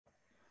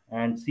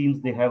And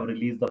seems they have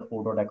released the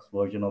 4.x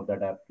version of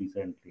that app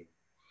recently.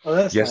 Oh,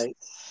 that's Yes,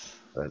 nice.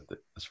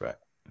 that's right.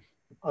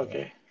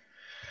 Okay.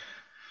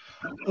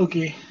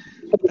 Okay.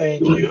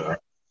 Thank you.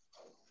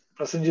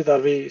 Prasenjit, are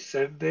we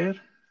set there?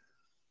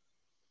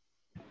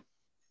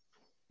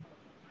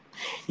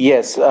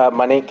 Yes,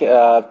 Manik,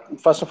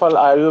 first of all,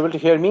 are you able to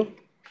hear me?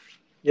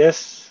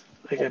 Yes,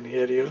 I can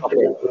hear you.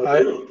 Okay.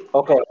 I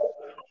Okay.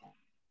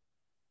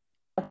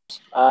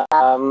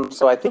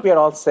 So I think we are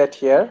all set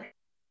here.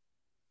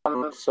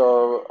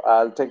 So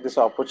I'll take this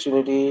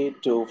opportunity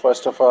to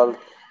first of all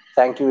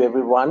thank you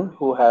everyone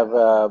who have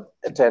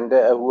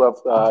attended, who have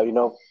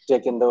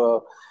taken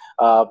the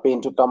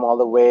pain to come all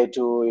the way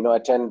to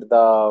attend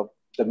the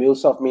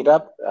MuleSoft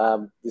meetup.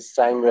 This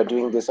time we are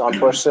doing this on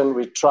person.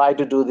 We try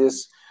to do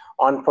this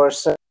on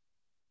person,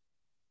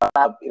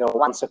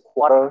 once a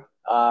quarter.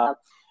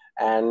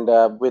 And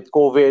with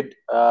COVID,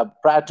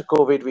 prior to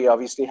COVID, we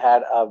obviously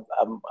had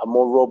a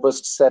more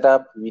robust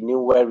setup. We knew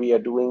where we are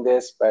doing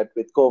this, but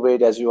with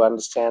COVID, as you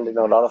understand,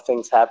 a lot of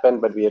things happen.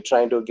 But we are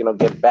trying to,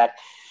 get back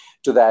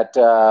to that,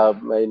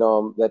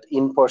 that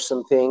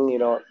in-person thing,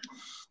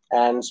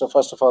 And so,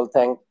 first of all,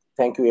 thank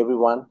you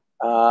everyone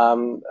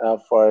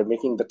for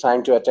making the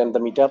time to attend the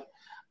meetup.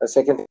 The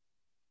second thing,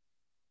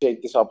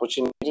 take this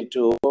opportunity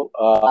to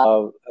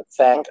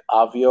thank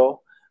Avio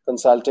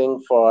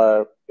Consulting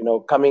for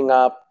coming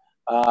up,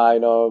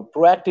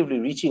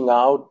 proactively reaching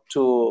out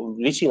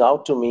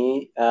to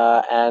me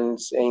and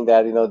saying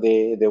that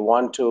they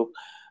want to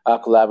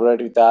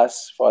collaborate with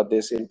us for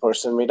this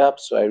in-person meetup.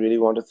 So I really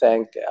want to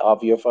thank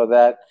Avio for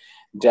that.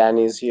 Dan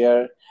is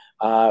here.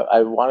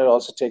 I want to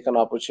also take an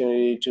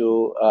opportunity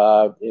to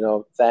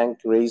thank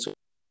Raise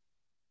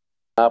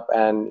Up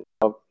and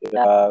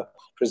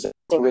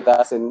presenting with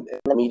us in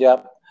the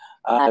meetup.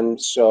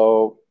 And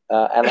so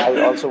and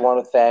I also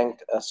want to thank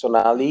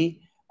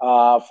Sonali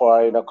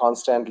for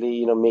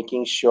constantly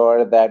making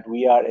sure that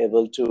we are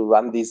able to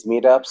run these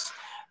meetups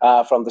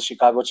from the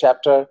Chicago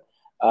chapter.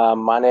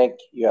 Manik,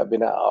 you have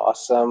been an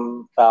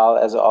awesome pal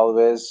as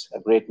always, a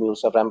great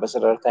MuleSoft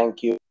ambassador.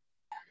 Thank you.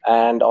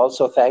 And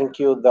also thank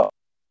you the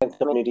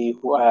community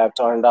who have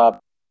turned up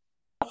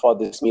for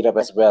this meetup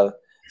as well.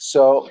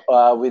 So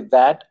with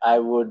that, I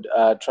would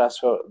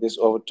transfer this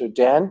over to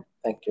Dan.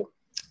 Thank you.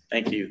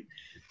 Thank you.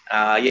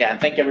 Yeah,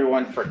 and thank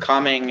everyone for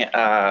coming.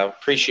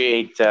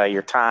 Appreciate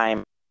your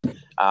time.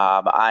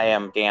 I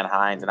am Dan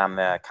Hines, and I'm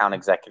the account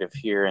executive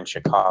here in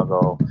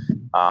Chicago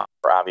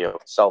for Avio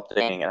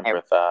Consulting. And I'm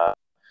with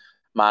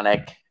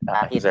Manik.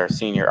 He's our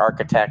senior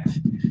architect.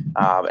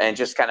 And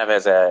just kind of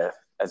as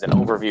an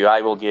overview,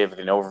 I will give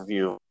an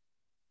overview,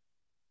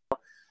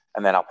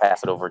 and then I'll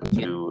pass it over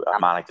to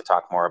Manik to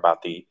talk more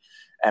about the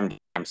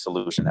MDM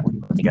solution that we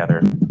put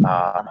together.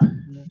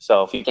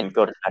 So if you can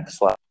go to the next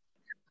slide.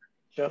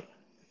 Sure.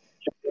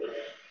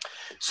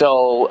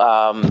 So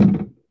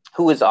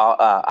who is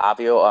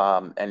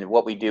Avio? And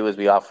what we do is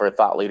we offer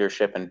thought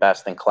leadership and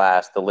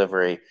best-in-class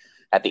delivery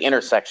at the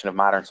intersection of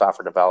modern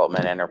software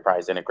development,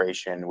 enterprise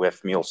integration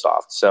with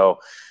MuleSoft. So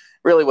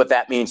really what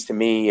that means to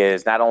me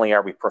is not only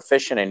are we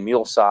proficient in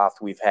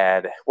MuleSoft, we've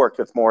worked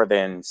with more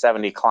than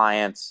 70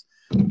 clients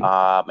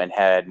and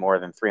had more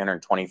than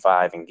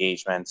 325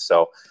 engagements.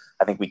 So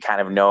I think we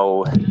kind of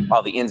know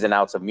all the ins and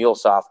outs of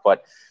MuleSoft,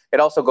 but it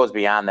also goes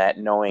beyond that,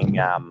 knowing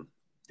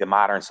the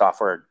modern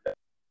software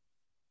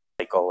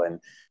cycle and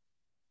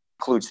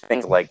includes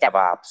things like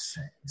DevOps,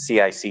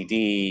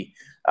 CI/CD,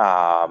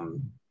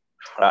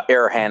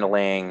 error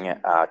handling,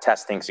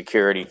 testing,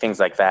 security, things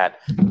like that.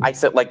 I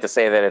like to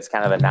say that it's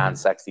kind of the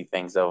non-sexy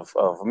things of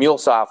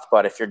MuleSoft,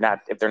 but if they're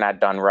not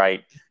done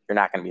right, you're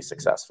not going to be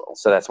successful.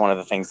 So that's one of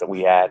the things that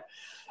we had.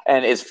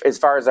 And as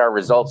far as our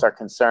results are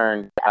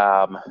concerned,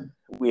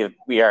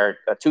 we are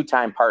a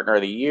 2-time partner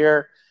of the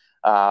year.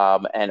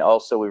 And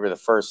also we were the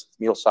first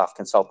MuleSoft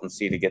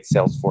consultancy to get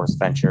Salesforce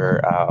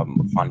venture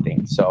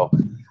funding. So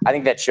I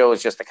think that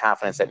shows just the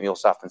confidence that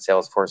MuleSoft and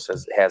Salesforce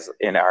has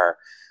in our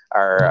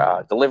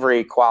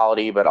delivery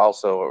quality, but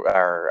also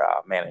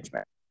our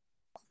management.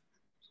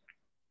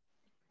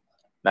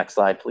 Next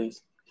slide,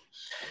 please.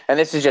 And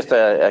this is just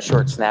a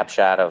short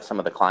snapshot of some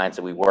of the clients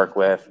that we work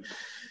with.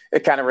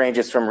 It kind of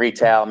ranges from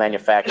retail,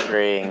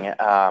 manufacturing,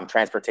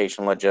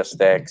 transportation,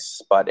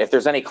 logistics. But if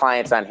there's any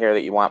clients on here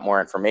that you want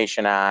more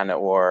information on,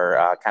 or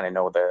kind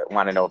of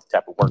want to know the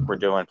type of work we're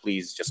doing,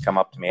 please just come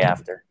up to me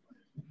after.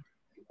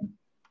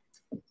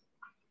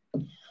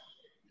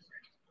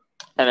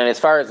 And then as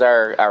far as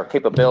our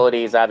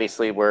capabilities,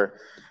 obviously we're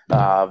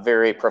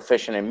very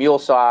proficient in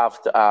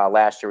MuleSoft.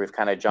 Last year we've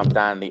kind of jumped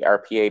on the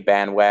RPA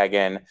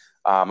bandwagon.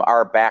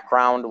 Our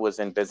background was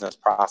in business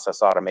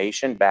process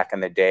automation back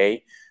in the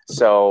day.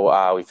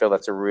 So we feel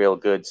that's a real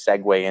good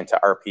segue into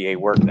RPA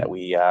work that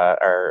we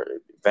are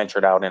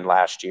ventured out in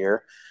last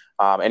year.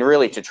 And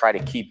really to try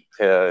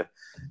to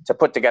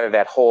put together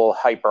that whole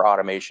hyper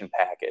automation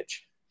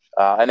package.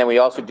 And then we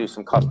also do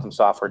some custom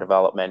software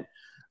development,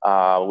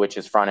 which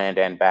is front end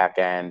and back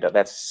end.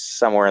 That's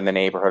somewhere in the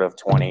neighborhood of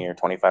 20 or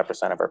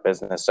 25% of our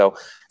business. So if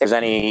there's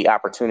any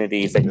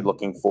opportunities that you're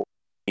looking for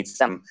need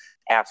some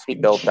apps we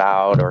built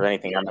out or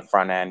anything on the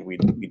front end,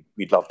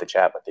 we'd love to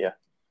chat with you.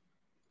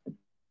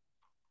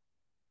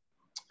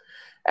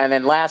 And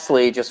then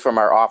lastly, just from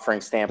our offering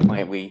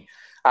standpoint, we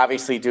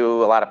obviously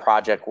do a lot of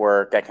project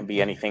work that can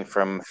be anything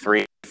from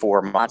 3 to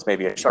 4 months,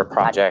 maybe a short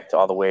project,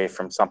 all the way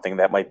from something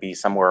that might be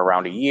somewhere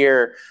around a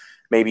year.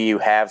 Maybe you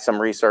have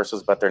some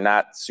resources, but they're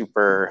not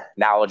super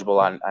knowledgeable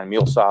on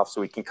MuleSoft,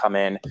 so we can come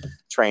in,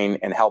 train,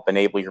 and help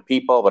enable your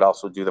people, but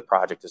also do the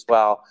project as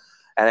well.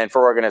 And then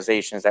for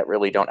organizations that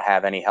really don't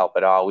have any help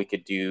at all, we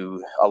could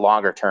do a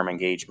longer term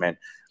engagement,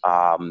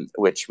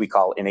 which we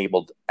call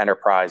enabled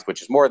enterprise,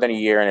 which is more than a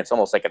year, and it's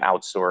almost like an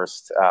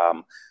outsourced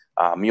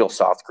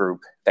MuleSoft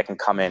group that can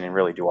come in and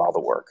really do all the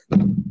work.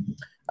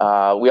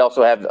 We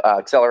also have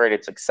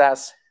accelerated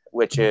success,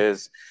 which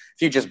is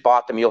if you just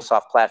bought the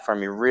MuleSoft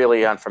platform, you're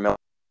really unfamiliar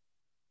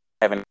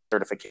with having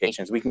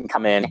certifications. We can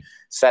come in,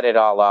 set it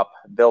all up,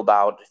 build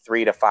out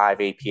 3 to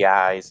 5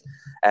 APIs,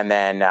 and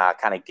then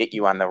kind of get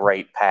you on the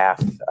right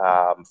path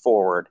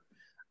forward.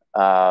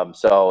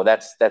 So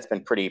that's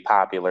been pretty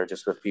popular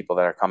just with people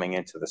that are coming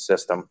into the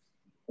system.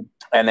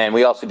 And then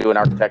we also do an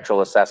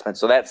architectural assessment.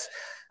 So that's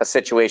a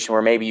situation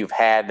where maybe you've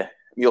had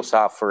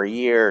MuleSoft for a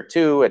year or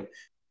two and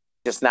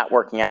just not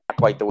working out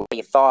quite the way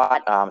you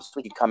thought. So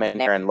we can come in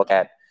there and look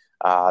at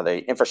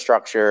the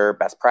infrastructure,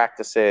 best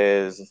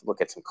practices,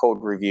 look at some code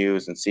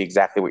reviews and see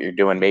exactly what you're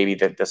doing. Maybe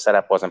the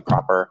setup wasn't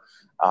proper.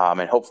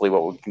 And hopefully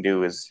what we can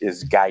do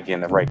is guide you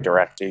in the right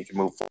direction so you can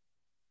move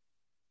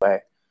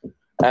forward.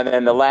 And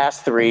then the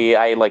last 3,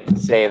 I like to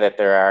say that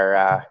there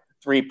are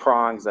 3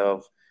 prongs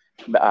of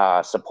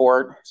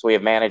support. So we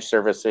have managed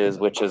services,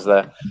 which is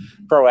the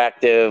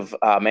proactive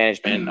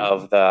management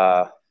of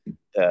the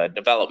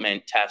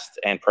development, test,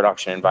 and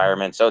production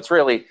environment. So it's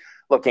really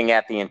looking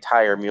at the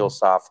entire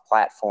MuleSoft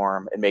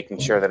platform and making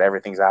sure that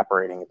everything's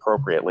operating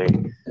appropriately.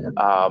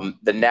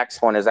 The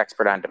next one is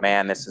expert on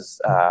demand. This has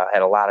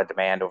had a lot of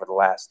demand over the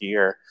last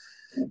year.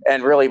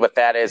 And really what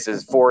that is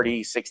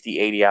 40, 60,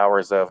 80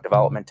 hours of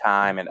development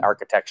time and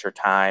architecture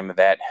time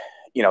that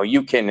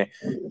you can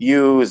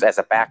use as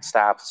a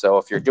backstop. So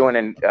if you're doing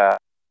an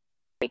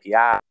API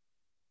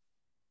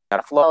on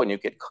a flow and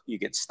you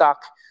get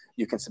stuck,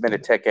 you can submit a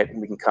ticket and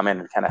we can come in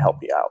and kind of help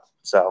you out.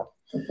 So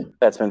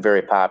that's been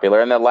very popular.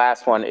 And the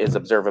last one is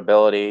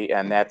observability,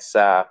 and that's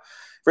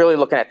really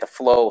looking at the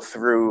flow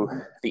through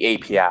the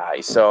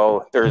API.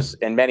 So there's,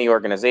 in many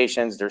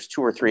organizations, there's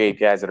 2 or 3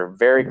 APIs that are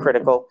very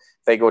critical.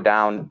 If they go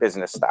down,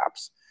 business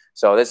stops.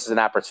 So this is an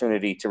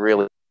opportunity to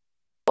really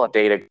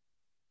data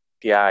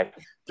API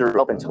through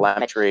open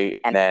telemetry,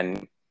 and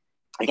then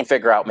you can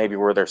figure out maybe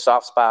where there's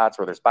soft spots,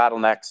 where there's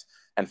bottlenecks,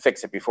 and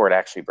fix it before it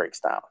actually breaks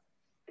down.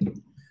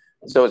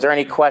 So is there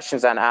any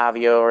questions on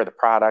Avio or the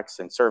products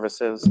and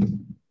services?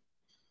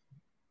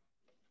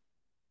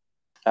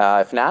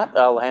 If not,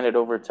 I'll hand it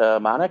over to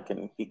Manik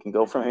and he can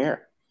go from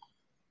here.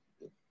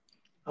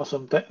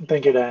 Awesome.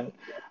 Thank you, Dan.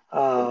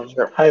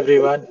 Sure. Hi,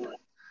 everyone.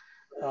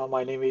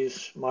 My name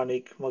is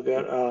Manik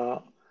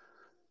Magar.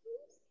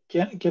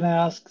 Can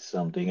I ask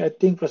something? I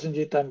think,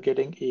 Prasenjit, I'm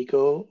getting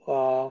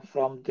echo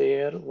from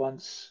there.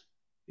 Once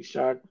we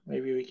start,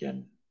 maybe we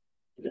can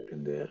get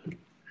in there.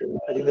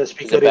 I think the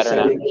speaker is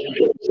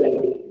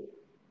setting.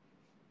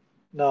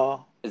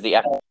 No. Is the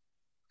app?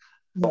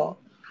 No.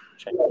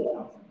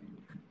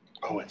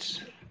 Oh,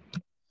 it's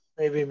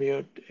Maybe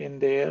mute in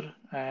there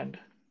and.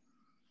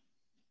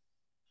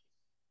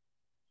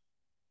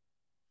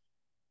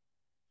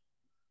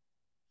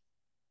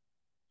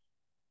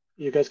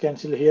 You guys can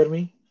still hear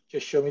me?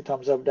 Just show me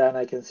thumbs up, Dan.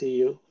 I can see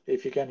you.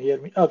 If you can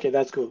hear me. Okay,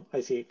 that's cool.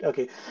 I see it.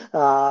 Okay.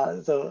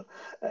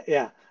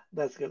 Yeah,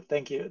 that's good.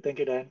 Thank you. Thank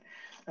you, Dan.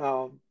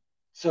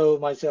 So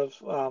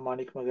myself,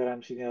 Manik Magar,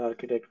 I'm senior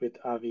architect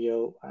with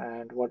Avio.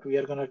 And what we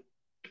are going to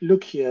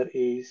look here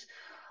is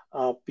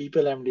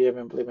people MDM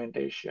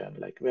implementation.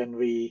 Like when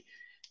we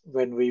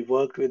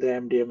worked with the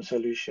MDM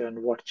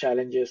solution, what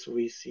challenges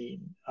we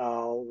seen,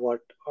 how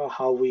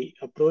we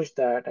approached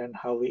that, and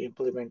how we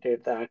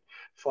implemented that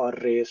for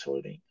race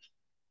holding,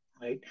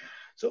 right?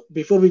 So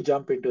before we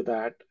jump into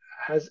that,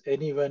 has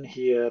anyone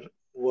here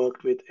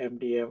worked with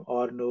MDM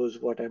or knows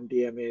what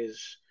MDM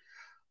is?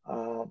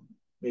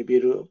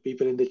 Maybe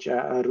people in the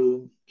chat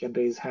room can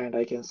raise hand.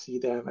 I can see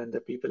them, and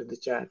the people in the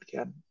chat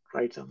can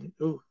write something.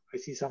 Oh, I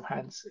see some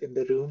hands in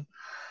the room.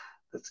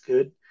 That's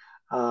good.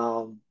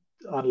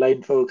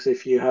 Online folks,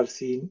 if you have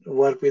seen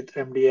work with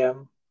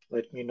MDM,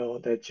 let me know.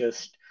 That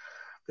just,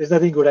 there's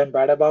nothing good and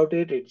bad about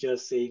it. It's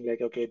just saying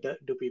like, okay,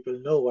 do people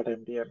know what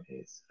MDM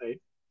is,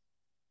 right?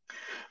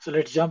 So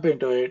let's jump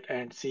into it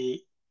and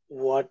see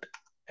what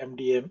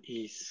MDM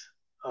is.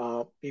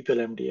 People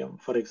MDM,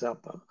 for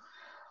example.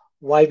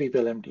 Why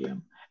people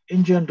MDM?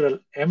 In general,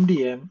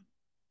 MDM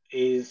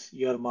is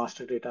your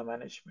master data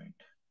management.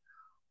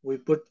 We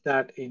put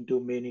that into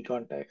many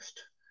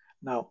contexts.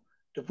 Now,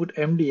 to put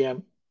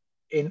MDM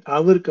in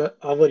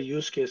our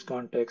use case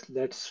context,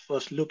 let's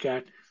first look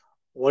at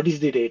what is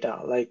the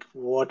data, like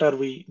what are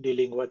we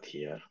dealing with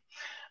here?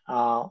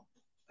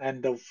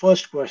 And the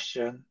first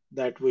question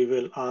that we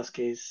will ask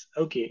is,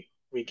 okay,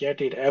 We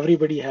get it.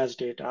 Everybody has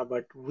data,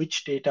 but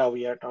which data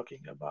we are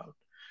talking about?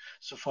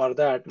 So for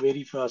that,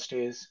 very first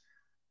is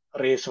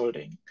race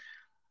holding.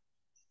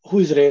 Who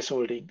is race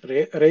holding?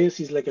 Race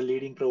is like a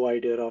leading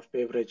provider of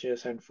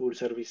beverages and food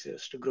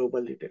services to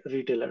global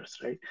retailers,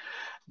 right?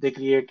 They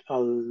create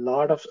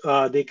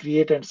they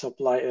create and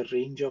supply a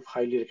range of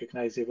highly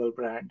recognizable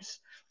brands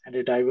and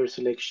a diverse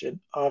selection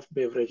of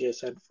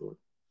beverages and food.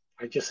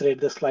 I just read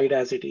the slide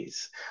as it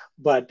is,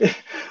 but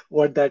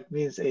what that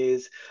means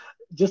is,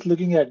 just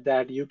looking at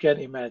that, you can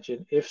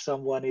imagine if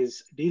someone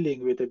is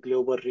dealing with a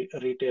global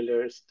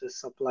retailers, the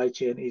supply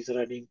chain is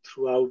running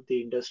throughout the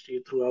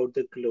industry, throughout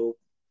the globe,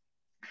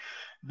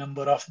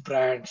 number of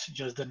brands,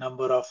 just the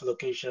number of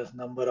locations,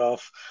 number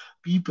of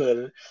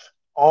people,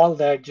 all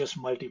that just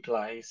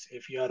multiplies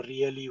if you are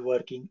really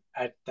working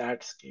at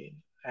that scale.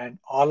 And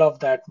all of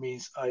that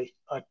means a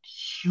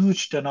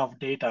huge ton of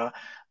data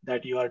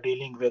that you are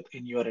dealing with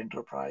in your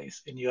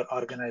enterprise, in your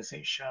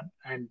organization.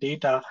 And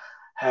data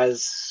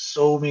has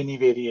so many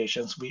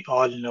variations. We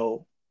all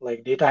know,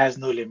 like, data has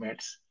no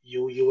limits.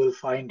 You will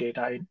find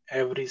data in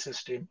every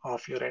system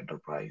of your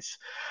enterprise.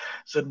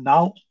 So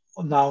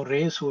now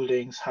Race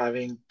Holdings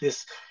having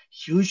this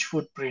huge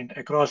footprint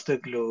across the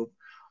globe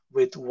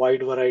with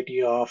wide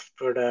variety of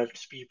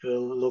products,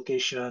 people,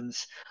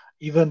 locations,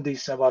 even the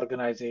sub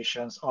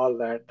organizations, all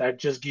that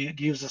just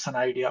gives us an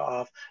idea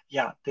of,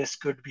 yeah, this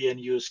could be a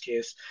use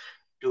case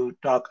to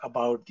talk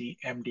about the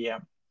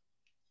MDM.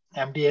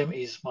 MDM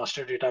is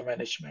master data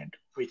management,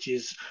 which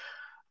is,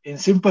 in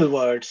simple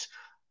words,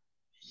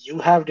 you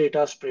have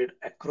data spread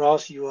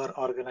across your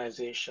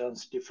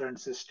organizations, different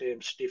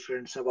systems,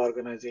 different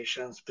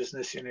sub-organizations,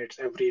 business units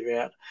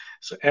everywhere.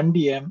 So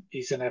MDM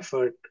is an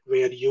effort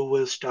where you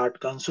will start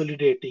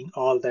consolidating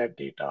all that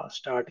data,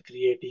 start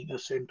creating a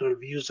central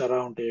views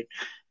around it,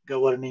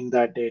 governing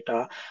that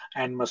data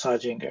and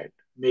massaging it,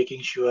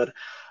 making sure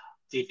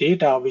the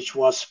data which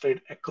was spread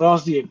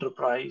across the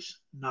enterprise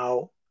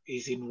now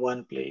is in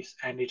one place,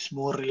 and it's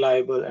more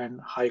reliable and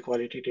high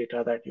quality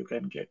data that you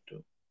can get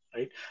to,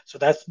 right? So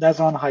that's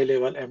on high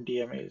level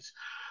MDM is.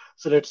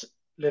 So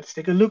let's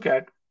take a look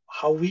at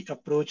how we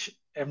approach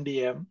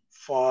MDM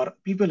for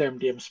people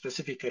MDM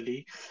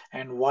specifically.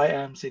 And why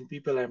I'm saying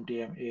people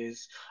MDM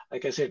is,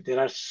 like I said, there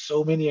are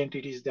so many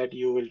entities that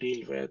you will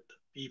deal with: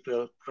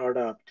 people,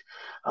 product,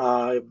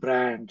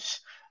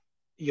 brands,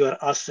 your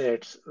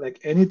assets, like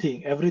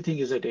anything, everything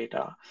is a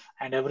data,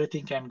 and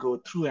everything can go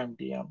through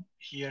MDM.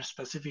 Here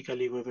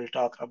specifically, we will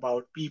talk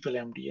about people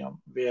MDM,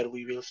 where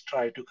we will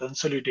try to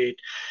consolidate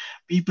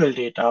people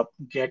data,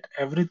 get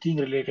everything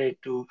related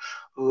to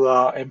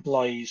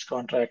employees,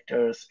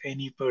 contractors,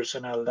 any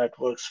personnel that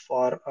works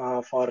for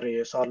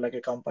Race or like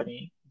a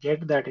company,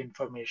 get that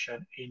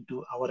information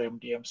into our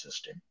MDM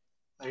system,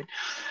 right?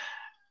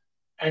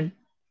 And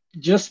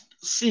just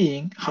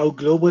seeing how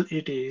global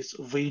it is,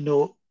 we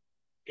know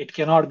it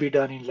cannot be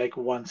done in like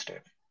one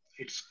step.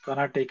 It's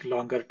gonna take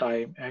longer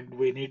time, and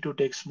we need to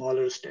take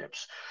smaller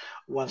steps,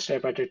 one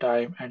step at a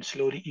time, and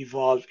slowly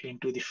evolve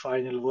into the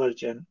final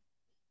version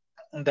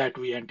that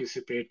we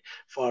anticipate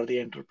for the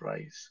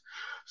enterprise.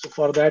 So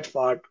for that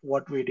part,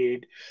 what we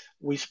did,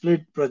 we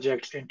split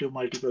projects into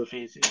multiple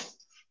phases.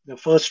 The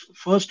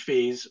first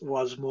phase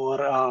was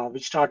more, we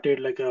started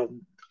like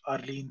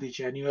early in the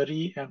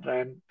January and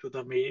ran to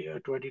the May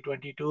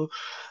 2022,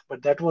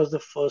 but that was the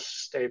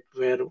first step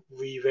where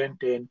we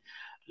went in,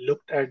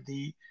 looked at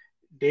the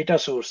data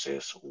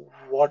sources,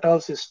 what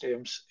all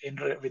systems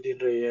within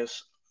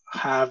Reyes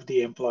have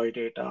the employee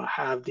data,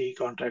 have the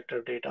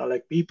contractor data,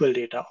 like people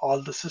data,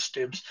 all the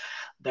systems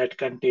that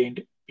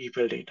contained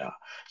people data.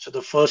 So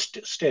the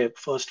first step,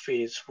 first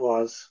phase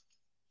was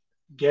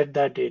get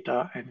that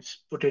data and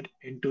put it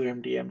into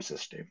MDM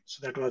system.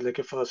 So that was like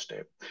a first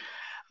step.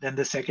 Then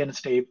the second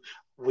step,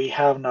 we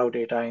have now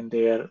data in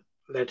there.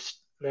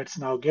 Let's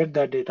now get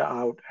that data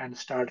out and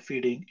start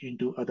feeding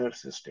into other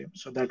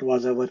systems. So that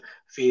was our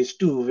phase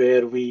two,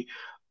 where we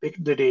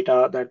picked the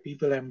data, that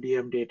people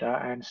MDM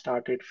data, and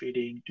started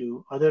feeding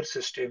to other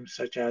systems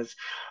such as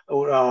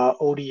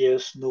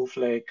ODS,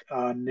 Snowflake,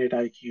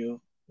 NetIQ,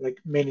 like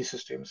many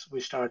systems.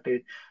 We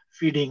started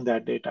feeding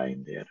that data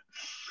in there.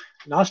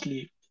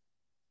 Lastly,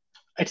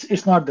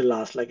 it's not the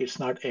last, like it's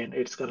not end,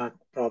 it's gonna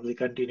probably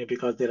continue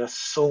because there are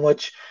so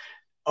much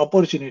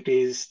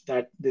opportunities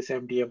that this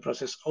MDM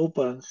process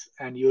opens,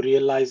 and you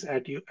realize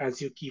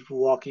as you keep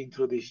walking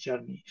through this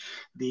journey.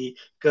 The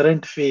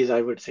current phase,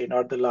 I would say,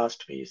 not the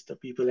last phase, the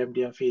people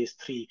MDM phase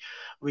 3,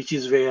 which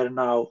is where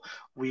now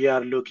we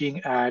are looking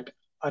at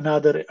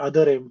other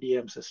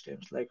MDM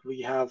systems. Like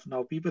we have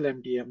now people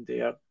MDM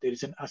there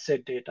is an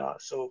asset data.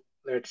 So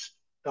let's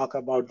talk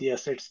about the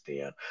assets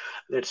there.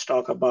 Let's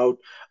talk about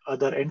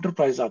other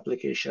enterprise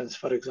applications,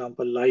 for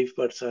example, live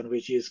person,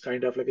 which is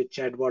kind of like a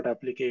chatbot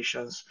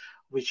applications,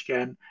 which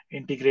can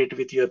integrate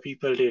with your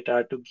people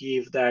data to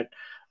give that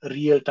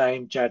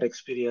real-time chat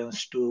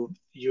experience to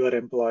your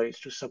employees,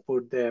 to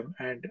support them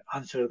and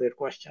answer their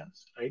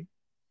questions, right?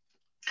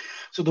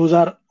 So those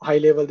are high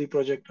level the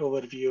project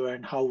overview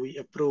and how we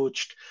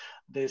approached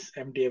this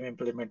MDM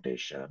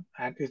implementation.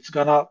 And it's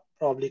gonna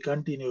probably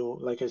continue,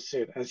 like I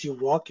said, as you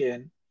walk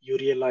in, you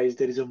realize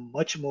there is a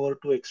much more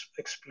to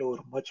explore,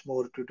 much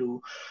more to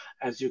do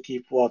as you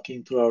keep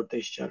walking throughout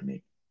this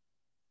journey.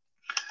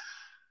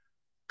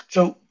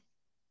 So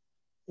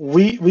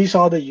we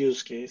saw the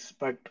use case,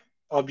 but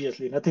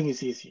obviously nothing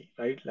is easy,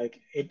 right? Like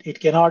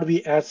it cannot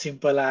be as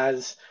simple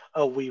as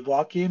we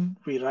walk in,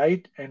 we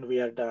write, and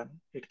we are done.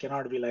 It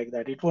cannot be like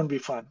that. It won't be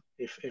fun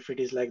if it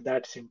is like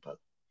that simple.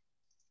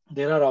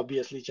 There are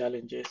obviously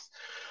challenges.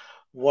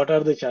 What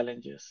are the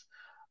challenges?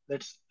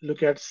 Let's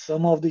look at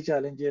some of the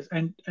challenges,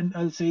 and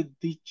I'll say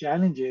the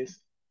challenges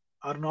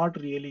are not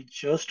really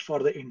just for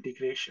the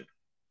integration.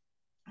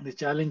 The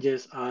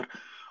challenges are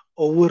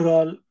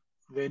overall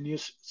when you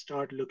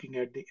start looking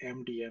at the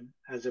MDM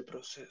as a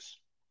process.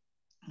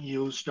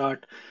 You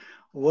start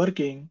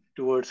working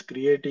towards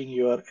creating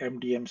your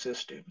MDM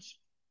systems.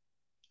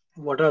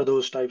 What are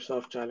those types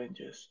of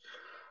challenges?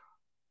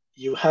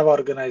 You have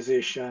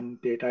organization,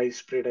 data is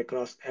spread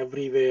across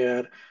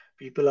everywhere,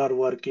 people are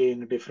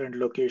working different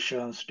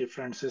locations,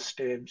 different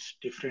systems,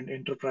 different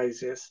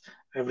enterprises,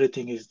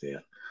 everything is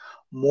there.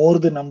 More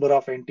the number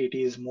of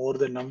entities, more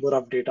the number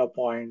of data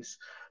points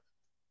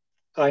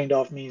kind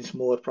of means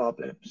more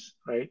problems,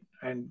 right?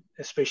 And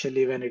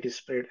especially when it is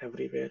spread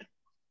everywhere.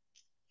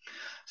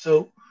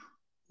 So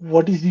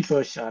what is the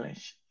first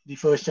challenge? The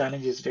first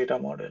challenge is data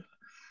model.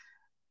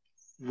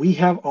 We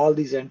have all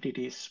these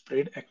entities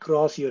spread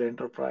across your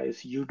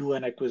enterprise. You do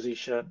an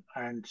acquisition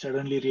and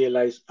suddenly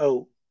realize,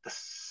 oh, the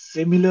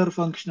similar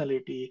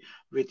functionality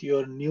with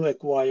your new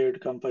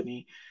acquired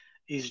company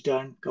is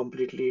done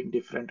completely in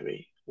different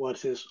way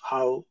versus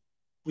how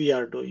we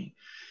are doing.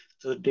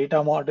 So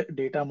data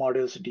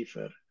models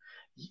differ,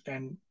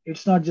 and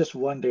it's not just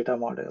one data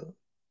model.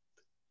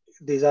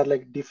 These are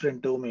like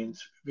different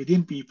domains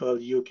within people.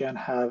 You can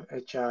have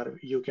HR,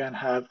 you can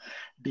have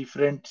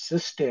different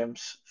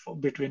systems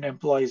between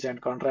employees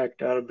and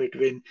contractor,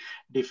 between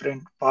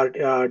different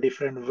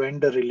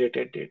vendor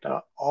related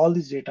data. All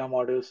these data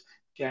models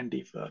can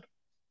differ.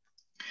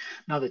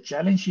 Now the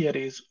challenge here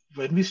is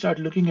when we start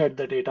looking at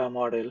the data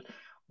model,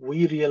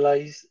 we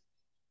realize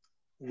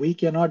we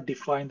cannot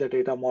define the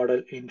data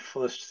model in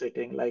first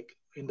setting, like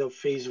in the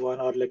phase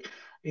one, or like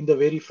in the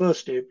very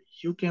first step.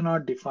 You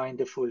cannot define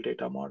the full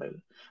data model.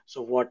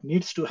 So what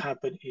needs to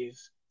happen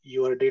is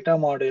your data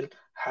model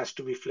has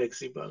to be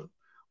flexible,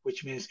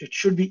 which means it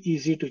should be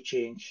easy to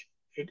change.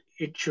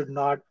 It should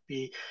not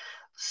be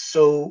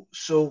so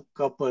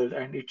coupled,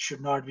 and it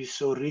should not be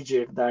so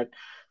rigid that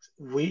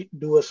we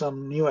do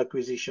some new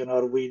acquisition,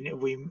 or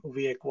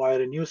we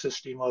acquire a new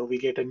system, or we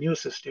get a new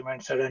system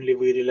and suddenly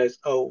we realize,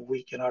 oh,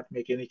 we cannot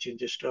make any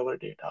changes to our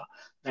data.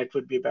 That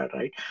would be bad,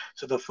 right?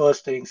 So the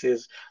first things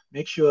is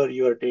make sure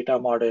your data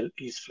model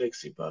is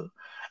flexible.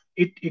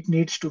 It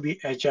needs to be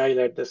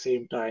agile at the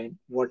same time.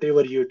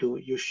 Whatever you do,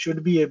 you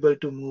should be able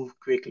to move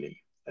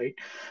quickly, right?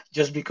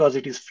 Just because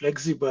it is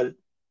flexible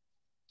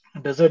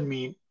doesn't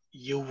mean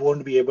you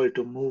won't be able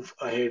to move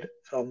ahead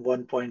from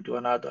one point to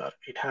another.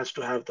 It has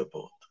to have the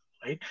both,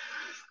 right?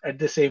 At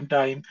the same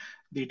time,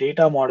 the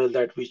data model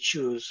that we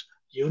choose,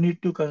 you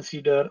need to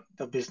consider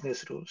the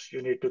business rules.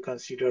 You need to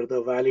consider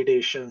the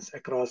validations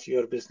across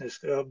your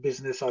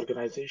business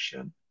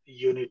organization.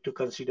 You need to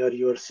consider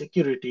your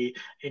security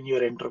in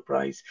your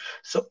enterprise.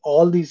 So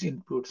all these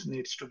inputs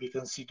needs to be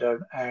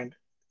considered and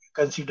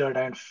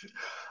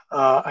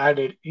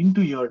added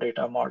into your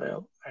data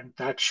model, and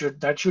that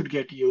should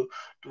get you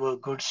to a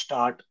good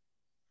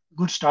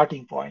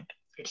starting point.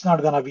 It's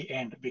not going to be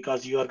end,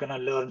 because you are going to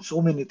learn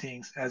so many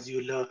things as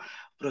you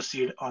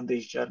proceed on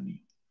this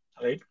journey,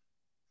 right?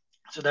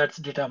 So that's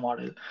data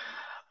model.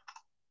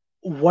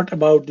 What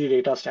about the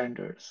data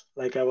standards?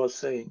 Like I was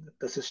saying,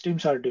 the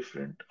systems are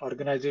different,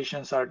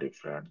 organizations are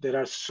different. There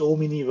are so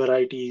many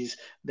varieties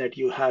that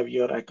you have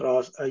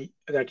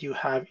that you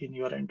have in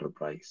your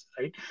enterprise,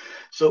 right?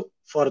 So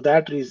for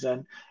that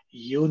reason,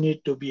 you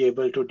need to be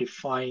able to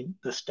define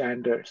the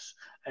standards,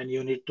 and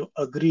you need to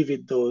agree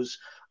with those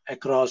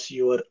across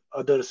your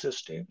other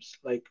systems.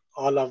 Like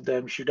all of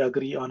them should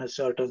agree on a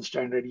certain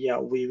standard. Yeah,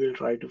 we will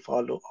try to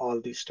follow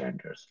all these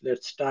standards.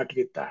 Let's start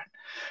with that.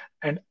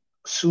 And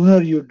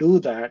sooner you do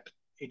that,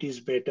 it is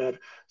better,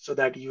 so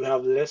that you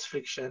have less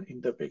friction in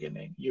the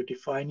beginning. You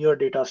define your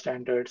data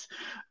standards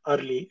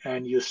early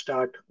and you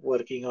start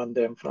working on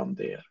them from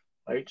there,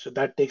 right? So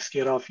that takes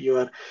care of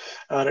your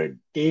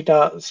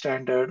data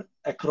standard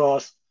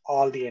across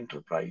all the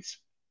enterprise.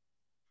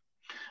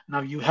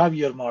 Now you have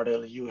your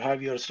model, you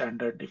have your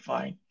standard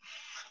defined.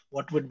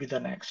 What would be the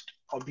next?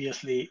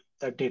 Obviously,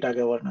 the data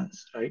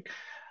governance, right?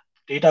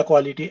 Data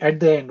quality at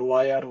the end.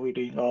 Why are we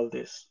doing all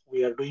this?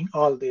 We are doing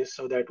all this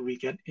so that we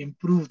can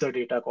improve the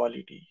data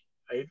quality,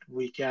 right?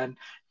 We can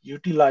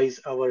utilize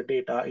our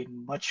data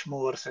in much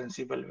more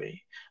sensible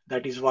way.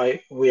 That is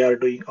why we are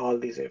doing all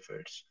these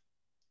efforts.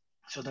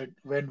 So that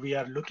when we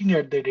are looking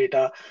at the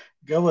data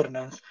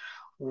governance,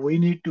 we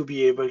need to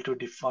be able to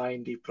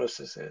define the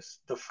processes,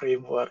 the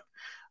framework,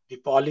 the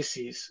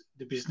policies,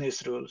 the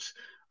business rules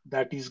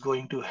that is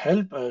going to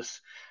help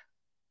us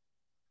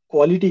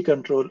quality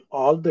control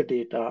all the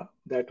data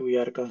that we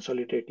are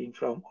consolidating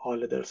from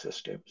all other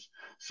systems.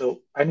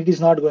 So, and it is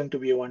not going to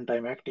be a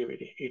one-time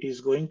activity. It is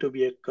going to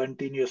be a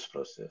continuous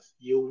process.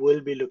 You will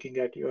be looking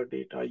at your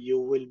data. You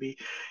will be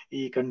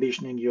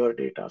conditioning your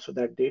data. So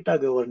that data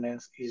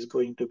governance is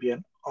going to be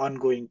an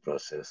ongoing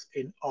process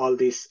in all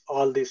this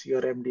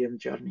your MDM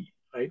journey,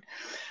 right?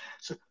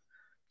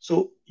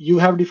 So you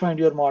have defined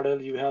your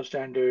model, you have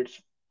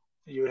standards,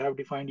 you have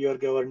defined your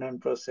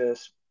governance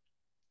process.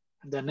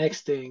 The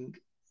next thing,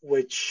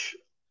 which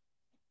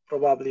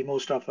probably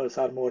most of us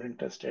are more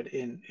interested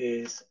in,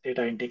 is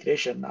data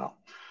integration now.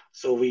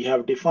 So we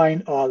have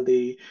defined all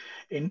the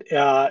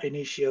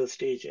initial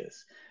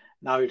stages.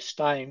 Now it's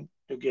time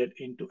to get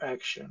into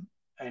action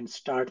and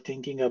start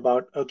thinking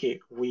about,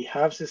 okay, we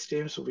have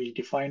systems, we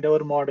defined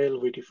our model,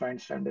 we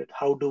defined standard.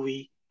 How do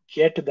we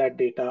get that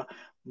data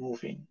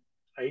moving,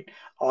 right?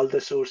 All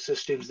the source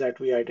systems that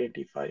we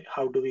identify,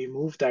 how do we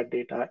move that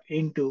data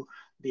into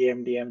the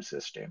MDM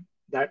system?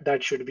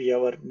 That should be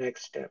our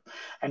next step,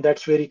 and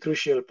that's very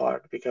crucial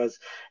part because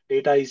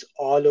data is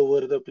all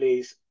over the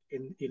place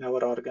in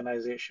our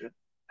organization,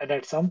 and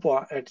at some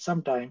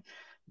time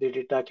the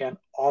data can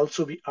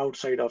also be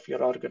outside of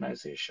your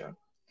organization.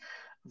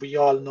 We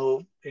all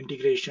know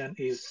integration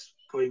is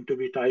going to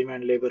be time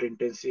and labor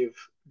intensive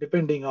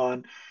depending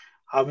on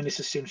how many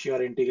systems you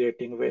are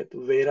integrating with.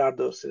 Where are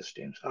those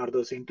systems? Are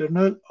those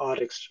internal or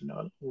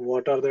external?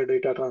 What are the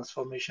data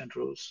transformation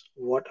rules?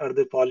 What are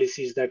the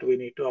policies that we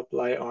need to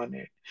apply on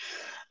it?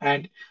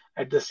 And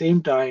at the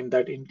same time,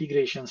 that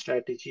integration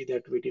strategy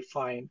that we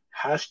define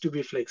has to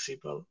be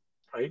flexible,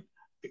 right?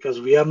 Because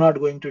we are not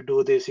going to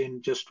do this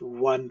in just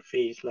one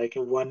phase, like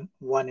a one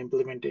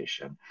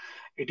implementation.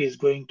 It is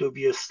going to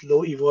be a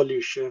slow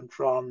evolution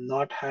from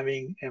not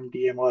having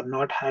MDM or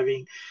not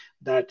having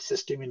that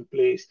system in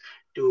place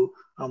to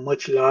a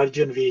much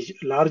larger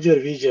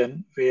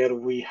vision where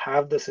we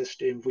have the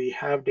system, we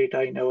have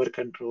data in our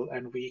control,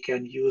 and we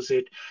can use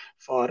it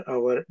for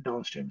our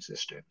downstream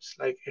systems.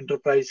 Like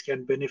enterprise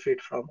can benefit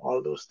from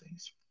all those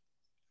things.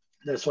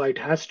 That's why it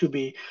has to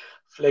be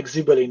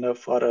flexible enough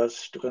for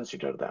us to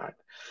consider that.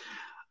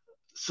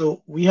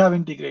 So we have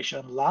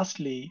integration.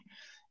 Lastly,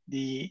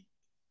 the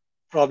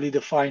probably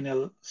the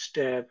final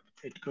step,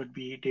 it could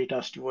be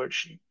data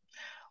stewardship.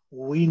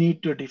 We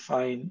need to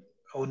define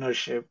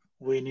ownership.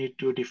 We need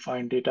to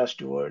define data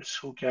stewards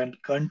who can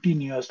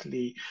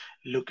continuously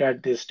look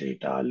at this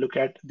data, look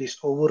at this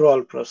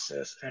overall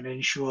process, and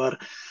ensure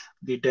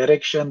the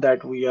direction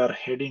that we are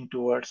heading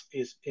towards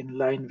is in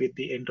line with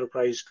the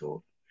enterprise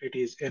goal. It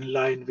is in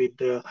line with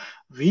the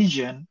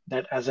vision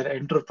that as an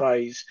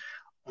enterprise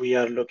we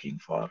are looking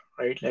for,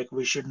 right? Like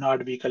we should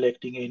not be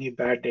collecting any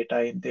bad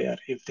data in there.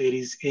 If there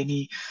is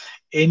any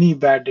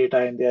bad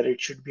data in there, it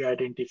should be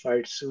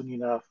identified soon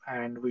enough,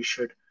 and we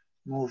should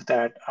move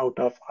that out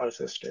of our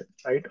system,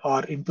 right?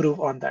 Or improve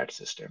on that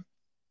system.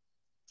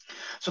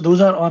 So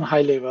those are on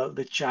high level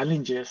the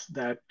challenges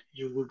that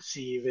you would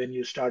see when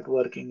you start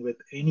working with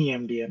any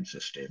MDM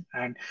system.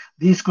 And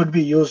these could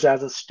be used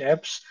as a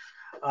steps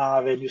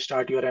when you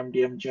start your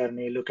MDM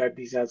journey. Look at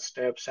these as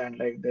steps and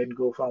like then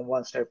go from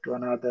one step to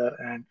another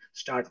and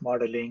start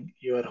modeling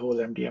your whole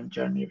MDM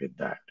journey with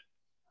that.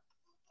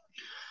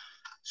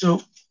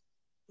 So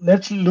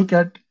let's look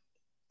at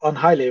on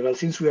high level,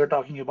 since we are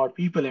talking about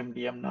people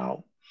MDM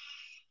now,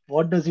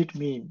 what does it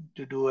mean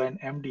to do an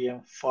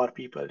MDM for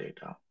people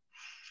data?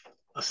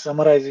 A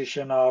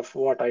summarization of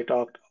what I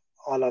talked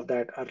all of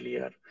that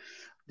earlier.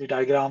 The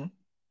diagram,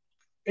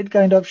 it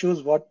kind of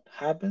shows what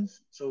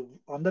happens. So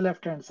on the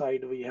left hand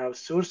side, we have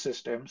source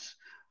systems,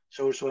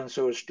 source one,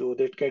 source two,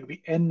 that can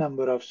be n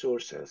number of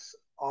sources.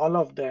 All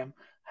of them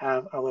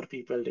have our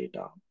people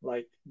data,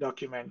 like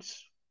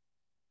documents.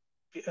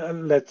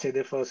 Let's say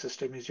the first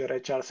system is your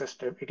HR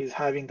system. It is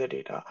having the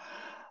data.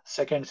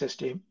 Second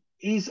system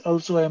is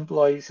also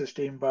employee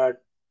system,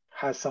 but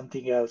has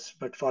something else,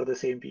 but for the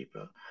same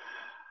people.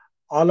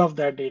 All of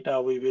that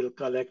data, we will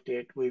collect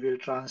it, we will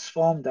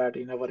transform that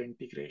in our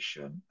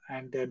integration,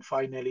 and then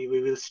finally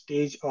we will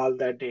stage all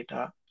that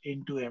data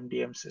into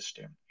MDM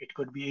system. It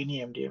could be any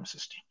MDM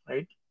system,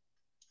 right?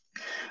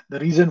 The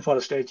reason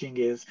for staging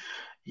is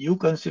you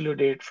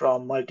consolidate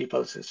from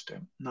multiple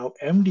systems. Now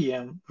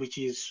MDM, which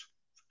is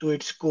to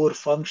its core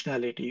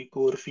functionality,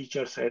 core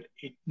feature set,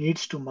 it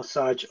needs to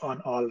massage on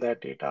all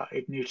that data.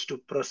 It needs to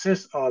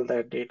process all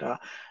that data.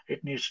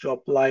 It needs to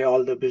apply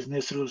all the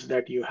business rules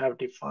that you have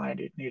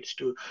defined. It needs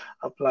to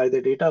apply the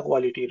data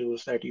quality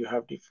rules that you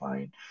have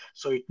defined.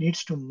 So it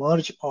needs to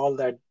merge all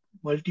that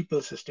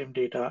multiple system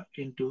data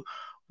into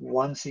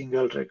one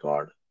single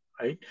record,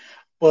 right?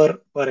 Per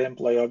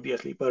employee,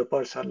 obviously, per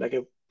person, like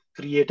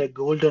create a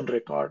golden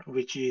record,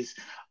 which is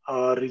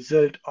a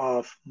result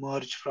of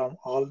merge from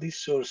all these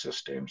source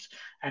systems.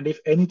 And if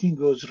anything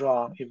goes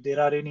wrong, if there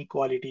are any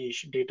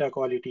data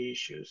quality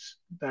issues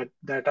that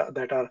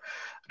are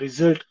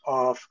result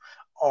of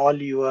all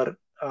your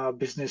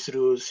business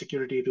rules,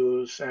 security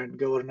rules, and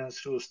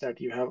governance rules that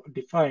you have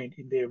defined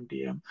in the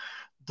MDM,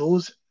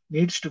 those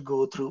needs to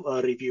go through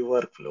a review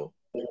workflow.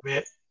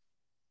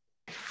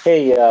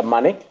 Hey,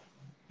 Manik.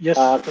 Yes,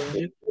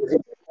 is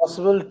it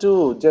possible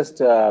to just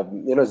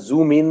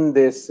zoom in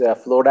this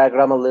flow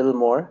diagram a little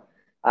more?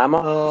 I'm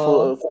on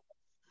full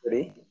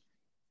ready.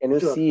 Can you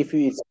sure. see if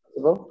it's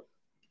possible?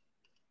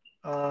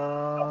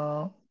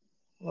 I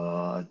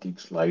think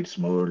slides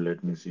mode.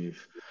 Let me see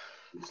if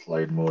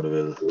slide mode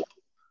will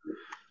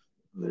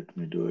let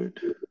me do it.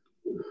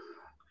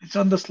 It's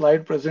on the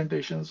slide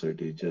presentation, so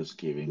it is just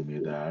giving me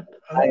that.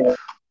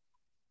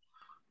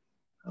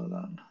 Hold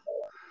on.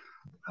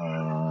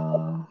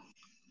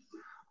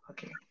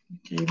 Okay,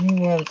 give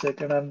me 1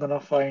 second. I'm gonna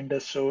find a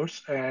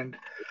source and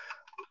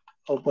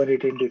open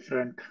it in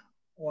different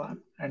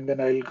one, and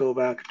then I'll go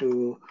back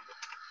to.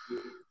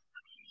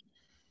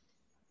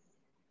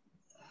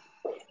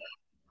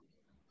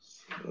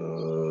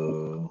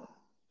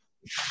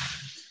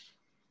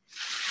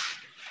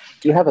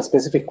 Do you have a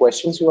specific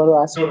questions you want to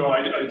ask? No,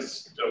 I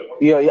just.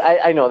 Yeah,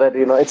 I know that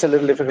it's a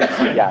little difficult.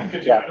 Yeah,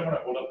 yeah. I don't want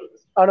to hold up with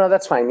this. Oh no,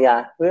 that's fine.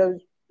 Yeah, we're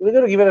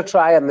gonna give it a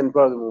try and then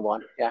probably move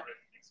on. Yeah,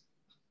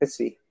 let's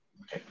see.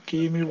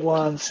 Give me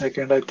 1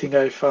 second. I think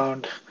I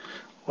found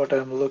what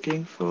I'm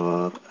looking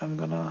for. I'm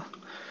gonna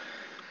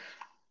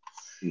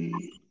see.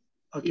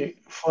 Okay,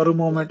 for a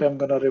moment, I'm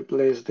gonna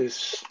replace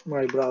this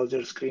my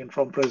browser screen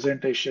from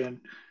presentation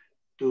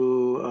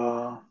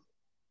to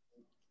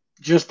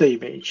just the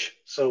image.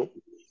 So,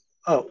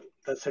 oh,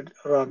 that's a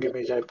wrong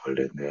image I pulled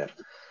in there.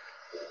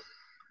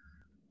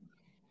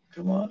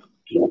 Come on.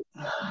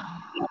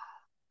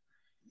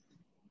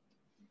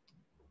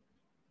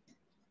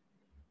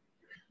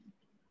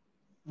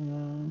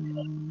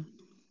 I'm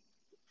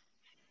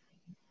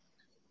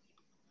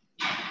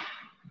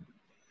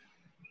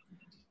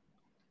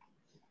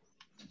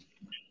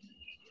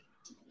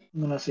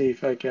gonna see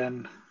if I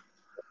can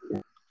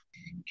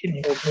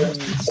open.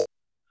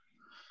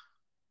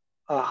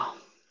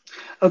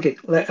 Okay.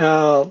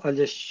 I'll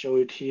just show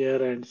it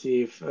here and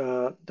see if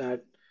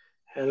that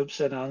helps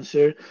an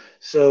answer.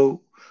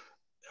 So,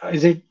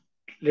 is it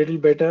little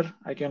better?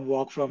 I can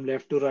walk from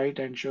left to right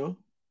and show.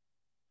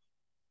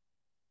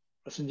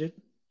 Prasenjit?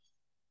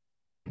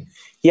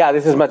 Yeah,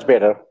 this is much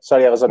better.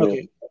 Sorry, I was on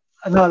mute.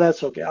 No,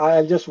 that's okay.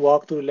 I'll just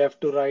walk through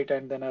left to right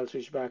and then I'll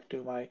switch back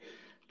to my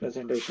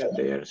presentation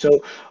there.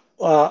 So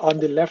on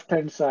the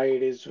left-hand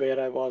side is where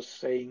I was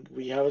saying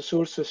we have a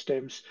source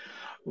systems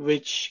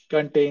which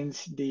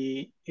contains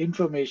the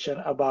information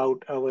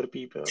about our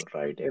people,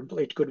 right?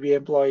 It could be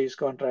employees,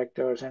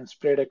 contractors, and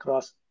spread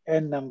across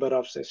n number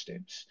of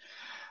systems.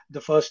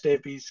 The first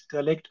step is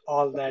collect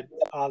all that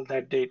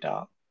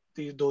data,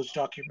 those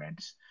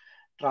documents,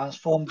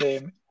 transform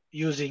them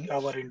using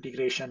our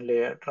integration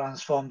layer,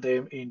 transform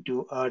them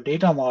into a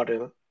data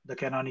model, the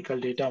canonical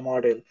data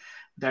model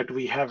that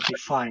we have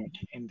defined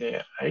in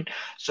there, right?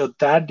 So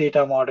that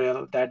data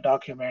model, that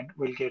document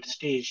will get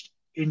staged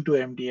into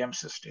MDM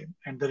system.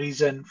 And the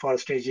reason for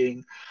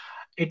staging,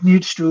 the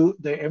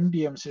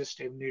MDM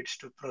system needs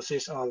to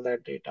process all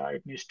that data.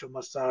 It needs to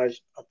massage,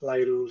 apply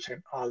rules,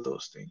 and all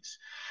those things.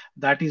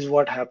 That is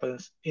what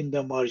happens in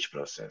the merge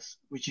process,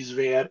 which is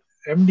where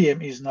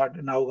MDM is not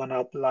now going to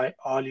apply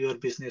all your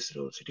business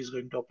rules. It is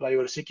going to apply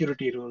your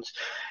security rules,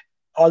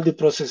 all the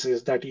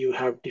processes that you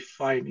have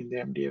defined in the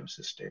MDM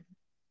system.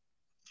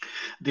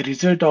 The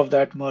result of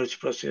that merge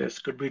process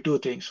could be two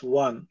things.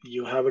 One,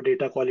 you have a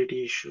data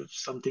quality issue,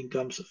 something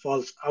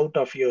falls out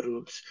of your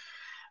rules.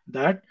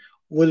 That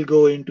will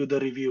go into the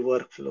review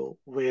workflow,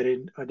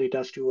 wherein a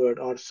data steward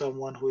or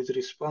someone who is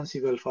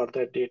responsible for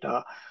that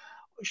data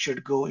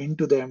should go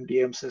into the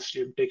MDM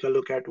system, take a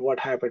look at what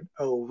happened.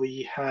 Oh,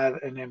 we have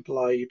an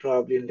employee,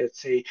 probably,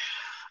 let's say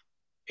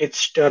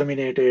it's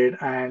terminated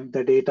and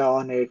the data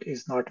on it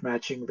is not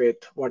matching with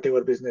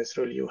whatever business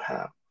rule you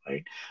have,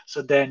 right?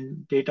 So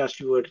then data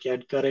steward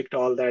can correct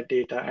all that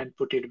data and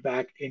put it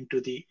back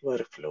into the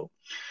workflow.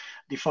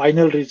 The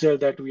final result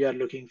that we are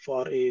looking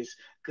for is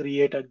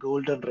create a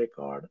golden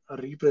record, a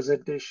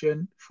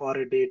representation for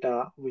a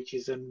data, which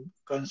is a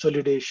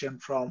consolidation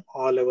from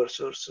all our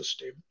source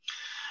system.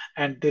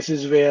 And this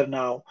is where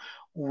now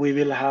we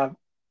will have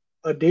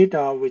a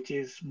data which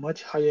is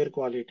much higher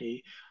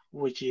quality,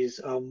 which is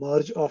a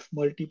merge of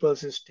multiple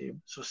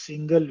systems. So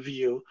single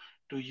view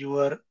to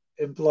your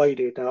employee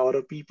data or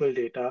a people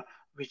data,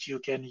 which you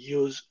can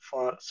use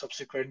for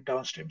subsequent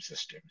downstream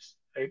systems,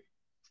 right?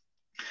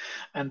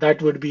 And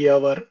that would be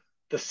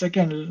the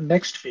second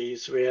next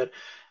phase where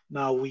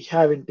now we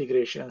have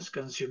integrations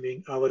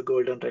consuming our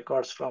golden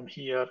records from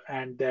here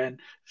and then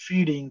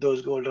feeding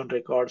those golden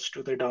records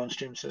to the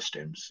downstream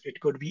systems. It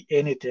could be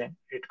anything.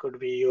 It could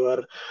be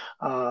your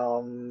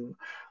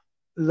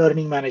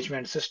learning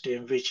management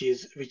system, which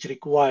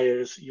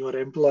requires your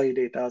employee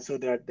data so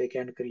that they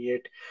can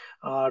create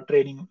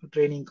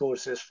training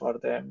courses for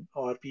them,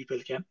 or people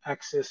can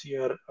access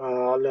your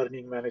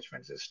learning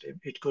management system.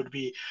 It could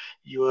be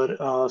your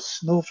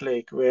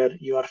Snowflake, where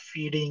you are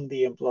feeding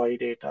the employee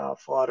data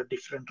for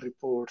different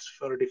reports,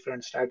 for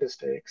different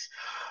statistics.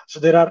 So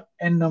there are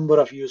n number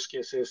of use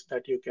cases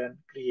that you can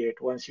create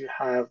once you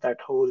have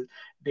that whole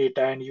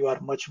data and you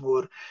are much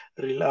more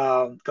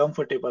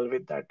comfortable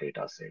with that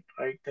data set,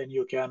 right? Then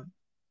you can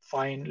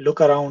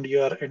look around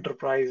your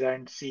enterprise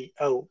and see,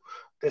 oh,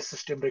 this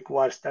system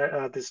requires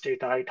that this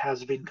data. It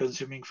has been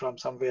consuming from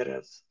somewhere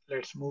else.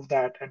 Let's move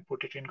that and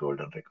put it in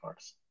golden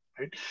records,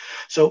 right?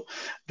 So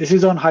this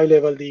is on high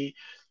level the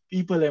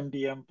people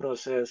MDM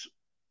process,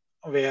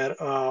 where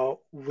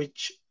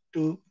which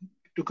to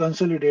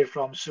consolidate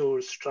from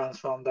source,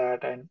 transform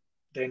that, and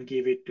then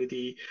give it to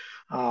the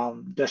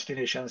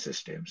destination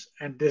systems.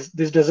 And this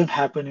doesn't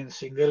happen in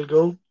single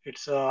go.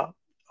 It's a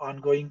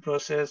ongoing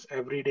process.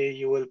 Every day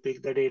you will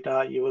pick the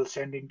data, you will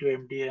send into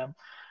MDM.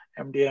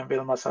 MDM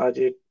will massage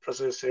it,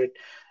 process it,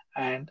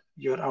 and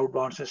your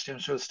outbound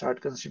systems will start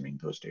consuming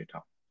those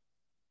data.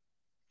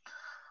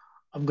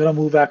 I'm gonna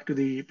move back to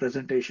the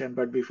presentation,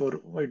 but before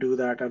I do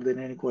that, are there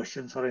any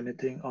questions or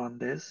anything on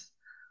this?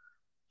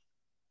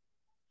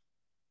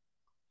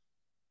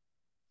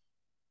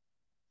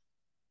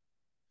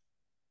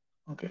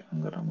 Okay,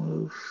 I'm gonna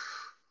move.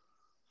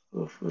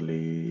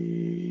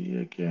 Hopefully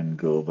I can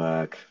go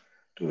back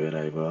to where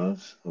I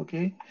was.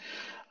 Okay.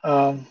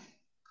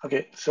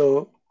 Okay,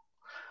 so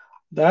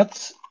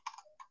that's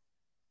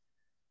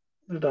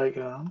the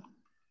diagram.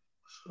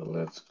 So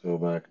let's go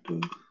back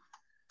to,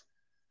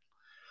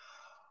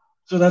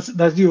 so that's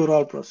the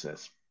overall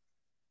process.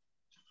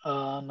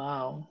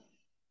 Now,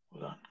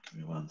 hold on, give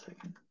me 1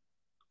 second.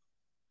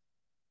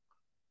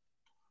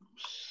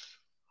 Oops.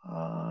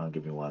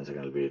 Give me 1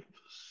 second,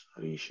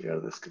 I'll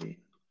reshare the screen.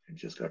 It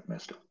just got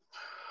messed up.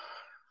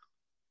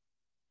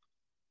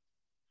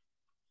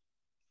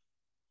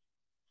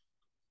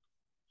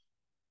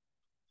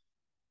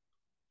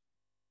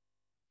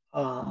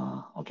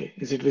 Okay,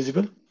 is it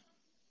visible?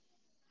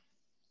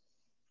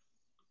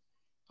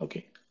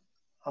 Okay,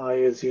 I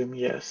assume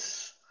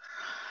yes.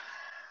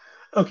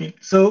 Okay,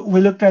 so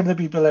we looked at the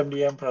people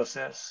MDM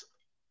process.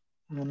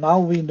 Now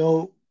we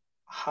know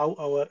how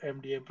our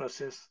MDM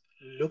process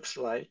looks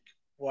like,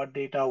 what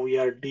data we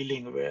are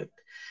dealing with,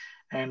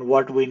 and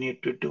what we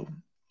need to do.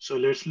 So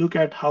let's look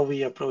at how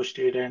we approached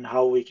it and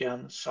how we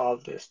can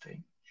solve this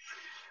thing.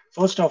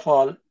 First of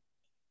all,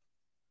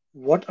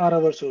 what are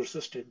our source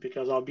systems?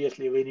 Because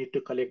obviously we need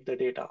to collect the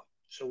data.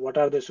 So what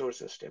are the source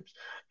systems?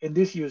 In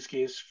this use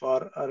case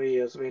for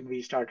arrays, when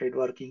we started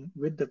working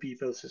with the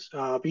people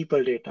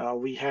data,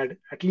 we had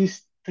at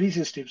least 3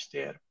 systems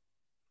there.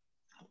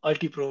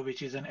 Ultipro,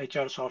 which is an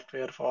HR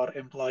software for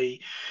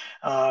employee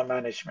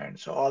management.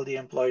 So all the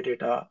employee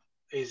data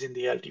is in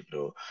the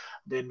Ultipro.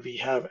 Then we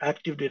have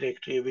Active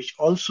Directory, which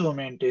also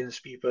maintains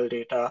people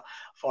data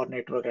for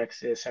network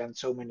access and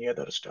so many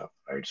other stuff,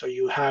 right? So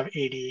you have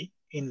AD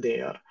in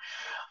there.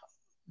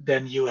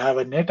 Then you have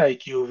a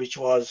NetIQ, which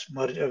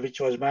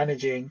was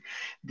managing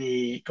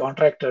the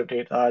contractor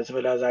data as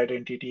well as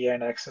identity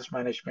and access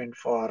management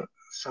for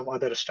some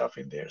other stuff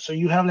in there. So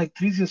you have like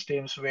 3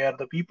 systems where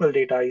the people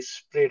data is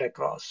spread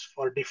across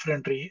for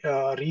different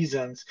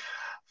reasons,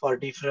 for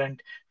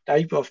different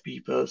type of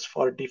peoples,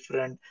 for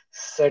different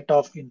set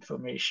of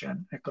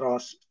information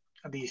across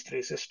these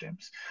 3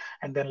 systems.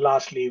 And then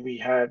lastly, we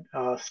had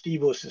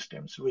Stibo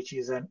systems, which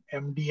is an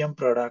MDM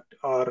product,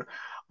 or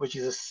which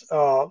is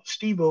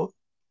Stibo.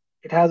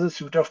 It has a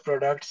suite of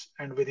products,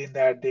 and within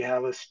that they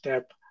have a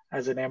step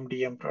as an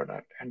MDM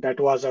product, and that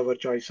was our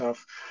choice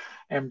of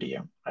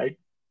MDM, right?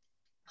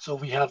 So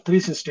we have 3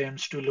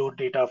 systems to load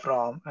data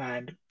from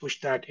and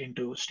push that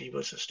into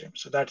Stibo system.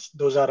 So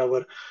those are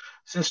our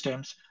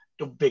systems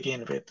to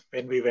begin with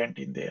when we went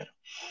in there.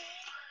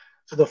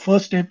 So the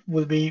first step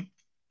will be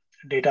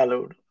data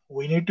load.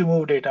 We need to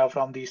move data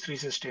from these 3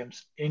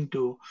 systems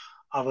into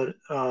our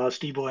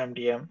Stibo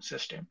MDM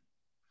system.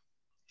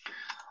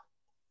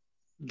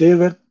 There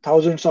were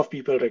thousands of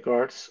people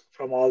records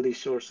from all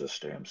these source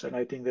systems, and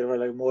I think there were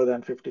like more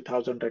than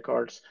 50,000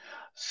 records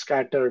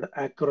scattered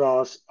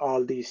across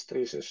all these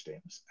 3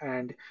 systems,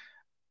 and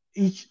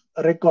each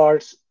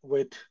records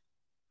with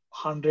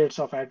hundreds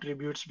of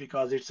attributes,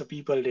 because it's a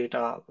people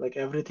data, like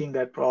everything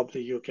that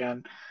probably you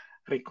can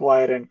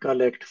require and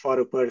collect for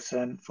a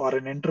person for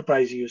an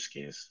enterprise use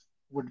case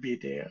would be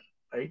there,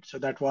 right? So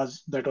that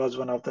was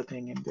one of the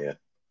thing in there.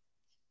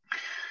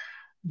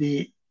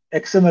 The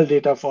XML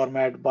data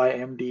format by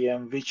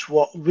MDM,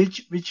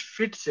 which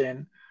fits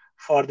in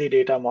for the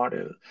data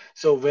model.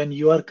 So when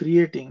you are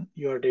creating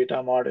your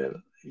data model,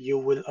 you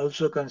will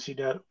also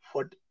consider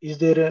what is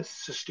there a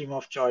system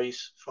of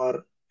choice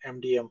for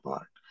MDM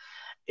part.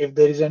 If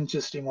there is a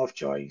system of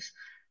choice,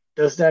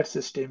 does that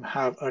system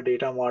have a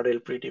data model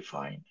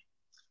predefined?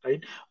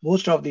 Right?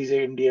 Most of these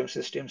MDM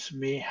systems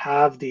may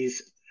have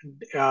these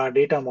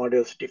data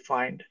models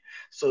defined,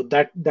 so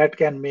that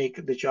can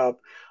make the job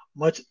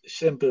much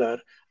simpler,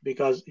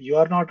 because you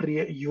are not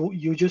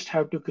you just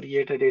have to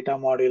create a data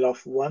model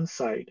of one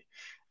side.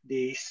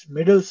 The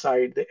middle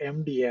side, the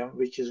MDM,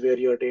 which is where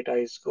your data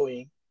is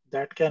going,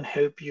 that can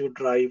help you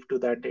drive to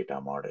that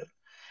data model.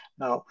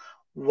 Now,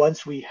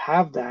 once we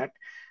have that,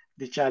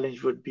 the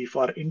challenge would be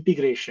for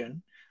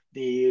integration.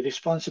 The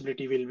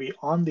responsibility will be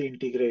on the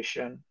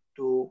integration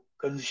to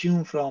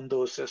consume from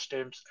those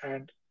systems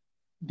and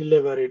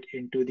deliver it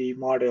into the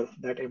model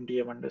that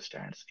MDM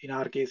understands. In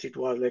our case, it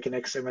was like an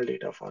XML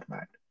data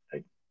format,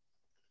 right?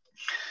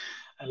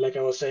 And like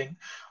I was saying,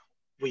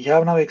 we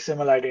have now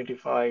XML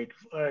identified,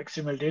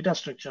 XML data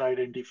structure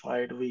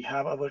identified. We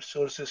have our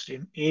source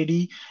system.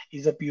 AD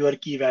is a pure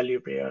key value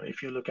pair.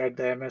 If you look at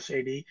the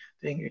MSAD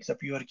thing, it's a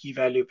pure key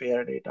value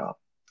pair data.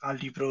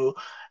 AltiPro,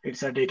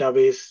 it's a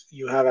database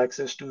you have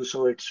access to,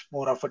 so it's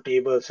more of a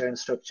tables and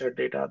structured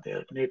data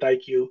there.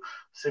 NetIQ,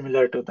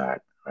 similar to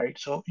that, right?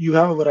 So you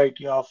have a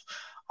variety of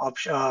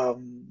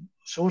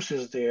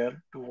sources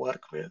there to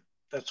work with.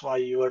 That's why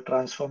your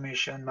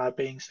transformation,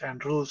 mappings,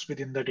 and rules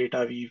within the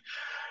data weave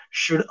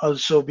should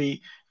also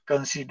be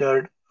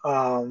considered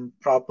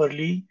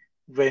properly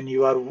when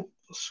you are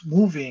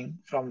moving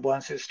from one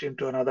system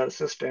to another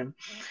system.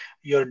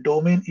 Your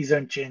domain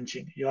isn't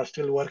changing. You are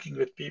still working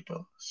with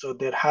people. So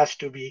there has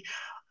to be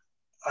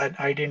an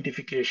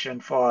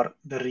identification for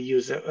the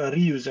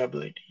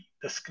reusability.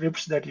 The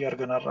scripts that you are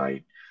going to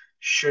write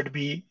should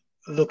be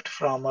looked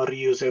from a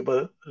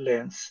reusable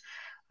lens,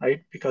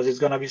 right? Because it's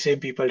going to be same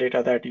people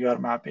data that you are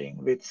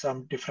mapping with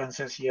some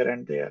differences here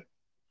and there.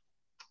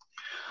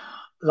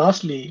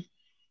 Lastly,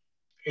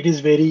 it is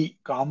very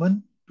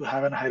common to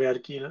have an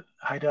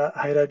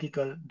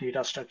hierarchical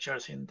data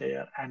structures in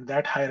there, and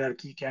that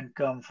hierarchy can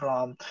come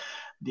from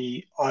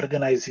the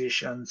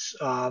organizations,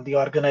 the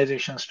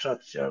organization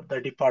structure, the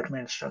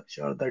department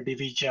structure, the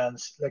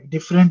divisions, like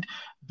different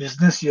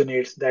business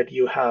units that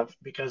you have.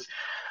 Because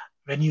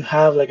when you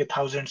have like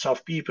thousands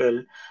of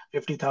people,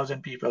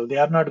 50,000 people, they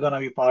are not going to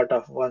be part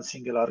of one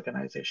single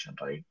organization,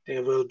 right?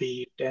 There will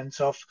be tens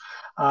of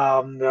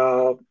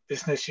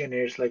business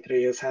units. Like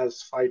Reyes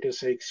has 5 to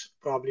 6,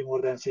 probably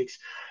more than 6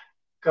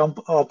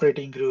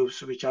 operating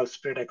groups which are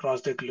spread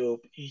across the globe.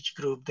 Each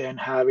group then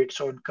have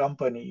its own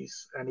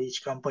companies, and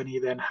each company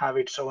then have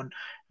its own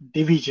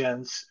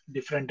divisions,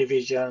 different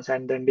divisions,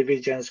 and then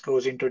divisions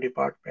goes into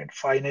department.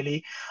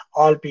 Finally,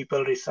 all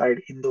people reside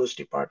in those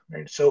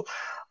departments. So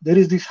there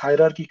is this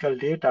hierarchical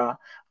data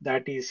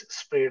that is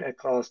spread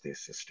across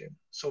this system.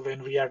 So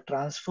when we are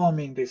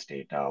transforming this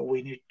data,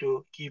 we need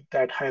to keep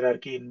that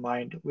hierarchy in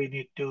mind. We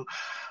need to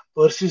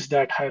persist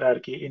that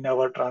hierarchy in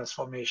our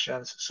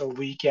transformations so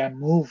we can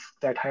move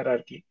that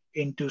hierarchy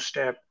into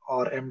step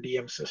or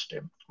MDM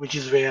system, which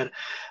is where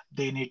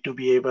they need to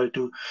be able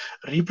to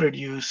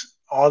reproduce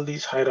all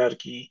these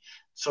hierarchy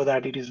so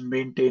that it is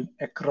maintained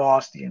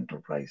across the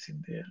enterprise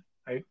in there,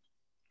 right?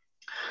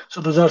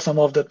 So those are some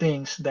of the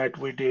things that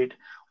we did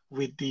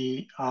with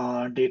the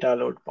data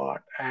load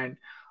part. And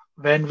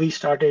when we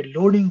started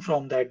loading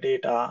from that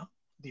data,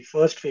 the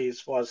first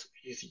phase was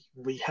easy.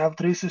 We have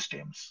 3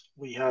 systems.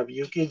 We have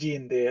UKG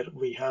in there,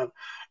 we have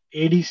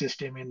AD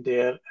system in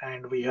there,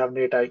 and we have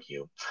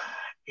NetIQ.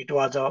 It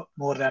was a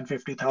more than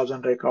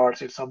 50,000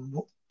 records. It's a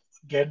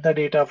get the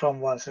data from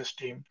one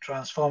system,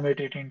 transform it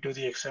into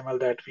the XML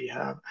that we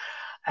have,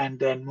 and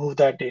then move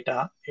that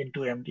data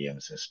into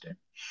MDM system.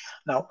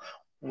 Now,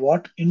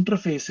 what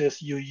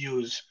interfaces you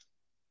use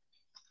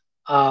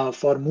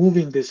for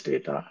moving this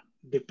data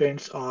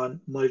depends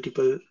on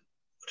multiple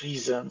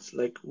reasons,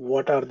 like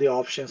what are the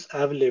options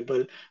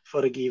available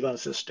for a given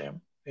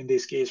system. In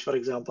this case, for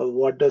example,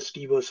 what does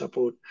TiVo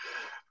support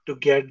to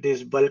get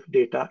this bulk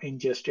data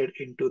ingested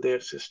into their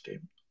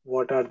system?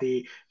 What are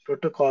the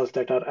protocols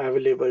that are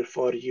available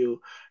for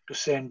you to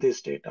send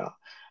this data?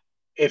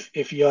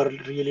 If you are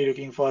really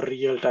looking for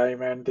real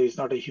time and there is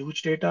not a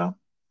huge data,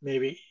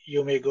 maybe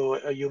you may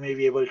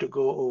be able to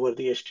go over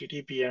the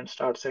HTTP and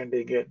start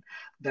sending in.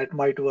 That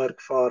might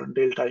work for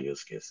Delta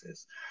use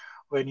cases.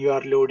 When you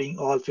are loading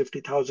all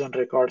 50,000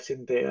 records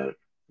in there,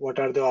 what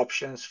are the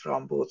options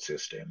from both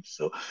systems?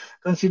 So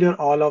consider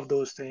all of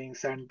those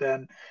things and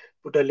then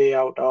put a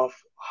layout of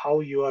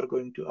how you are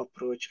going to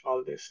approach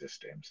all these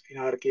systems. In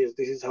our case,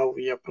 this is how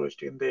we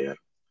approached in there.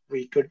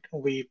 We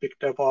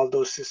picked up all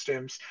those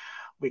systems.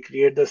 We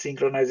create the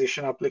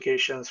synchronization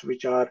applications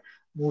which are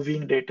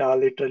moving data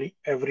literally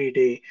every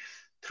day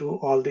through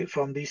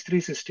from these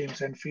 3 systems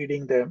and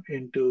feeding them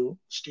into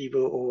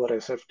Stivo over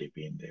SFTP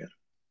in there.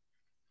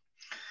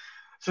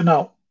 So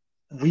now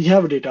we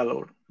have data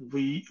load.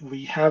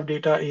 We have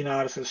data in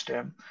our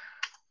system.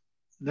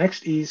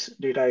 Next is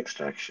data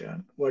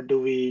extraction. What do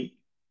we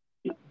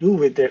do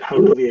with it? How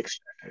do we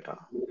extract data?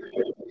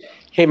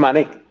 Hey,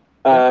 Manik,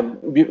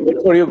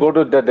 before you go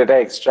to the data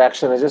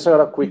extraction, I just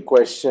got a quick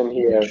question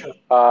here.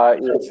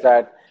 Sure. Is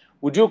that,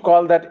 would you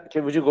call that,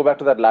 would you go back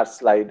to that last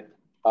slide?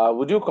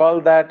 Would you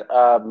call that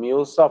a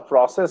MuleSoft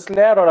process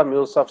layer or a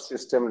MuleSoft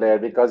system layer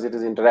because it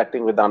is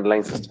interacting with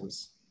underlying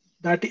systems?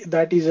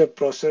 That is a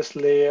process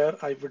layer.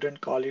 I wouldn't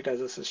call it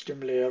as a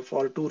system layer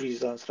for 2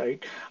 reasons, right?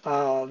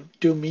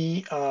 To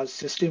me,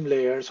 system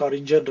layers, or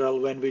in general,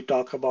 when we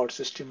talk about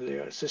system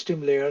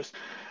layers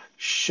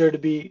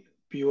should be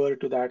pure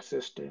to that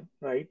system,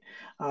 right?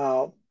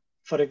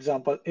 For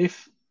example,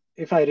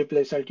 if I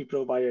replace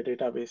AltiPro by a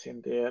database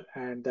in there,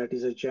 and that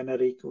is a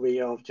generic way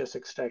of just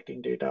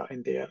extracting data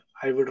in there,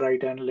 I would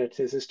write an, let's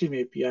say, system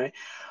API,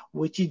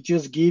 which is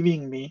just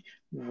giving me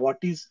what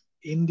is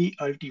in the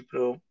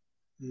AltiPro,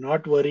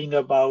 not worrying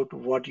about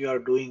what you are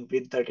doing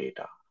with the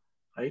data,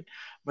 right?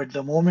 But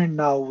the moment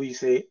now we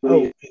say,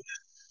 oh,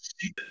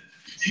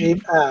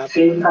 same app,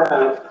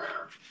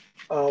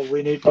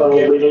 we need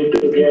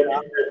to get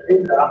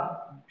data.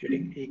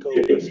 Getting echo.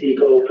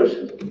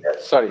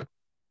 Sorry.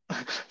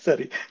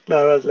 Sorry,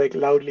 I was like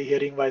loudly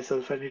hearing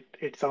myself, and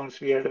it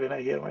sounds weird when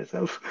I hear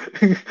myself.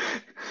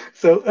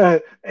 So,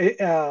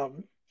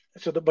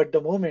 but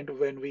the moment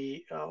when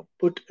we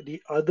put the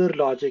other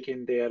logic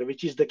in there,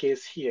 which is the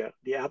case here,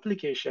 the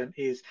application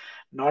is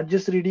not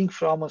just reading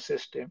from a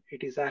system;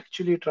 it is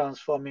actually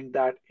transforming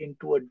that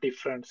into a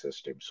different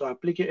system. So,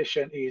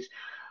 application is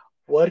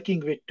working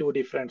with two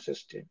different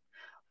systems.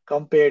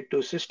 Compared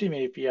to system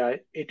API,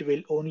 it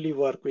will only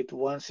work with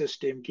one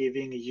system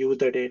giving you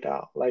the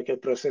data, like a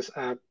process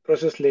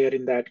layer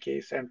in that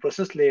case, and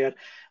process layer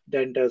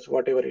then does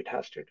whatever it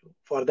has to do.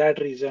 For that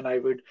reason, I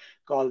would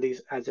call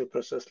this as a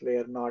process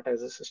layer, not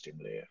as a system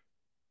layer.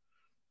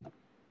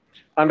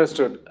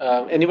 Understood.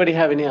 Anybody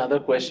have any other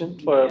question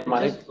for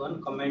Manik? Just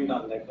one comment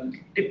on that one.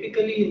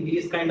 Typically, in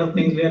these kind of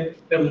things where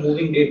we're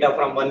moving data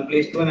from one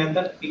place to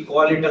another, we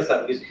call it a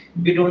service.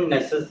 We don't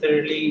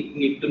necessarily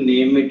need to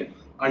name it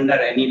under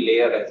any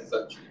layer as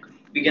such.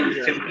 We can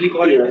simply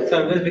call it a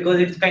service because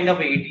it's kind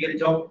of an ETL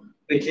job,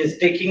 which is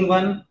taking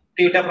one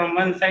data from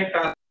one side,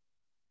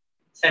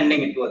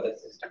 sending it to other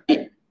system.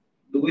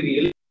 Do we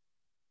really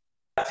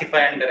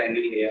classify under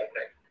any layer,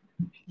 right?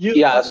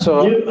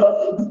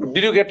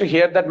 Did you get to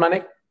hear that,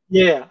 Manik?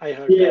 Yeah, I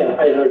heard.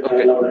 I heard.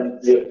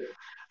 Okay.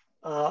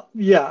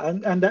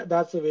 And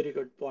that's a very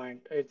good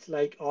point. It's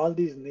like all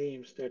these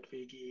names that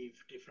we give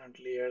different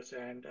layers,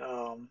 and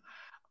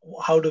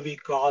how do we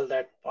call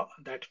that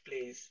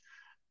place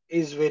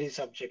is very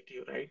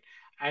subjective, right?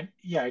 And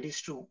yeah, it is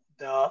true.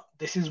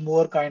 This is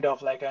more kind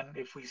of like an,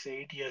 if we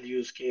say ETL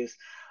use case,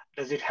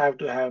 does it have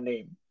to have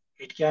name?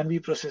 It can be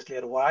process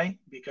layer. Why?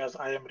 Because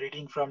I am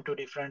reading from two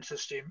different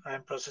systems. I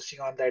am processing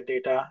on that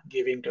data,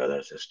 giving to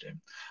other system.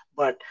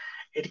 But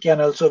it can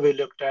also be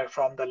looked at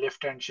from the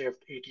lift and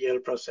shift ETL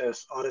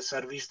process or a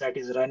service that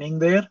is running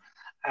there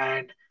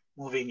and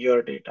moving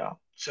your data.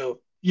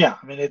 So yeah,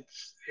 I mean, it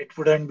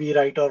wouldn't be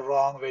right or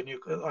wrong when you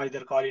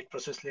either call it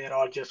process layer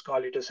or just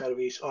call it a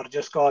service or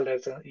just call it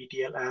as an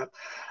ETL app.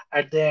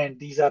 At the end,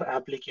 these are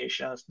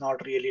applications,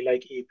 not really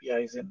like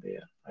APIs in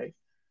there, right?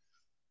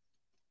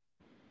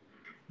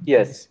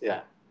 Yes.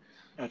 Yeah.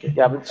 Okay.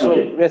 Yeah. So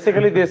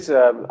basically, this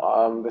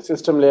the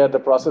system layer, the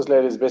process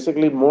layer is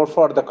basically more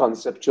for the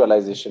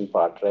conceptualization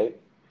part, right?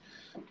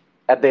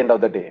 At the end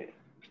of the day.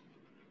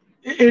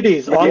 It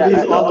is. All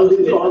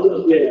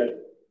those layers.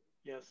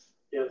 Yes.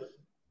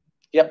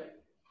 Yep.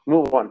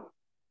 Move on.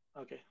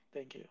 Okay.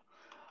 Thank you.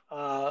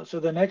 So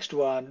the next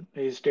one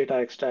is data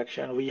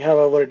extraction. We have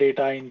our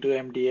data into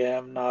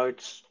MDM. Now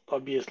it's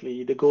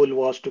obviously the goal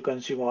was to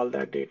consume all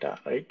that data,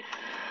 right?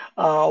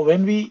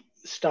 When we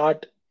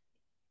start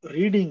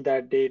reading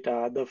that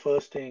data, the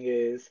first thing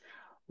is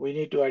we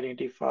need to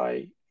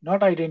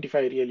not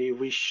identify really,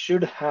 we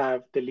should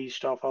have the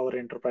list of our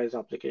enterprise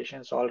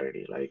applications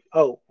already. Like,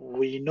 oh,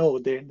 we know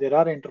there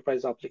are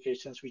enterprise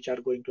applications which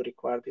are going to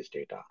require this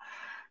data.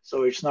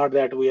 So it's not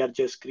that we are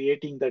just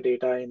creating the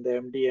data in the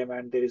MDM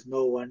and there is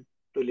no one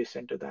to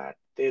listen to that.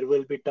 There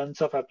will be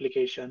tons of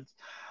applications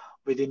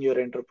within your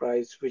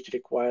enterprise which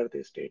require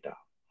this data,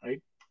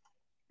 right?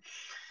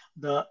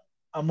 The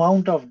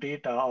amount of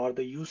data or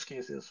the use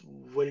cases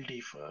will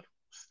differ.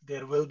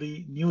 There will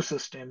be new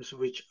systems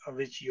which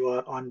you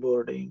are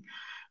onboarding.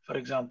 For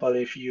example,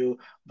 if you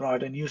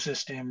brought a new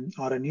system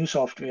or a new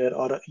software,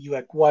 or you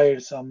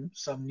acquired some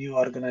new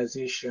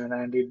organization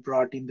and it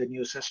brought in the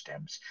new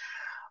systems,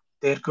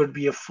 there could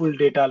be a full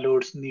data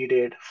loads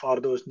needed for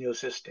those new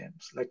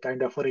systems, like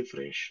kind of a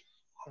refresh.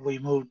 We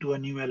move to a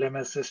new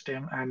LMS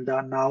system, and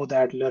now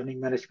that learning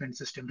management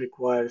system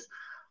requires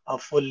a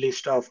full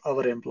list of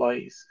our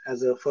employees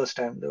as a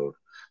first-time load.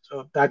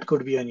 So that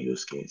could be a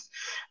use case.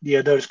 The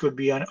others could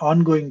be an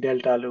ongoing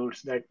delta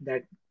loads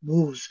that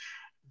moves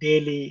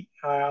daily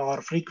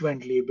or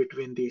frequently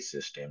between these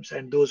systems,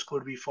 and those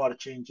could be for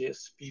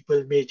changes.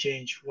 People may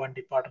change one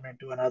department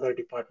to another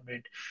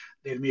department.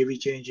 There may be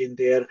change in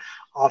their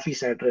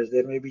office address.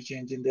 There may be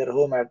change in their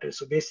home address.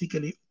 So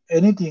basically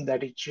anything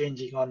that is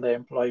changing on the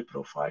employee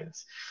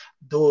profiles,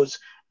 those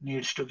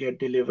needs to get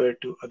delivered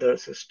to other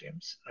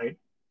systems, right?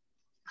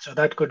 So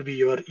that could be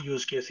your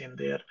use case in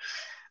there.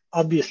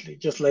 Obviously,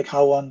 just like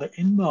how on the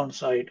inbound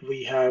side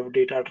we have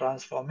data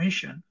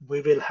transformation,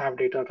 we will have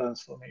data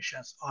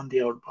transformations on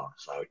the outbound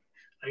side,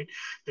 right?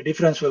 The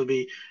difference will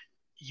be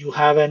you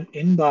have an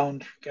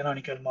inbound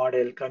canonical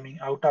model coming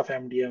out of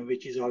MDM,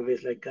 which is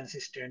always like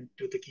consistent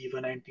to the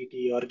given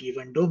entity or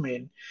given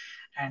domain.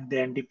 And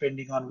then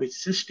depending on which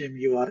system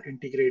you are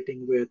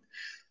integrating with,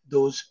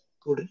 those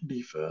could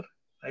differ,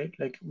 right?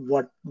 Like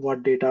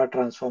what data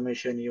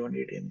transformation you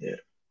need in there.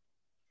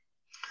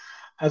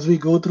 As we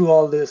go through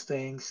all these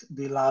things,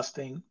 the last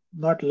thing,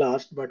 not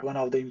last, but one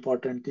of the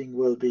important thing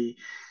will be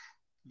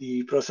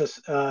the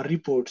process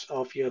reports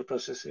of your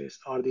processes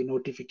or the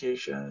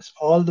notifications.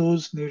 All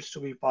those needs to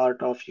be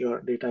part of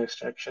your data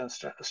extraction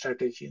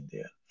strategy in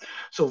there.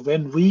 So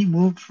when we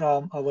moved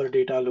from our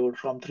data load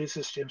from 3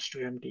 systems to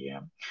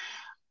MDM,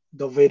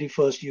 the very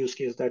first use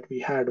case that we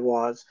had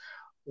was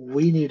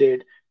we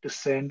needed to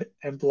send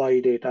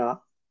employee data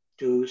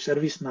to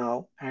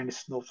ServiceNow and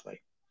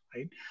Snowflake,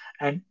 right?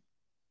 And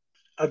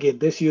again,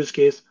 this use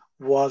case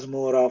was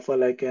more of a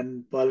like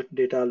an bulk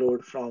data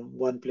load from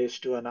one place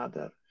to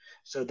another.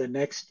 So the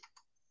next,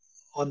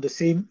 on the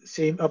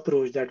same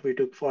approach that we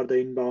took for the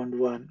inbound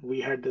one,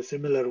 we had the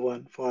similar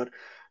one for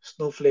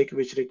Snowflake,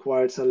 which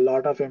requires a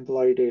lot of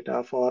employee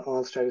data for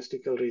all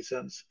statistical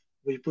reasons.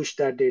 We pushed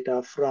that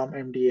data from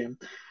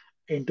MDM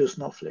into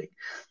Snowflake.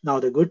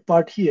 Now, the good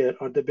part here,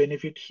 or the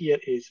benefit here,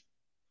 is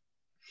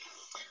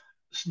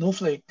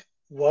Snowflake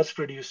was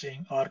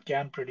producing or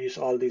can produce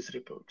all these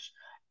reports.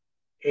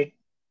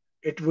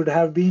 It would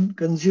have been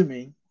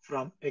consuming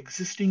from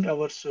existing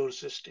our source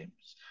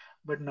systems.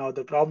 But now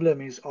the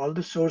problem is all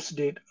the source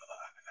data,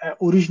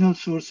 original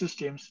source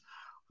systems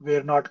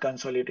were not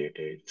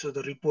consolidated. So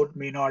the report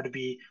may not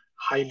be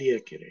highly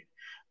accurate.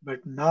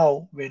 But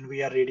now when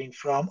we are reading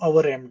from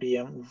our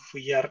MDM,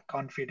 we are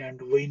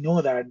confident, we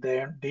know that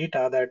the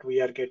data that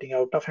we are getting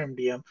out of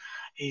MDM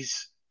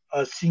is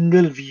a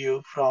single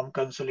view from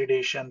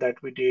consolidation that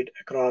we did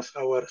across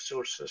our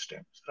source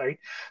systems, right?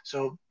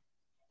 So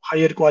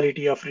higher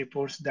quality of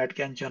reports that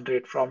can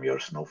generate from your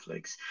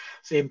snowflakes.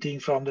 Same thing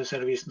from the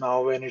service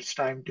now when it's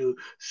time to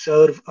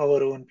serve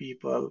our own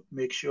people,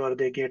 make sure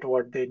they get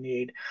what they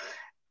need.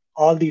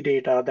 All the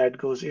data that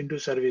goes into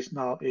service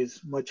now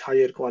is much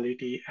higher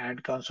quality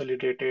and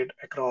consolidated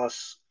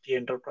across the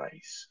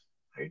enterprise,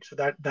 right? So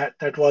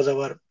that was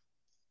our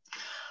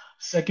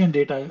second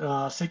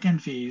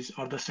phase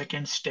or the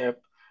second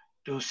step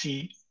to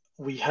see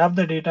we have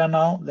the data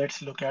now.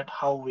 Let's look at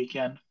how we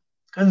can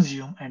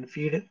consume and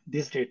feed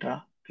this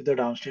data to the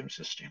downstream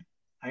system,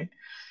 right?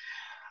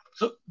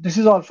 So this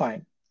is all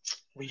fine.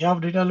 We have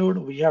data load,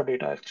 we have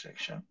data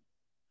extraction.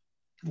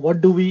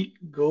 What do we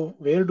go?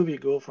 Where do we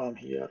go from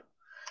here?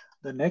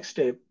 The next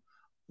step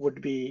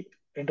would be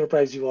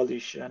enterprise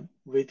evolution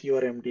with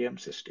your MDM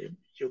system.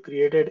 You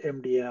created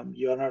MDM,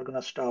 you are not going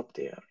to stop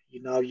there.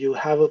 Now you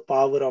have a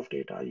power of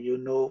data, you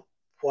know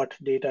what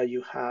data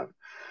you have.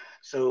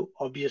 So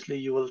obviously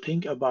you will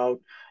think about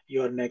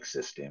your next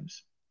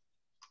systems.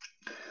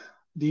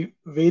 The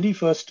very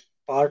first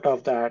part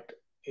of that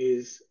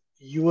is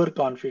your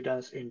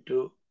confidence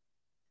into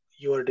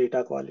your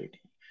data quality.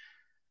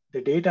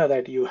 The data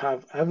that you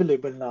have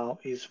available now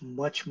is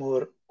much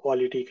more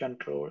quality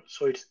control.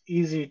 So it's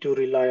easy to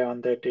rely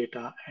on that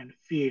data and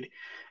feed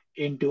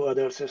into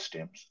other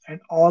systems.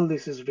 And all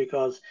this is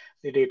because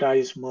the data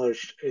is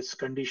merged, it's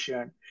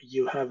conditioned.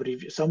 You have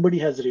somebody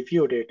has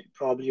reviewed it,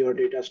 probably your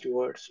data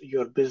stewards,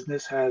 your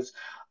business has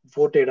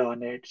voted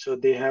on it. So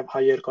they have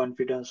higher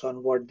confidence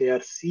on what they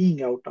are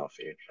seeing out of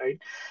it, right?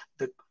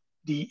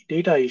 The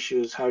data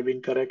issues have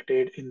been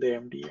corrected in the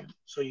MDM.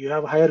 So you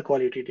have higher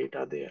quality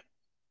data there.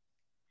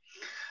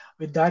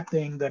 With that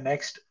thing, the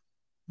next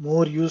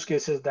more use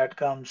cases that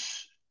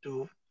comes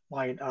to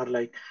mind are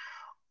like,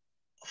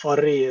 for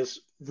Reyes,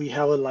 we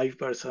have a live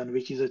person,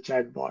 which is a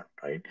chatbot,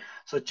 right?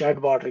 So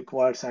chatbot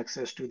requires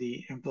access to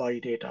the employee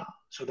data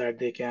so that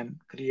they can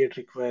create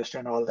requests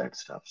and all that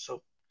stuff.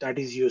 So that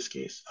is use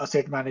case.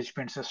 Asset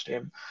management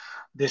system,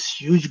 this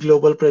huge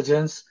global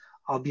presence,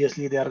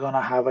 obviously they are going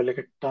to have like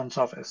a tons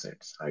of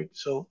assets, right?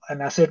 So an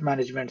asset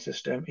management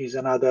system is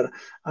another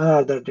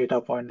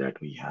data point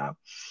that we have.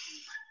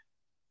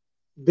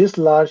 This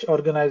large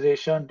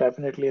organization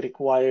definitely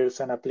requires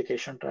an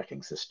application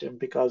tracking system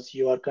because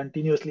you are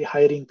continuously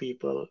hiring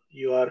people,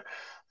 you are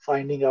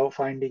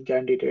finding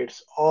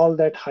candidates. All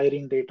that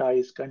hiring data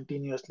is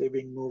continuously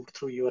being moved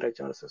through your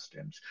HR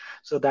systems.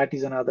 So that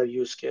is another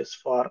use case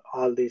for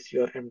all this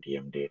your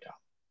MDM data.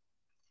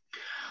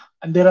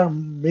 And there are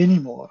many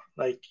more,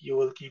 like you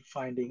will keep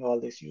finding all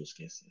these use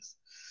cases.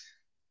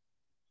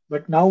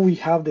 But now we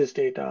have this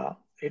data.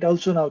 It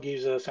also now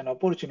gives us an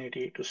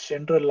opportunity to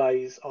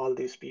centralize all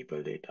these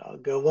people data,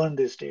 govern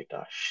this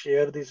data,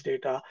 share this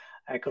data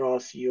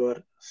across your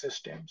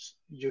systems.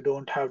 You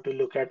don't have to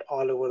look at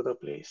all over the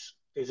place.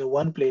 There's a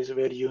one place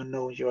where you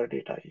know your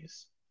data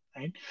is,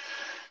 right?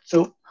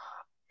 So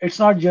it's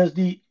not just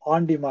the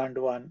on-demand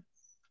one.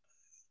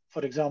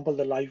 For example,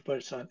 the live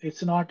person,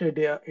 it's not a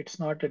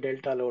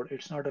delta load,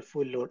 it's not a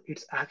full load,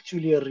 it's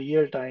actually a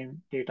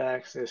real-time data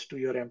access to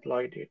your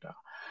employee data.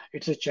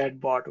 It's a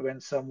chatbot.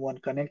 When someone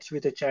connects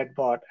with a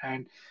chatbot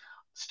and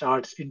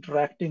starts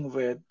interacting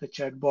with the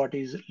chatbot,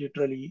 is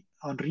literally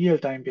on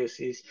real-time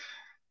basis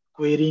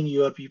querying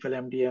your people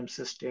MDM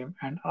system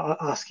and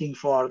asking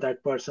for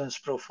that person's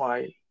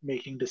profile,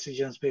 making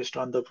decisions based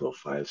on the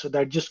profile. So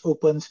that just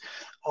opens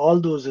all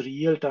those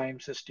real-time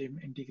system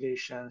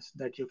integrations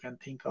that you can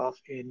think of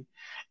in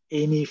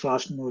any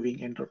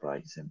fast-moving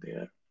enterprise in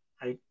there,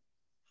 right?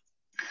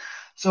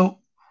 So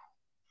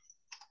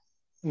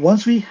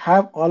once we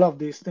have all of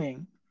these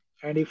things,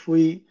 and if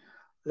we,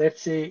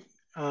 let's say,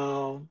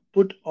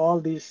 put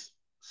all these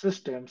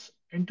systems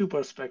into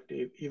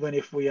perspective, even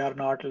if we are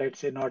not, let's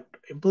say, not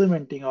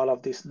implementing all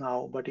of this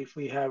now, but if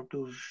we have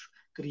to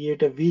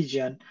create a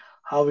vision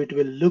how it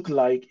will look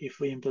like if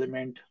we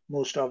implement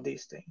most of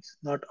these things,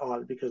 not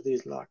all, because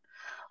there's a lot.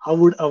 How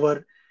would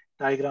our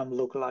diagram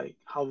look like?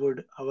 How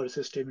would our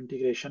system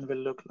integration will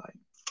look like?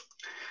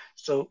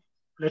 So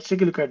let's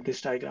take a look at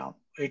this diagram.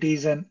 It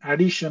is an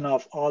addition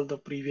of all the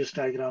previous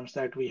diagrams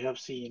that we have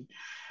seen.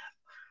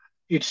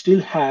 It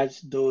still has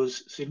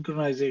those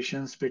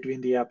synchronizations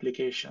between the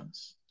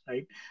applications,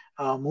 right?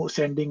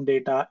 Sending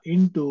data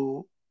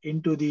into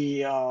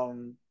the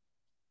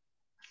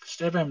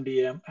Step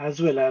MDM,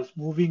 as well as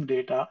moving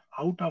data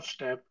out of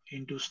Step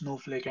into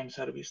Snowflake and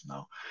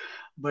ServiceNow.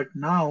 But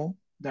now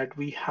that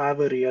we have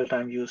a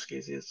real-time use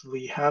cases,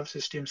 we have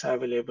systems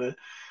available.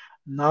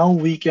 Now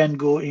we can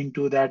go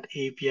into that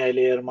API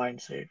layer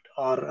mindset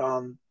or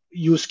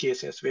use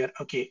cases where,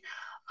 okay,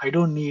 I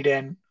don't need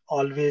an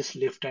always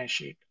lift and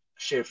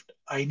shift.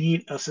 I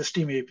need a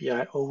system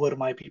API over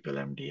my people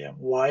MDM.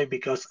 Why?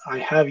 Because I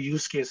have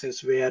use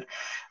cases where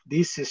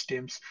these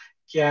systems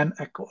can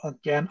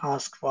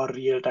ask for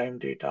real-time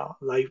data,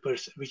 live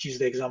person, which is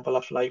the example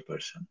of live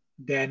person.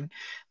 Then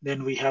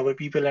we have a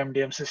people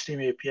MDM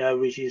system API,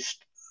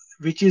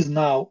 which is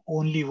now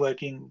only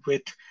working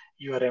with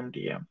your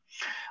MDM.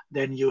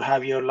 Then you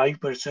have your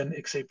live person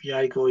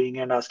XAPI going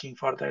and asking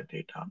for that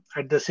data.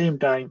 At the same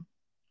time,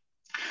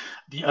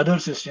 the other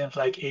systems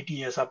like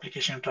ATS,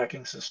 application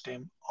tracking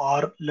system,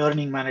 or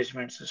learning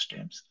management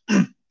systems,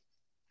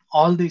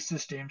 all these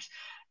systems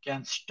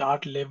can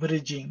start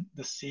leveraging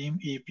the same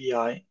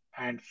API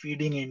and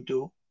feeding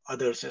into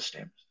other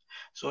systems.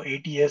 So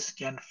ATS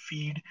can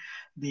feed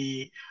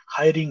the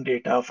hiring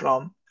data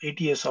from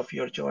ATS of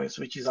your choice,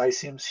 which is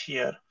iCIMS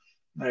here,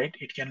 right?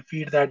 It can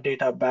feed that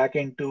data back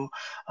into,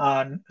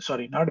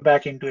 sorry, not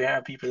back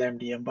into people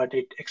MDM, but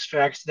it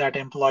extracts that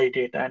employee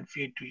data and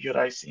feed to your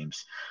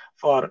iCIMS.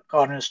 For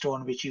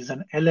Cornerstone, which is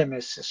an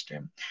LMS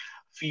system,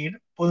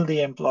 pull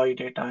the employee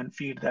data and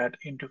feed that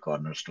into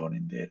Cornerstone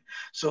in there.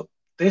 So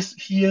this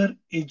here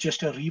is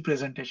just a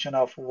representation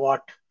of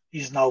what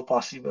is now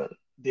possible.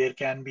 There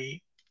can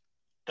be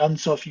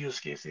tons of use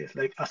cases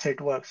like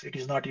AssetWorks. It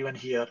is not even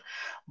here,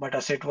 but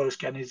AssetWorks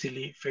can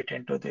easily fit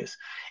into this.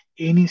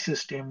 Any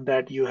system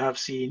that you have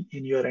seen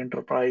in your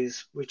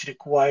enterprise which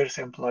requires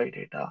employee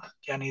data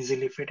can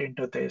easily fit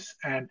into this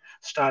and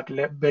start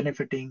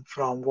benefiting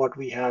from what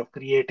we have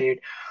created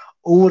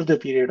over the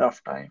period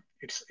of time.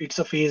 It's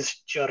a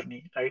phased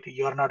journey, right?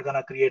 You're not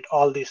gonna create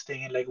all these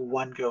things in like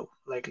one go.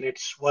 Like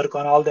let's work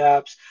on all the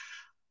apps,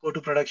 go to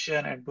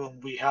production, and boom,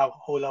 we have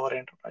whole our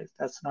enterprise.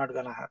 That's not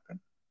gonna happen.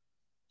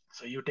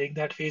 So you take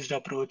that phased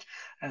approach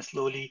and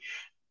slowly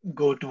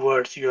go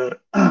towards your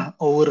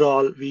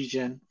overall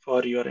vision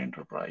for your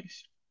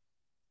enterprise.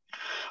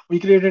 We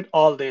created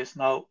all this.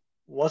 Now,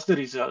 what's the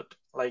result?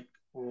 Like,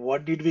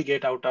 what did we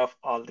get out of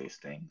all these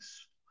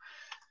things?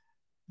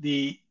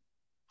 The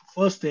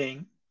first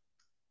thing,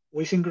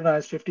 we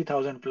synchronized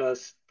 50,000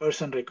 plus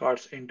person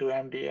records into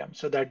MDM.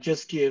 So that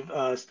just gives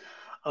us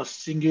a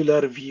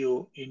singular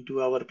view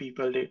into our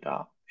people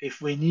data. If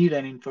we need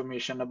an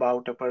information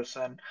about a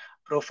person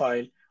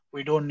profile,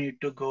 we don't need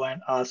to go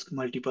and ask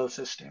multiple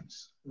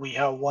systems. We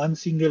have one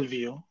single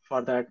view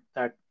for that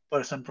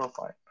person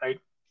profile, right?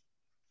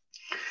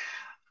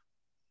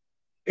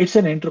 It's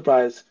an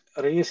enterprise.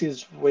 Race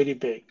is very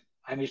big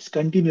and it's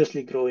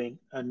continuously growing.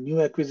 A new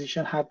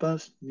acquisition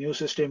happens, new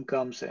system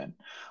comes in.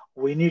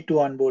 We need to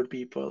onboard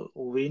people.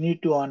 We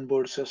need to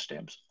onboard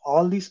systems.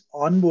 All this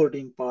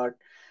onboarding part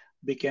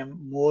became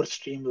more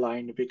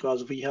streamlined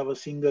because we have a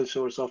single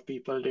source of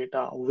people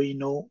data. We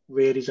know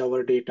where is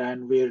our data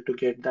and where to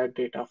get that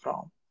data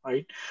from,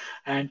 right?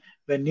 And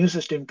when new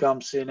system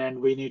comes in and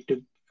we need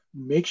to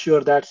make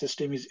sure that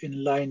system is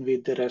in line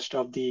with the rest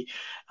of the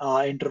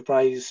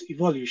enterprise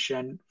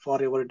evolution for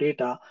our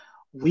data,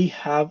 we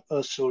have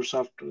a source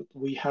of truth.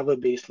 We have a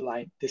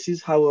baseline. This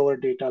is how our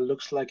data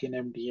looks like in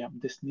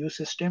MDM. This new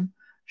system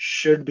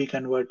should be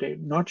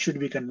converted, not should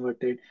be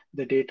converted.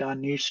 The data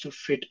needs to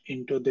fit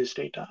into this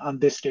data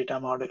and this data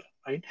model,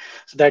 right?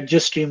 So that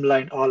just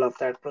streamlined all of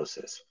that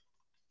process.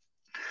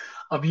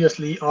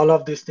 Obviously, all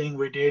of this thing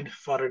we did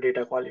for a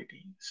data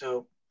quality.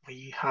 So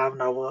we have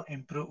now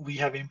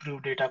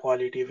improved data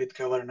quality with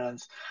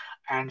governance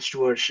and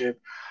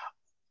stewardship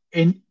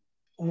in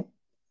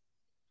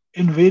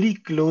very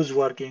close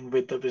working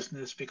with the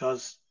business,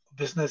 because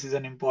business is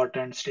an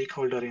important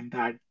stakeholder in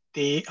that.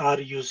 They are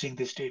using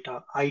this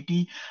data.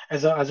 IT,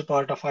 as a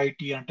part of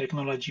IT and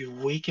technology,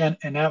 we can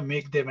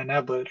make them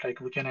enabled, like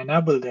we can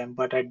enable them,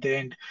 but at the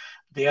end,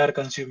 they are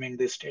consuming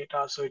this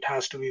data. So it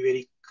has to be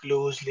very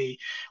closely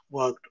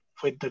worked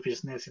with the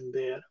business in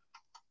there.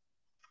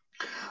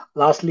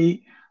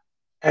 Lastly,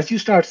 as you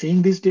start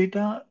seeing this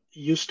data,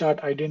 you start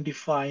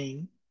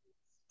identifying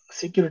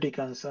security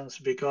concerns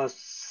because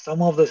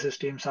some of the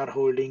systems are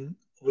holding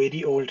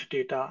very old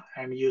data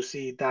and you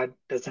see that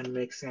doesn't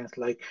make sense.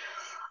 Like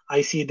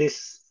I see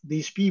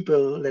these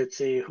people, let's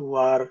say,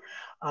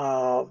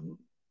 uh,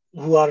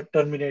 who are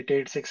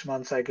terminated 6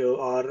 months ago,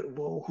 or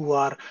who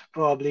are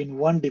probably in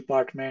one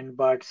department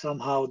but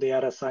somehow they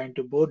are assigned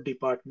to both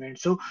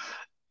departments. So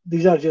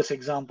these are just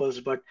examples,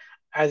 but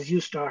as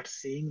you start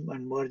seeing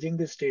and merging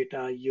this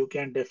data, you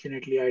can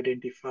definitely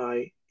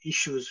identify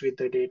issues with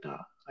the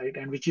data. right?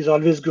 And which is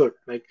always good.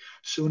 Like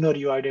sooner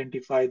you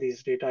identify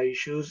these data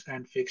issues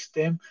and fix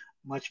them,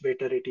 much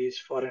better it is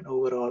for an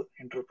overall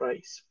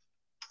enterprise.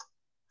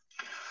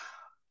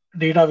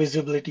 Data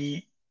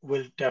visibility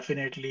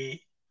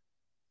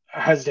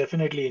has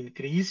definitely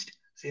increased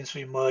since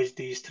we merged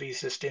these three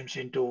systems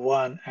into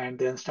one and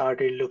then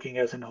started looking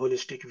as an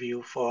holistic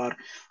view for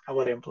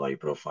our employee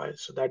profile.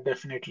 So that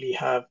definitely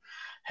have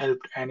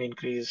helped and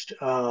increased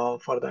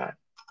for that.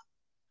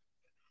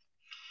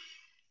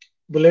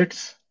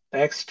 Bullets,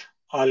 text,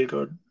 all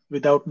good.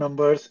 Without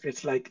numbers,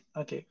 it's like,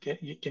 okay,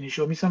 can you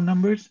show me some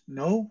numbers?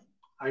 No,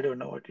 I don't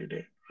know what you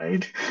did,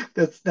 right?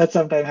 That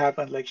sometimes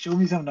happens. Like, show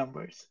me some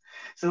numbers.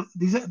 So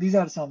these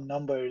are some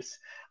numbers.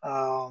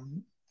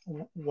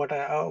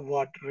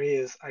 What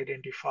Reyes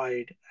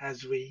identified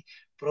as we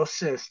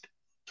processed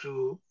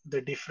through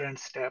the different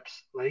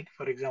steps. Like,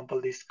 for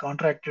example, this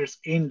contractor's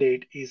end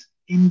date is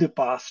in the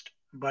past,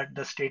 but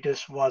the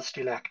status was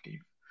still active,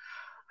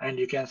 and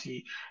you can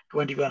see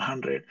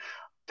 2100.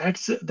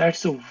 That's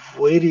a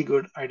very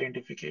good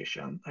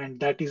identification, and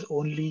that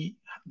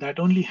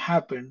only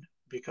happened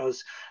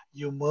because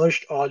you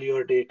merged all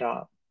your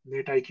data,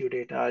 NetIQ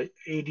data,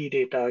 AD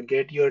data,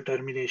 get your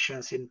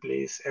terminations in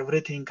place,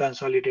 everything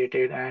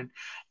consolidated, and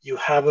you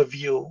have a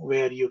view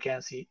where you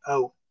can see,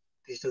 oh,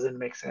 this doesn't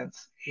make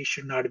sense, it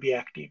should not be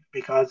active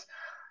because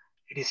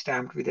it is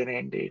stamped with an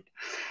end date.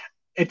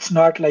 It's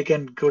not like a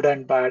good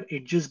and bad.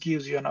 It just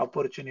gives you an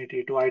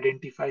opportunity to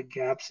identify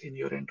gaps in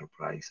your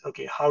enterprise.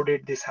 Okay, how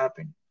did this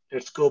happen?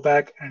 Let's go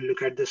back and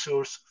look at the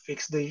source,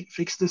 fix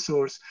the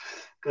source,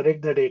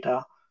 correct the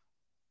data.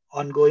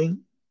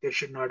 Ongoing, there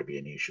should not be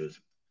any issues.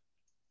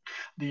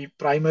 The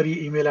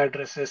primary email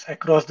addresses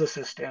across the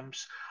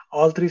systems,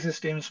 all three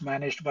systems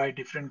managed by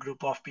different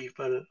group of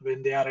people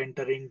when they are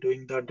entering,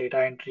 doing the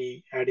data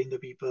entry, adding the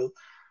people,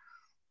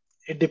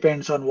 it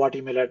depends on what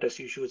email address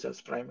you choose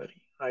as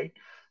primary, right?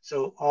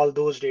 So all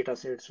those data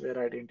sets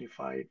were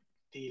identified.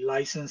 The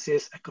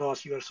licenses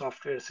across your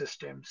software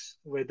systems,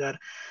 whether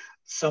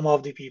some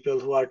of the people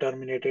who are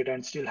terminated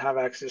and still have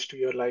access to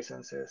your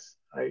licenses,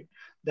 right?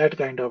 That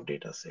kind of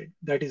data set.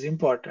 That is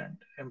important.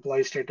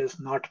 Employee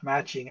status not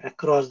matching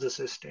across the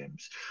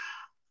systems.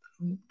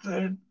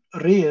 The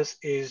RACE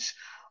is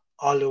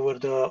all over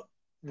the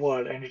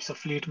world, and it's a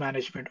fleet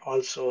management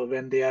also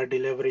when they are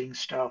delivering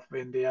stuff,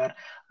 when they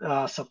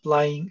are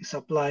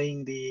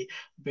supplying the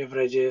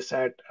beverages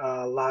at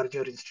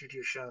larger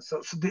institutions.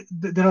 So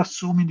there are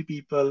so many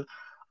people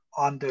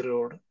on the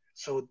road.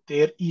 So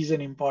there is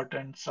an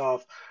importance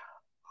of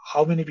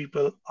how many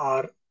people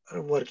are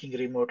working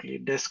remotely.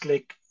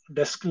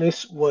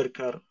 Deskless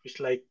worker, which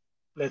like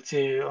let's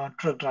say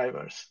truck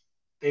drivers,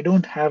 they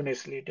don't have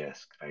necessarily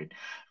desk, right?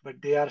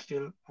 But they are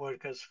still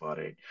workers for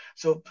it.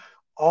 So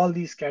all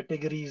these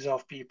categories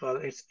of people,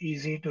 it's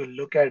easy to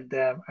look at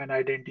them and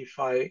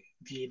identify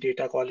the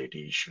data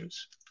quality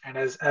issues. And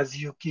as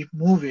you keep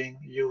moving,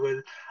 you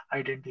will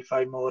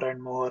identify more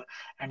and more,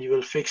 and you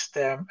will fix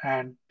them.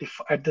 And if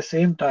at the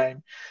same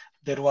time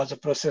there was a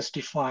process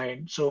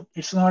defined, so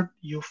it's not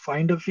you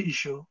find a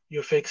issue,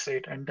 you fix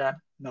it and done.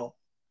 No,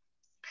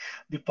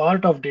 the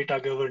part of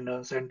data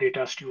governance and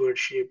data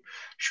stewardship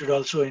should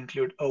also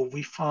include, oh,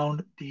 we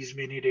found these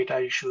many data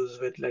issues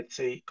with, let's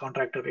say,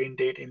 contractor end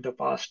date in the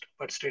past,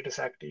 but status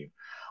active.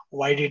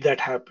 Why did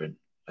that happen?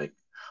 Like,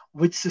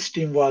 which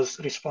system was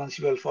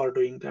responsible for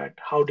doing that?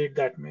 How did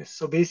that miss?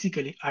 So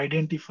basically,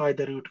 identify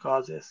the root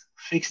causes,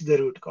 fix the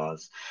root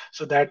cause.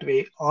 So that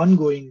way,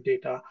 ongoing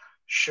data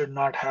should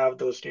not have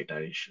those data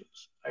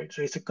issues, right?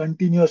 So it's a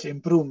continuous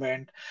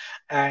improvement,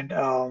 and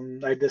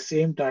at the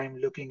same time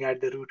looking at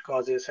the root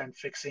causes and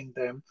fixing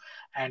them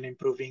and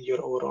improving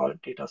your overall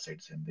data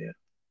sets in there.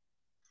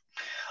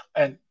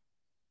 And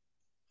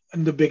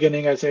in the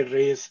beginning, I said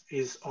race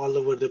is all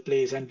over the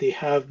place and they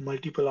have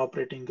multiple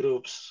operating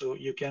groups. So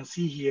you can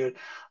see here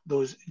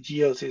those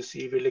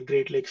GLCC, like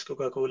Great Lakes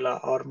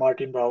Coca-Cola or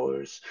Martin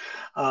Bowers,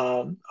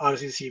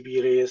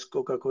 RCCB race,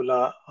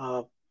 Coca-Cola,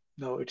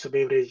 no, it's a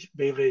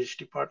beverage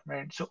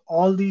department. So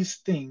all these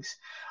things,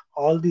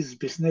 all these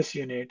business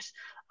units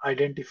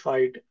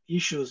identified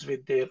issues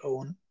with their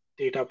own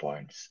data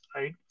points,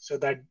 right? So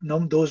that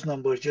those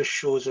numbers just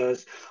shows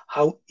us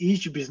how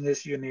each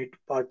business unit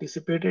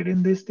participated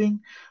in this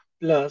thing,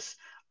 plus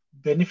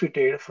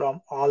benefited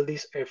from all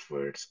these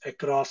efforts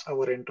across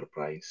our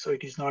enterprise. So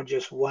it is not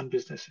just one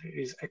business, it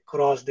is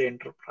across the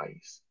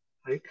enterprise,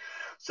 right?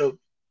 So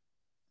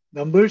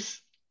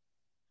numbers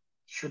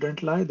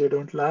shouldn't lie, they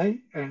don't lie,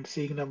 and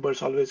seeing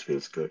numbers always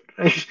feels good,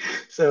 right?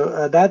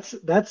 So that's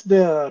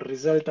the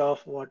result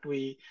of what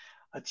we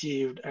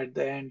achieved at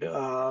the end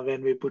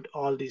when we put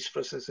all these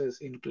processes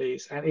in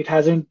place. And it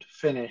hasn't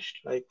finished.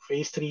 Like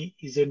phase 3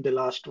 isn't the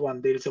last one.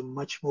 There is a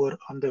much more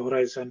on the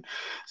horizon,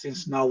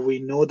 since now we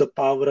know the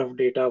power of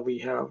data we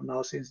have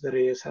now, since the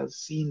Reyes has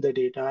seen the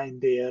data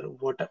in there,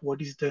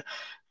 what is the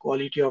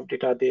quality of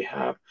data they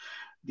have.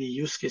 The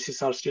use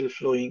cases are still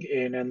flowing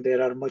in, and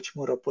there are much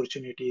more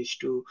opportunities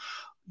to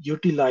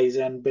utilize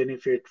and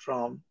benefit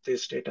from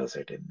this data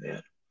set in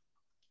there.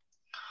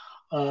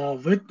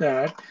 With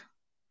that,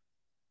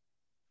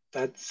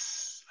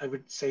 that's, I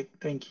would say,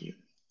 thank you.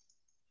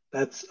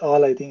 That's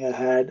all I think I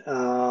had.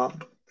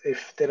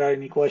 If there are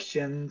any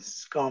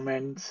questions,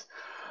 comments,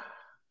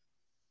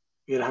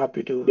 we're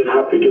happy to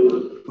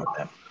put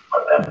them.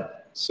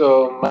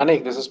 So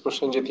Manik, this is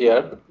Prashanjit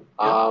here.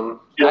 I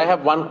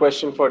have one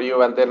question for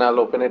you, and then I'll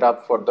open it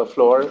up for the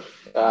floor.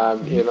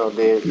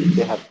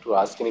 They have to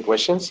ask any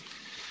questions.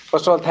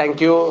 First of all, thank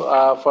you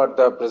for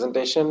the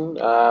presentation.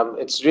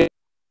 It's really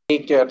a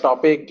unique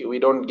topic. We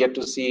don't get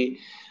to see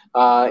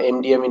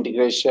MDM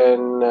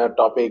integration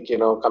topic,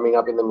 coming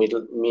up in the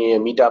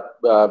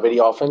meetup very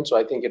often. So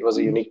I think it was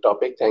a unique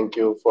topic. Thank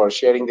you for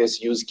sharing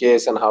this use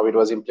case and how it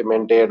was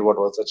implemented. What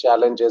was the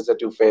challenges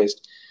that you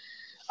faced?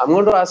 I'm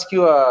going to ask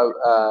you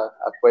a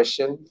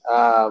question,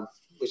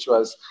 which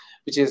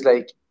is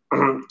like,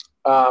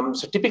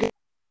 so typically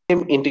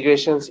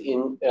integrations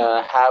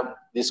have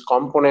this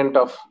component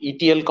of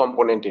ETL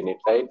component in it,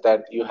 right?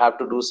 That you have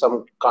to do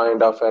some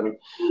kind of an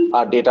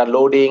data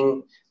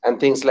loading and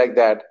things like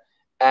that.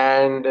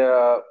 And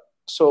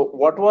so,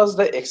 what was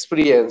the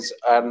experience,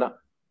 and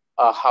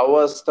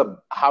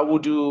how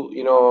would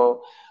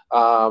you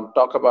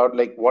talk about,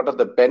 like, what are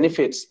the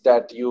benefits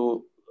that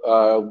you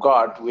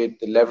got with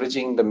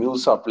leveraging the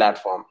MuleSoft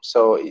platform?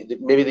 So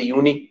maybe the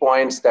unique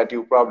points that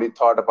you probably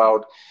thought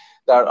about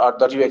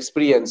that you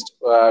experienced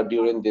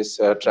during this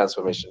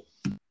transformation.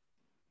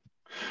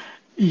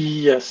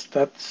 Yes,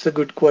 that's a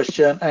good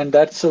question, and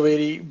that's a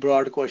very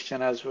broad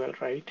question as well,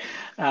 right?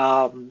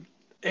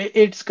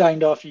 It's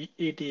kind of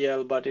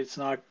ETL, but it's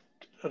not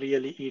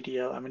really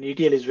ETL. I mean,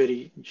 ETL is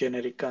very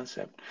generic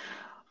concept.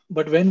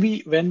 But when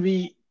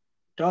we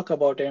talk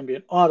about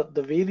MDM, or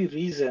the very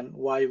reason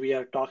why we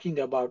are talking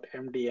about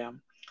MDM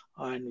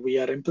and we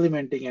are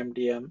implementing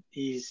MDM,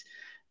 is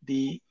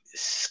the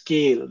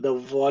scale, the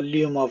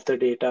volume of the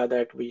data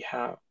that we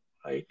have,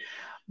 right?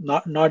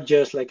 Not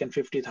just like in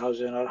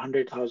 50,000 or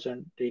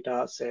 100,000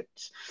 data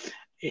sets.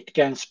 It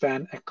can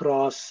span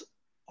across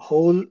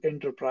whole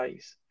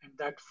enterprise, and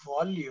that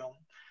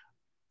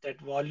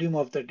volume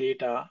of the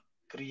data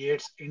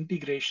creates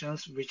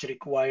integrations which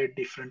require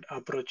different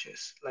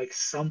approaches. Like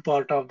some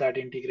part of that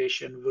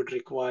integration would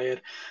require,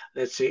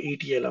 let's say,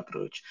 ETL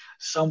approach.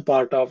 Some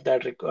part of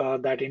that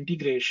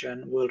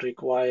integration will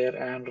require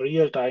an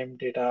real-time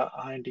data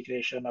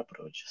integration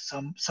approach.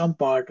 Some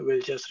part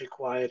will just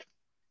require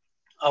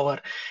our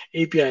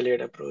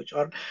API-led approach,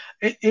 or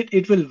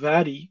it will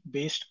vary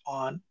based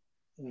on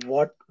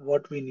what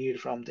we need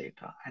from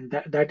data, and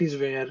that is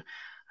where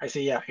I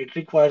say, yeah, it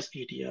requires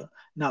ETL.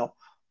 Now,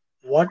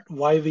 when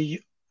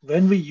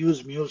we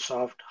use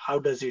MuleSoft, how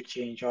does it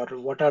change, or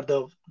what are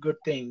the good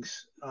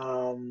things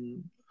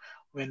when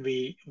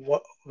we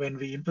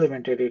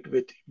implemented it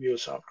with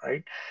MuleSoft,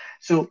 right?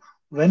 So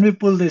when we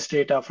pull this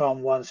data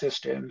from one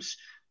systems,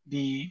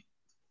 the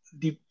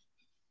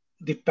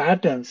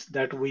patterns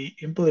that we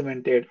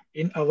implemented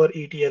in our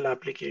ETL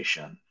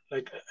application,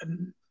 like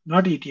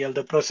not ETL,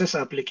 the process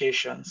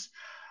applications,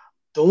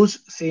 those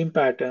same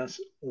patterns,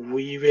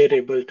 we were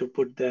able to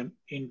put them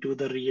into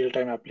the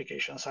real-time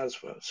applications as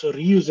well. So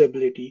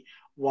reusability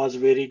was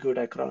very good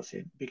across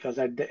it, because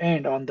at the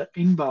end, on the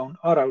inbound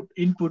or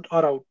input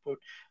or output,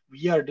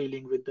 we are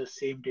dealing with the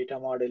same data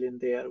model in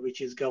there, which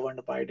is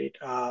governed by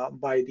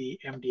by the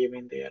MDM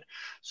in there.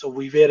 So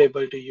we were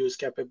able to use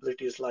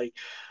capabilities like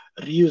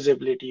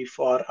reusability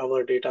for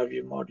our data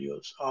view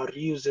modules, or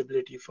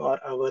reusability for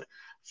our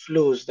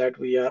flows that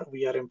we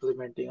are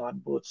implementing on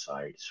both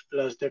sides,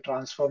 plus the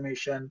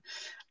transformation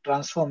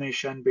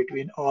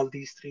between all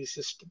these three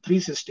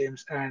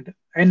systems and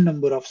n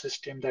number of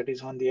systems that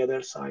is on the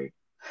other side.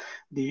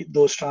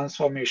 Those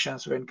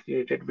transformations, when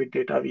created with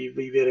data, we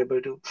were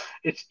able to,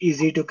 it's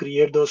easy to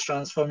create those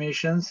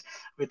transformations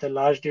with a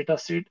large data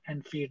set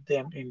and feed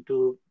them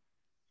into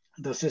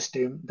the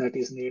system that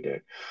is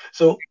needed.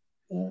 So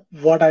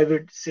what I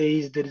would say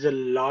is there is a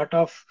lot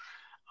of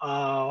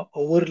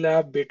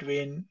overlap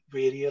between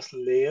various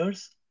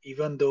layers,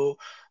 even though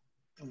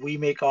we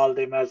may call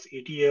them as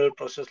ETL,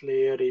 process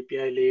layer,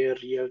 API layer,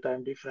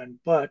 real-time different,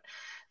 but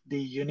the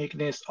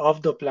uniqueness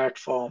of the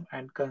platform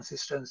and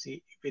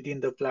consistency within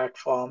the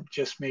platform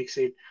just makes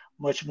it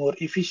much more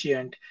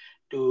efficient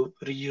to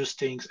reuse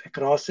things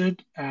across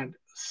it and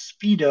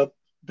speed up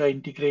the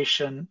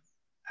integration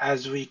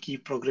as we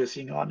keep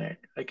progressing on it.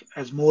 Like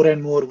as more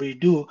and more we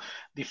do,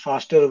 the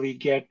faster we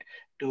get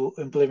to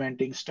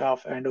implementing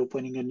stuff and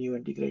opening a new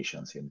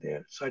integrations in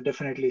there. So I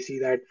definitely see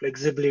that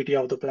flexibility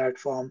of the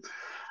platform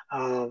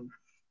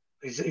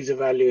is a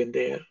value in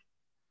there.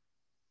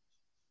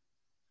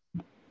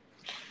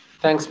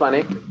 Thanks,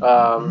 Manik.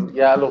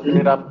 Yeah, I'll open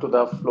it up to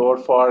the floor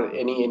for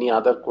any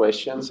other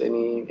questions.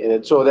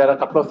 So there are a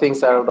couple of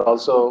things I would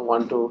also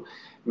want to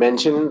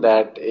mention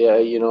that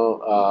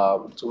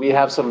so we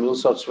have some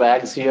MuleSoft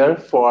swags here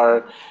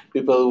for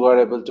people who are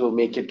able to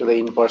make it to the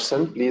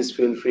in-person. Please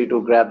feel free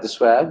to grab the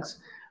swags.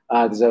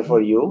 These are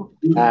for you,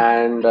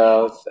 and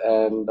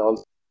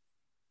also,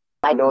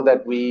 I know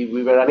that we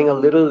were running a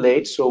little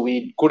late, so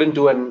we couldn't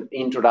do an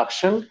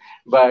introduction.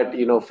 But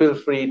feel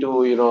free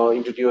to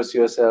introduce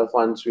yourself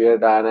once we are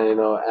done,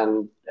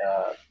 and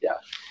yeah.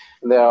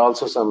 And there are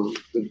also some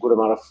good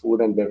amount of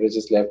food and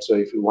beverages left. So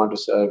if you want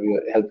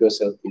to help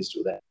yourself, please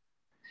do that.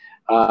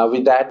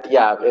 With that,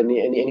 yeah.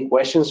 Any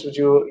questions? Would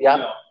you? Yeah.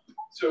 No.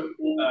 So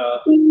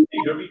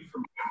interview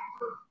from.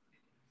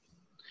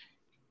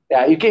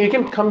 Yeah, you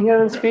can come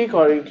here and speak,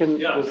 or you can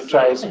just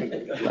try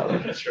speaking.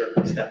 Sure.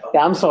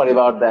 Yeah, I'm sorry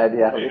about that.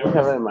 Yeah,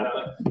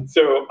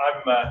 so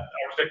I'm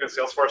architect of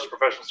Salesforce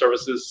Professional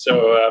Services.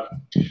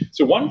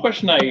 So one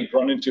question I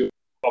run into,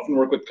 often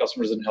work with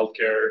customers in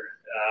healthcare.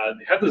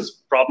 They have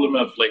this problem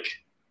of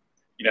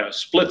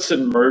splits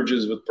and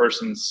merges with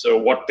persons. So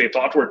what they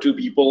thought were two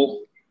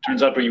people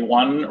turns out to be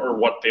one, or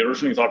what they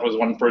originally thought was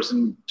one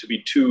person to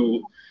be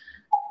two.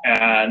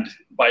 And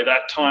by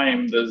that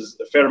time, there's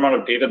a fair amount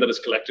of data that is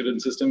collected in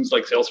systems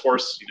like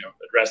Salesforce,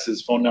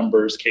 addresses, phone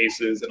numbers,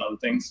 cases, and other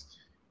things.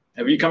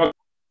 Have you come up,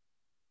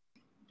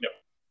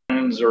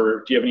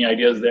 or do you have any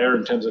ideas there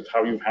in terms of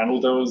how you've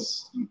handled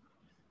those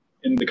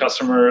in the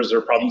customers or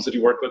problems that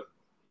you work with?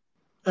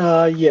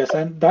 Yes,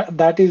 and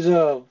that is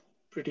a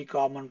pretty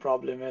common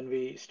problem when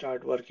we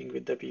start working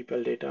with the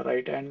people data,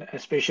 right? And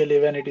especially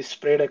when it is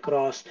spread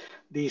across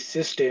these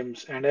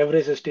systems, and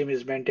every system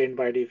is maintained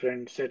by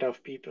different set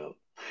of people.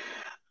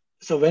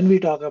 So when we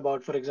talk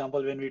about, for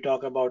example, when we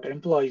talk about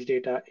employees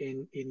data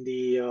in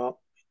the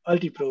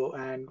UltiPro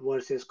and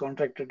versus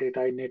contractor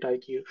data in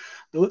NetIQ,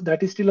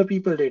 that is still a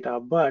people data,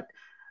 but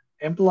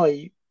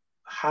employee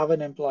have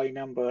an employee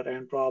number,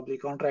 and probably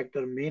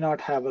contractor may not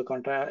have a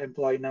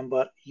employee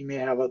number. He may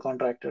have a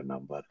contractor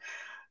number.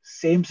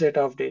 Same set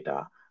of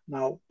data.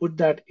 Now put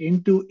that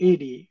into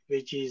AD,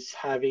 which is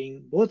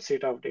having both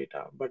set of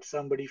data, but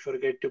somebody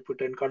forget to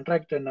put in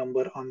contractor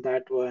number on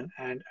that one,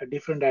 and a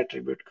different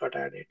attribute got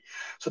added.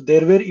 So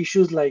there were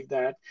issues like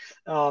that.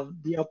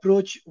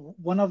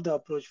 One of the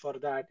approach for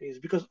that is,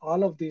 because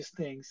all of these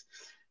things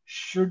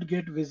should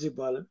get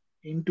visible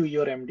into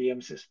your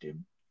MDM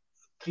system.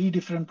 Three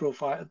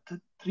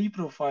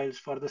profiles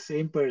for the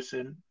same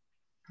person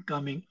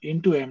coming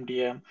into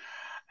MDM.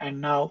 And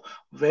now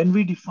when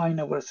we define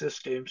our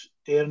systems,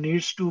 there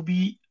needs to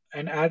be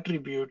an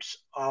attributes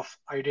of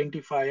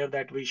identifier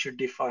that we should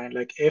define.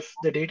 Like if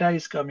the data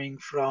is coming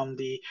from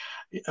the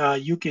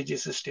UKG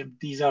system,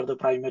 these are the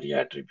primary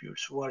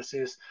attributes,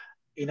 versus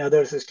in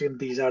other system,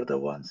 these are the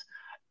ones.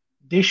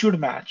 They should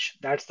match.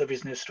 That's the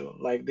business rule.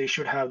 Like they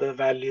should have the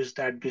values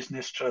that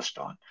business trust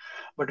on.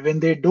 But when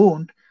they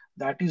don't,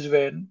 that is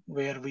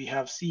where we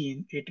have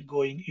seen it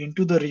going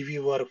into the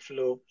review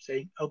workflow,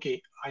 saying,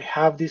 okay, I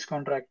have this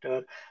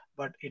contractor,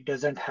 but it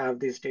doesn't have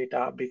this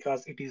data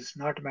because it is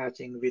not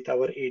matching with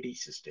our AD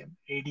system.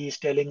 AD is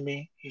telling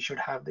me he should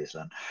have this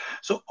one.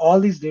 So all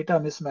these data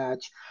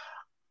mismatch,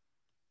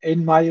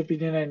 in my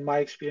opinion and my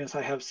experience,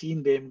 I have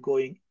seen them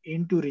going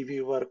into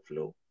review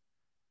workflow.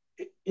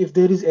 If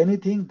there is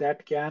anything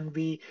that can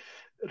be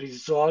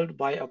resolved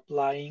by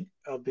applying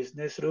a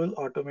business rule,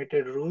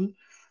 automated rule,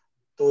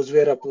 those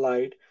were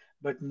applied.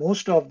 But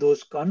most of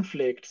those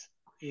conflicts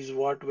is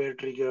what were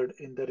triggered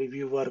in the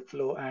review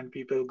workflow, and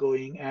people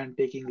going and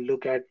taking a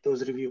look at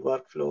those review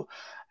workflow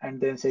and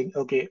then saying,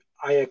 okay,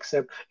 I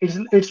accept.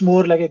 It's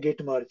more like a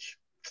git merge.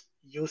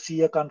 You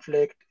see a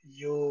conflict,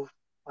 you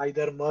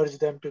either merge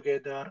them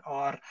together,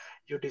 or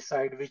you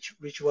decide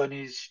which one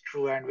is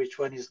true and which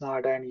one is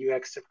not, and you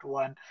accept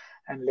one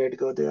and let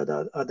go the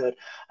other.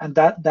 And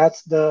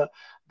that's the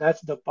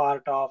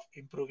part of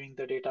improving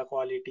the data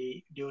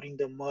quality during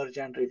the merge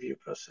and review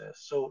process.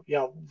 So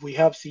yeah, we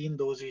have seen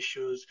those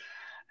issues,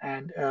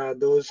 and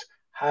those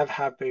have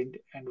happened,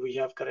 and we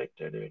have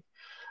corrected it.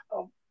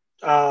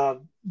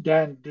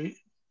 Dan,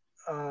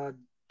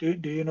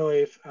 do you know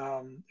if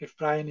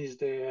Brian is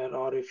there,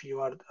 or if you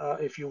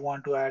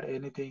want to add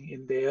anything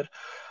in there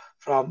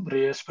from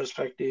Reyes'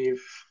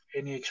 perspective,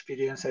 any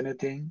experience,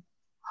 anything,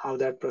 how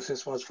that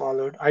process was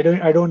followed? I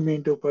don't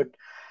mean to put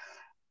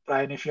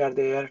Brian, if you are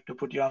there, to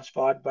put you on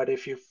spot, but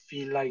if you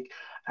feel like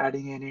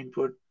adding any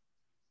input,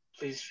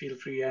 please feel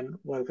free and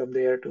welcome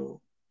there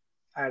to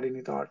add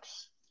any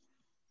thoughts.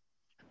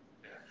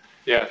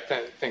 Yeah,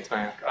 thanks,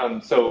 Manik.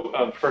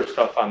 First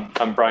off,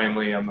 I'm Brian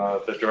Lee. I'm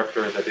the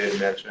director of the data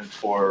management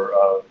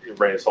for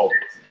Reyes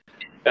Holdings.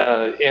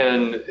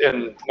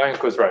 And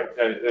Manik was right.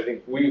 I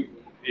think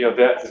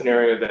that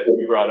scenario that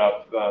you brought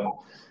up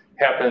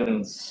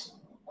happens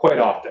quite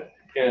often.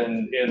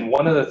 And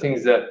one of the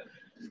things that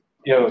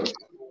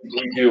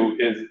we do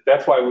is,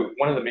 that's why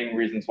one of the main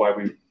reasons why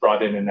we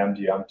brought in an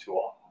MDM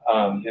tool.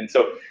 And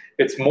so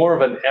it's more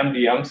of an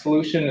MDM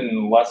solution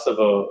and less of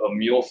a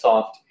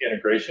MuleSoft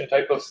integration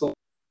type of solution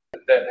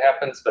that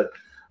happens. But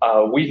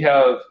we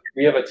have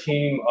a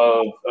team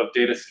of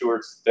data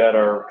stewards that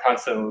are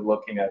constantly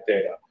looking at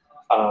data.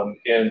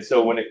 And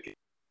so when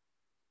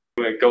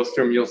it goes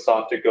through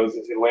MuleSoft,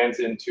 it lands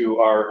into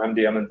our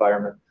MDM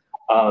environment.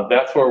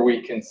 That's where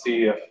we can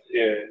see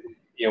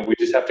if we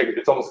just have to.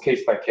 It's almost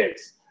case by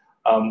case.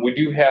 We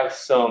do have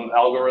some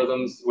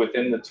algorithms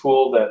within the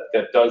tool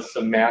that does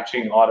some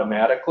matching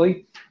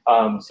automatically.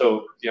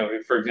 So,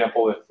 for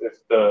example,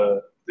 if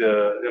the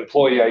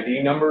employee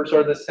ID numbers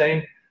are the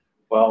same,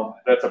 well,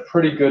 that's a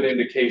pretty good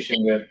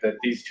indication that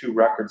these two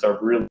records are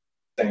really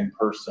same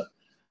person.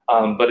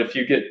 But if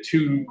you get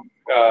two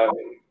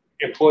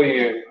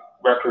employee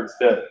records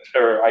that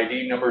or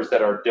ID numbers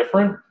that are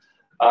different,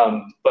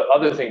 but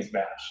other things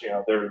match,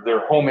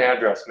 their home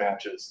address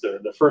matches, their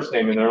first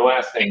name and their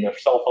last name, their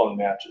cell phone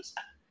matches,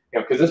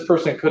 because this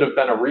person could have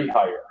been a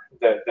rehire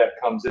that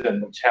comes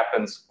in, which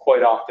happens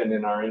quite often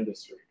in our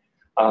industry.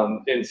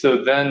 And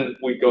so then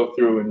we go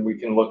through and we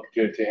can look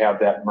to have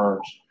that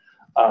merged.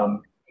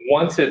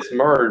 Once it's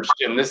merged,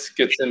 and this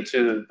gets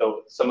into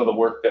some of the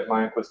work that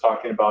Manik was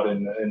talking about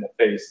in the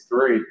phase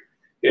 3,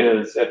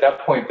 is at that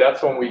point,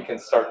 that's when we can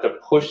start to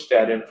push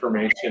that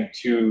information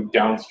to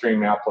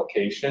downstream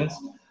applications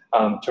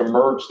to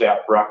merge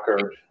that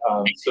record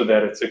so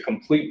that it's a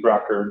complete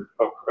record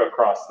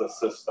across the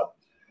system.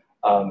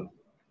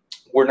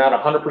 We're not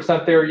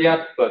 100% there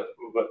yet, but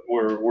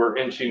we're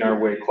inching our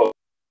way close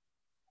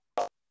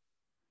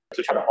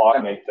to try to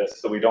automate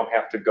this so we don't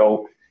have to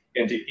go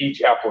into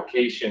each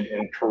application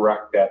and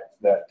correct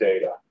that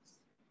data.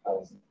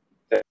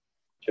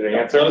 Did I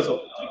answer?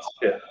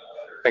 Yeah.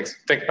 Thanks,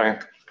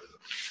 Manik.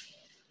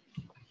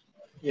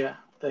 Yeah,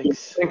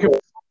 thanks. Thank you.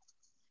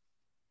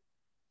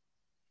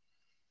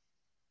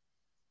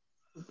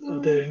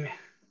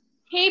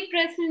 Hey,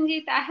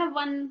 Prasenjit, I have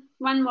one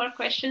more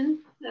question.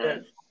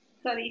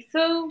 Sorry.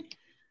 So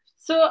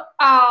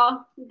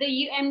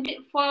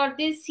for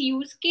this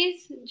use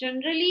case,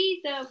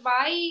 generally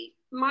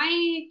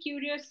my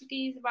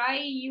curiosity is why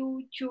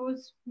you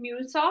choose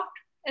MuleSoft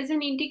as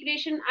an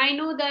integration.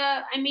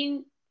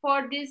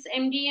 For this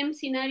MDM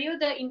scenario,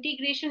 the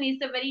integration is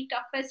the very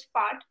toughest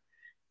part.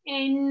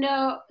 And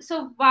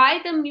so why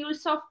the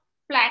MuleSoft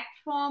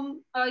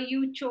platform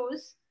you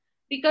chose?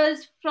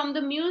 Because from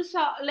the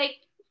MuleSoft,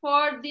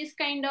 for this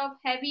kind of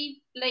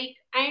heavy,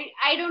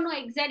 I don't know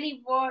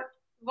exactly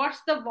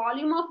what's the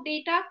volume of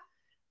data,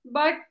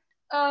 but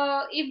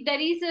if there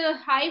is a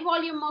high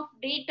volume of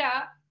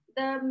data,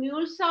 the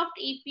MuleSoft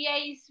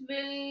APIs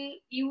will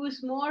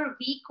use more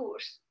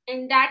vCores,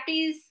 and that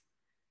is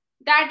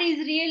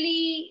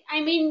really,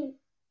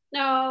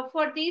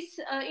 for this,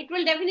 it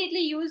will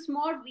definitely use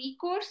more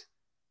vCores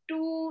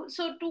to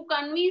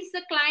convince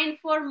the client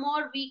for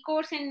more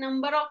vCores and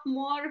number of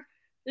more,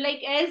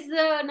 as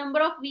the number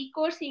of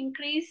vCores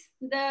increase,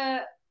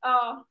 the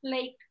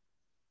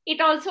it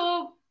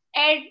also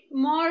add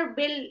more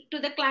bill to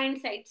the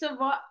client side. So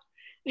what?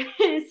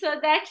 So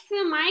that's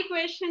my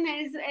question.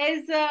 As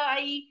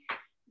I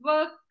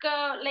work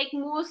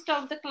most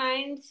of the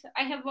clients,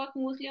 I have worked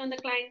mostly on the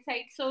client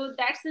side. So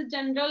that's the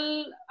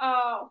general.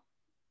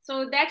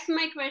 So that's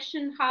my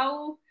question.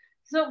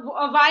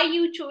 Why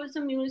you chose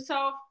the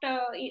MuleSoft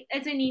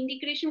as an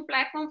integration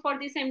platform for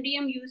this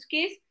MDM use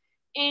case,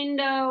 and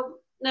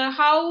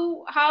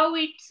how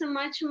it's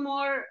much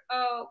more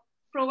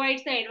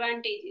provides the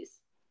advantages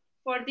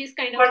for this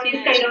kind of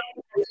scenario.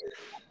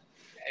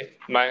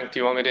 Manik, do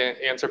you want me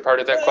to answer part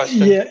of that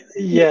question?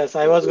 Yes,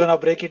 I was going to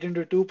break it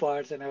into 2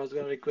 parts, and I was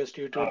going to request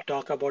you to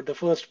talk about the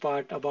first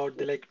part about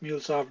the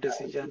MuleSoft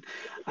decision.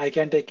 I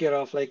can take care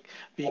of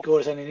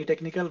vCores and any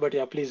technical, but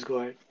yeah, please go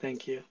ahead.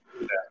 Thank you.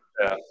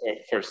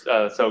 First,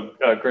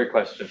 great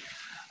question.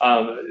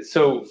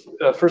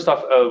 First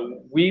off,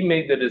 we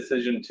made the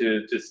decision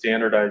to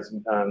standardize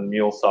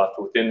MuleSoft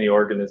within the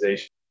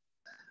organization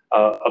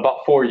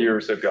about 4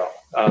 years ago.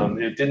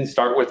 It didn't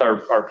start with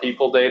our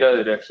people data.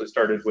 It actually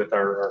started with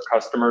our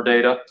customer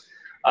data.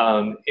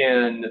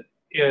 And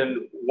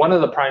one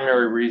of the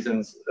primary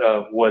reasons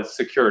was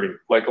security.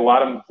 Like a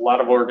lot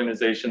of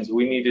organizations,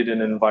 we needed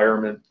an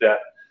environment that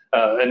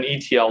an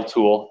ETL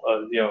tool,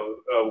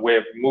 a way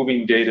of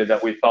moving data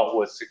that we felt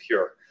was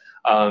secure.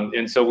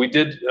 And so we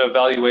did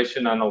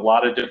evaluation on a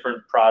lot of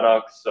different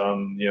products,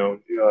 and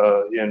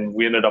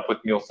we ended up with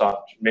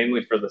MuleSoft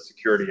mainly for the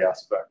security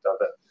aspect of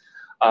it.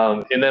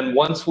 And then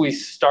once we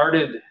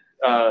started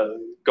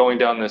going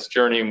down this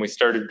journey, and we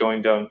started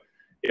going down,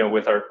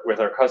 with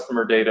our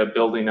customer data,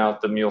 building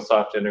out the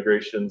MuleSoft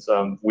integrations,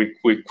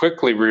 we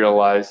quickly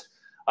realized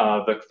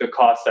the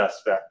cost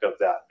aspect of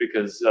that,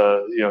 because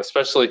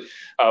especially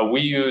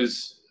we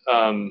use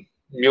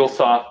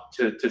MuleSoft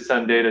to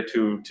send data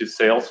to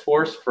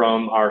Salesforce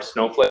from our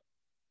Snowflake.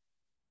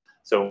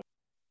 So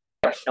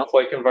our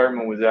Snowflake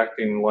environment was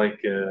acting like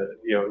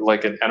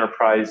an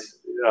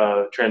enterprise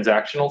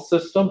transactional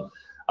system.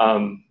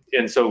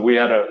 And so we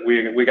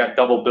got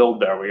double billed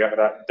there. We got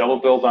double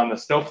billed on the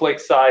Snowflake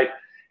side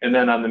and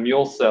then on the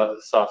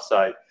MuleSoft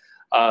side.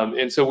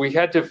 And so we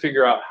had to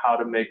figure out how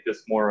to make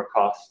this more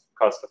cost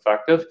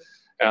effective.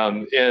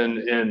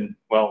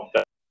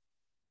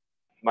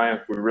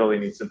 Manik, we really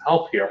need some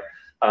help here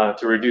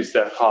to reduce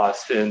that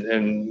cost.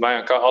 And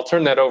Manik, I'll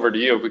turn that over to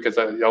you, because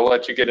I'll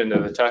let you get into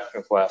the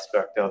technical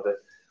aspect of it.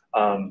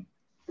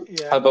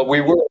 But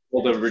we were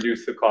able to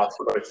reduce the cost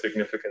quite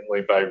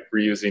significantly by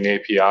reusing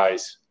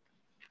APIs.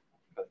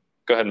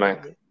 Go ahead,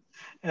 Manik.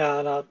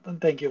 No,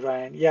 thank you,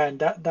 Brian. Yeah, and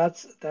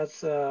that's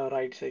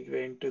right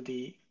segue into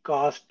the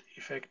cost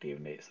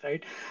effectiveness,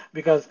 right?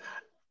 Because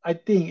I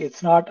think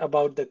it's not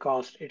about the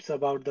cost, it's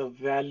about the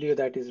value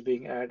that is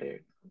being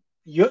added.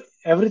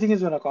 everything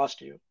is going to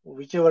cost you.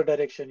 Whichever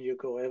direction you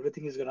go,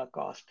 everything is going to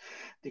cost.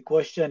 The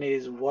question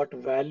is what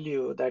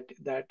value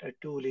that a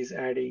tool is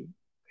adding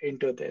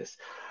into this.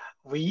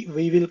 We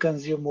will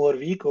consume more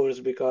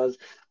vCores because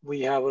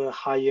we have a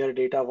higher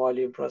data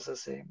volume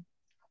processing.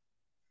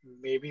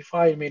 Maybe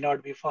fine, may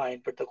not be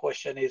fine, but the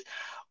question is,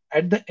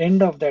 at the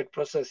end of that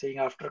processing,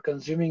 after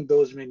consuming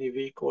those many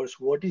vCores,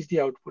 what is the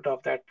output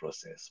of that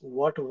process?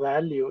 What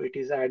value it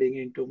is adding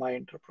into my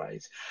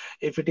enterprise?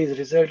 If it is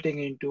resulting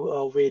into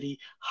a very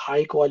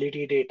high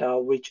quality data,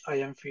 which I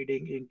am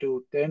feeding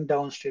into 10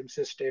 downstream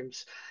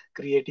systems,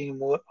 creating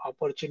more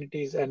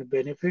opportunities and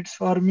benefits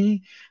for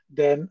me,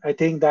 then I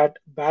think that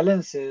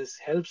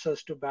helps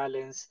us to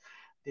balance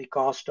the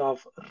cost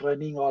of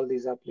running all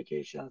these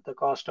applications, the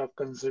cost of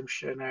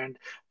consumption and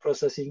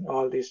processing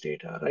all this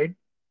data, right?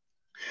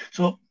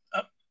 So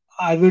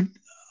I would,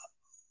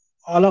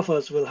 all of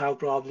us will have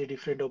probably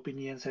different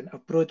opinions and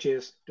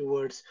approaches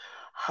towards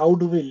how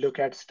do we look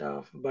at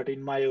stuff. But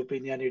in my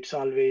opinion, it's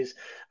always,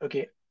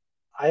 okay,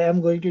 I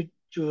am going to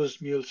choose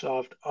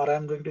MuleSoft or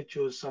I'm going to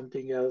choose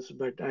something else.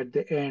 But at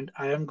the end,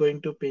 I am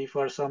going to pay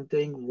for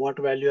something, what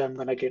value I'm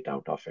going to get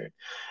out of it.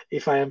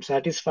 If I am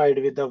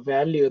satisfied with the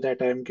value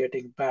that I'm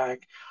getting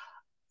back,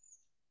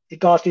 the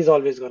cost is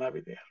always going to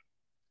be there,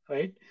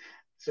 right?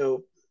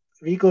 So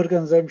vCore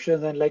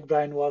consumption, and like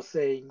Brian was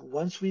saying,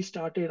 once we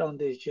started on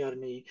this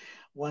journey,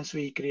 once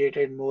we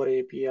created more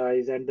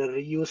APIs and the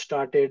reuse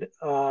started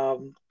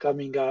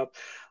coming up,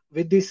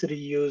 with this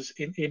reuse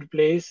in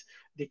place,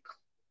 the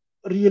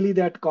really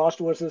that cost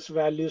versus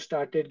value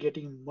started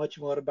getting much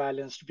more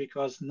balanced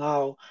because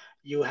now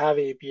you have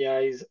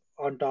APIs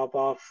on top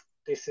of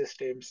the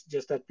systems,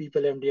 just that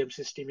people MDM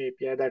system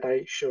API that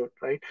I showed,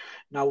 right?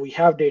 Now we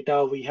have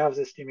data, we have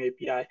system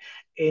API.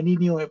 Any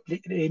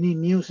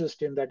new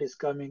system that is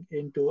coming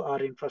into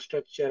our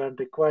infrastructure and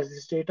requires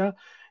this data,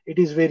 it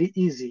is very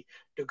easy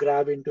to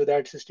grab into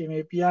that system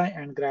API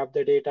and grab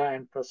the data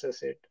and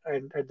process it.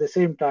 And at the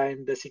same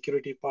time, the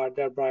security part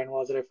that Brian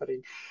was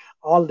referring,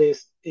 all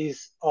this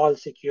is all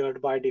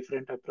secured by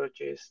different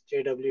approaches,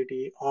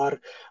 JWT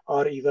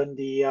or even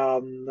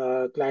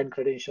the client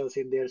credentials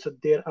in there. So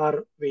there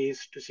are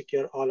ways to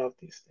secure all of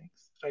these things,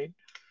 right?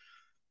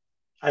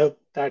 I hope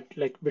that,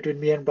 like, between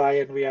me and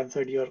Brian, we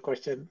answered your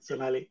question,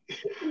 Sonali.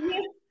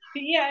 Yeah,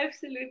 yeah,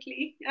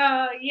 absolutely.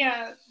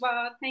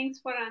 Thanks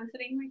for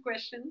answering my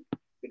question,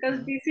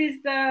 because this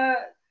is the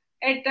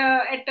at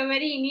a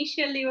very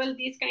initial level,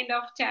 these kind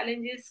of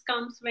challenges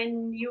comes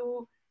when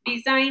you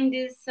design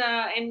this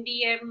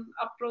MDM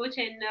approach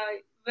and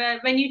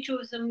when you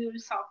choose a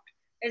MuleSoft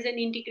as an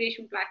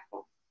integration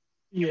platform.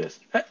 Yes,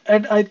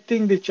 and I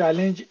think the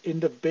challenge in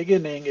the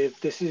beginning, if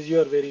this is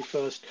your very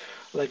first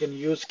like a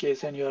use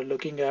case and you're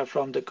looking at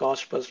from the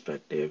cost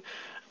perspective,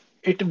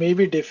 it may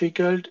be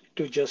difficult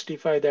to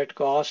justify that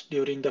cost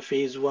during the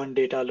phase one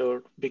data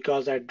load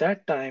because at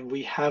that time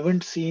we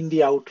haven't seen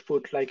the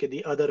output like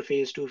the other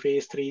phase two,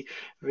 phase three,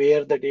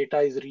 where the data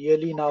is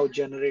really now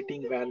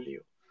generating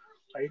value,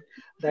 right?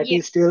 That Yeah.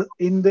 is still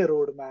in the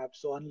roadmap.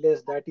 So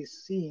unless that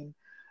is seen,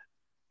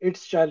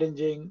 it's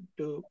challenging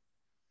to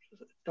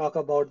talk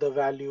about the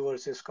value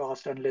versus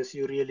cost unless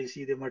you really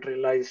see the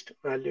materialized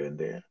value in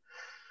there.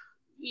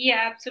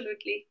 Yeah,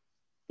 absolutely.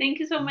 Thank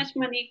you so much,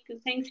 Manik.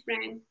 Thanks,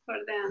 Brian, for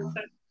the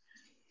answer.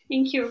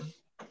 Thank you.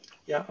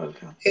 Yeah,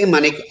 welcome. Hey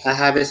Manik, I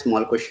have a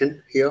small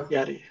question here.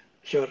 Yeah,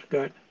 sure, go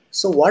ahead.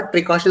 So what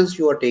precautions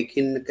you are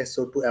taking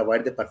so to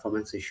avoid the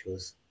performance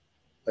issues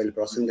while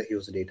processing the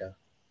huge data?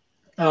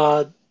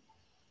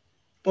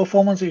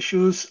 Performance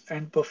issues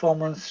and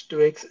performance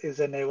tweaks is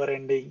a never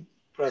ending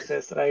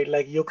process, right?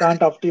 Like you can't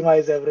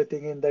optimize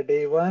everything in the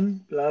day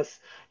one, plus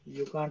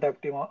you can't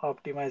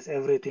optimize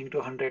everything to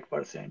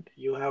 100%.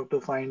 You have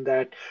to find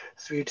that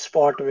sweet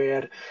spot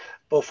where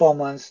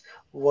performance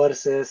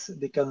versus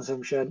the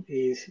consumption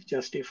is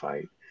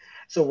justified.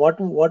 So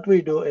what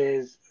we do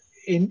is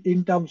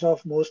in terms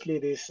of mostly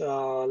these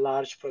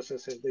large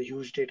processes, the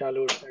huge data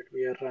loads that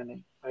we are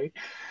running, right?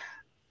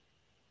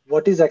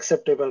 What is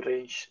acceptable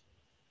range?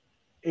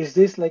 Is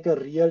this like a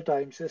real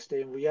time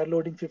system? We are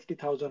loading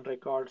 50,000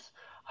 records.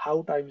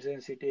 How time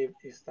sensitive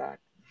is that?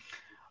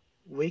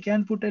 We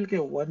can put like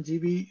a 1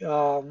 GB,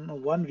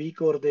 1 week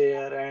over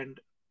there and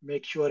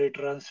make sure it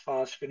runs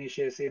fast,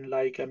 finishes in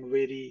like a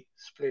very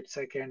split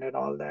second and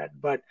all that.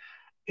 But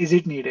is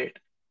it needed?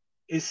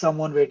 Is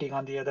someone waiting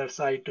on the other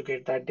side to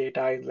get that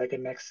data in like a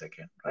next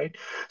second, right?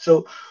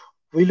 So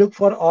we look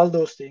for all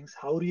those things,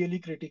 how really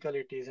critical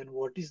it is and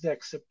what is the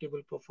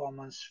acceptable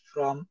performance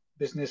from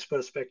business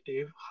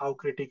perspective, how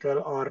critical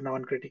or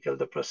non-critical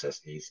the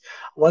process is.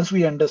 Once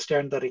we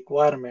understand the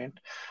requirement,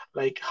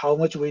 like how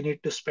much we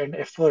need to spend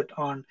effort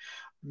on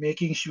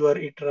making sure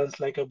it runs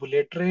like a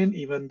bullet train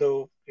even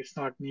though it's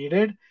not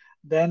needed,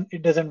 then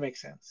it doesn't make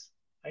sense,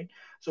 right?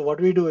 So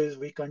what we do is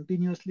we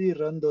continuously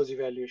run those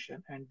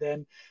evaluation and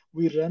then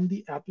we run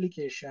the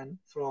application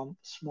from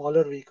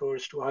smaller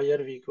vCores to higher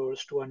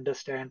vCores to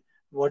understand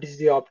what is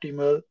the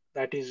optimal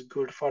that is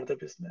good for the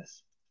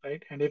business,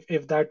 right? And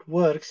if that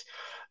works,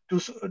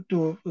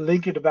 to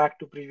link it back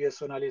to previous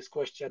Sonali's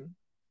question,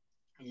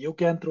 You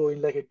can throw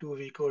in like a 2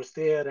 week course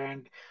there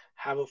and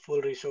have a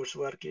full resource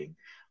working.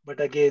 But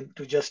again,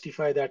 to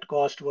justify that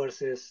cost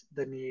versus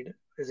the need,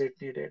 is it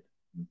needed?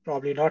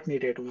 Probably not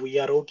needed. We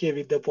are okay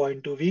with the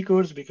 0.2 week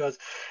course because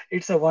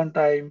it's a one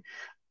time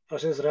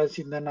process, runs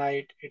in the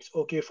night. It's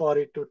okay for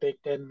it to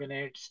take 10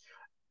 minutes.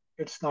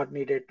 It's not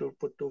needed to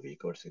put 2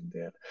 week course in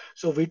there.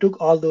 So we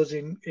took all those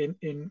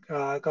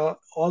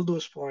all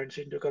those points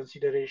into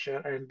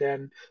consideration and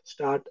then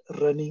start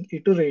running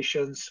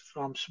iterations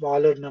from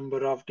smaller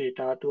number of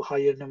data to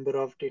higher number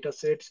of data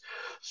sets,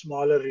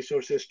 smaller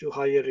resources to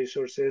higher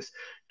resources,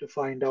 to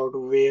find out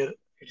where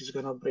it is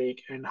going to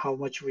break and how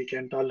much we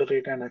can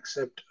tolerate and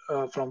accept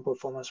from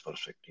performance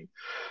perspective.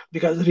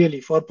 Because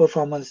really, for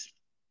performance,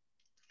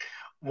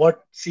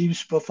 what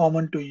seems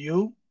performant to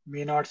you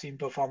may not seem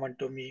performant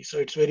to me. So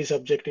it's very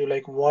subjective,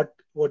 like what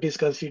is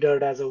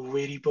considered as a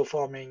very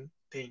performing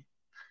thing.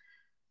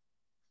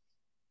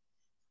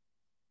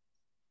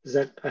 Is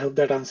that, I hope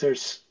that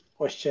answers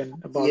question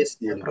about Yes,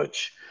 the Manik.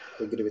 approach.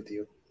 I agree with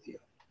you. Yeah.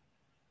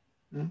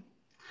 Hmm?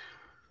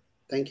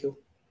 Thank you.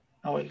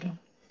 You're welcome.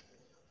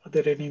 Are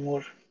there any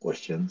more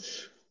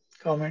questions,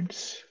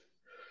 comments?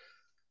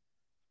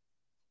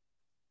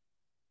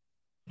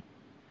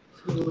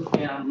 So,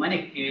 yeah,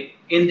 Manik,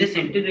 in this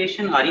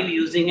integration, are you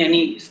using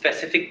any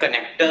specific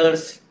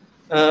connectors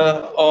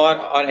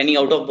or any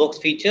out-of-box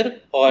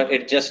feature, or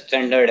it just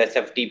standard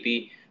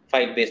SFTP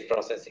file-based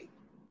processing?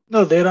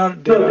 No, there are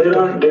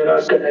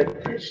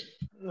connectors.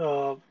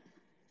 uh,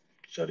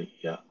 sorry,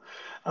 yeah.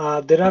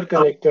 There are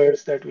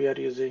connectors that we are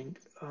using.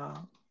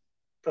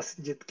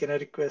 Prasenjit, can I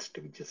request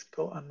to just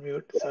go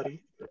unmute?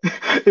 Sorry.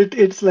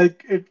 It's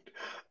like it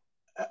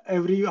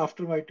every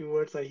after my 2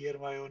 words I hear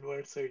my own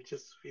words, so it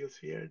just feels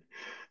weird.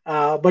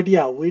 But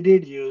yeah, we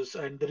did use,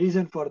 and the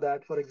reason for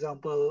that, for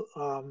example,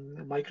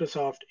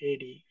 Microsoft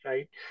AD,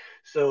 right?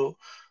 So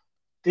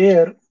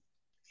there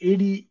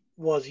AD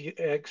was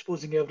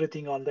exposing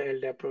everything on the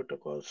LDAP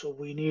protocol. So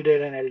we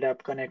needed an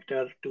LDAP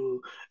connector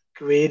to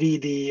query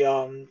the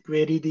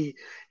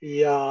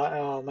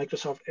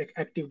Microsoft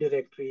Active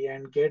Directory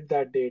and get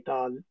that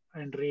data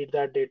and read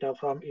that data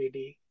from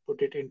AD,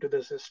 put it into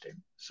the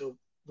system. So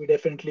we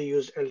definitely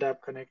used LDAP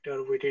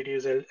connector. We did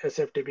use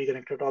SFTP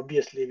connector,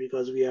 obviously,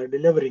 because we are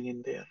delivering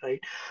in there, right?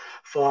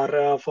 For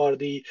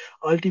the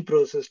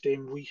Altipro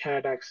system, we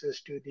had access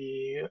to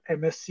the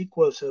MS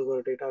SQL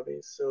Server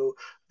database. So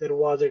there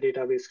was a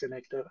database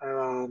connector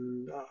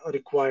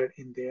required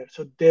in there.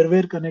 So there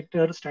were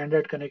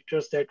standard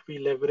connectors that we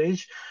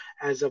leverage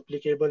as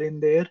applicable in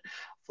there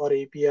for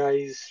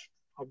APIs,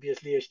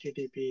 obviously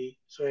HTTP,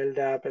 so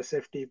LDAP,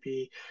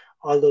 SFTP,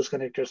 all those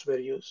connectors were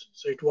used.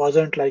 So it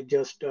wasn't like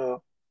just,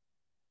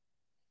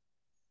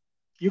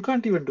 you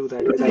can't even do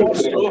that without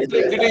Snowflake,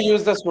 connecting. did you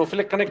use the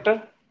Snowflake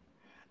connector?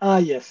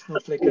 Yes,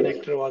 Snowflake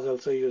connector was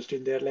also used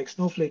in there, like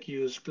Snowflake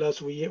used.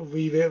 Plus, we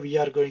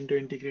are going to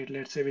integrate,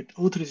 let's say, with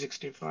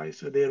O365.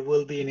 So there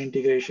will be an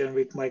integration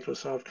with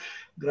Microsoft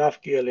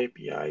GraphQL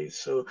APIs.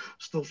 So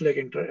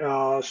Snowflake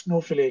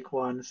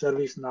One,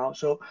 ServiceNow.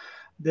 So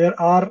there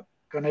are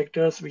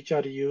connectors which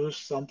are used.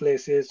 Some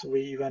places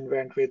we even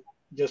went with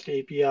just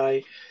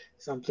API.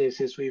 Some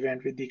places we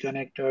went with the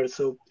connector.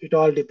 So it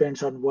all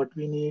depends on what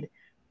we need,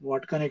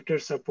 what connector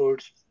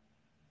supports,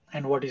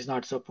 and what is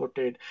not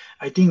supported.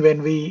 I think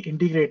when we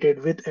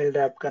integrated with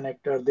LDAP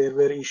connector, there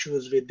were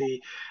issues with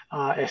the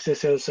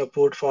SSL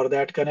support for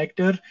that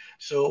connector.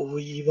 So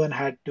we even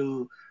had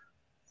to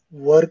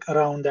work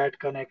around that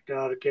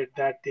connector, get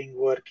that thing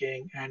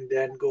working, and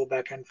then go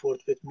back and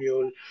forth with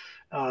Mule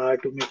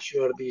to make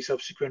sure the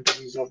subsequent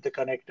release of the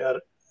connector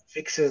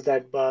fixes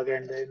that bug,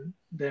 and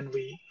then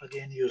we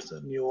again use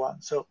the new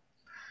one. So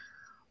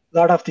a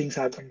lot of things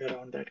happened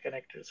around that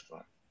connector as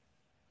well.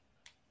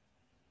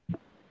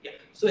 Yeah.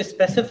 So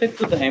specific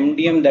to the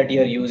MDM that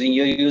you're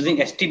using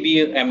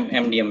STB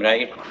MDM,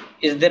 right?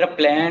 Is there a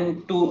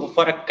plan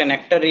for a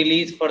connector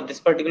release for this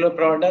particular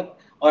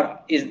product, or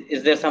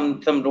is there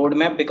some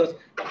roadmap? Because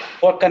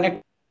for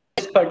connect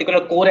this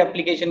particular core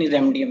application is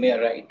MDM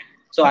here, right?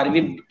 So are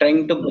we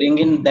trying to bring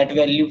in that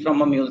value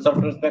from a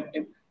MuleSoft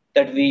perspective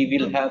that we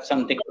will have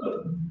something?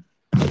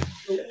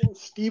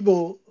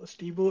 Stibo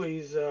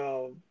is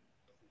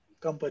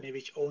company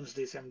which owns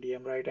this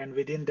MDM, right? And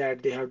within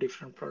that, they have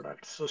different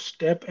products. So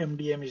Step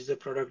MDM is the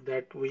product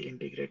that we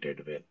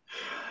integrated with.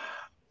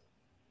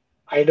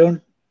 I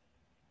don't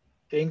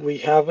think we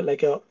have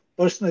like a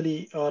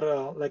personally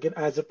or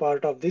as a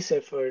part of this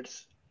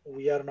efforts,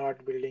 we are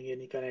not building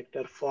any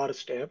connector for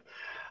Step.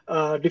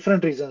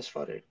 Different reasons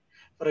for it.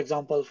 For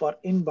example, for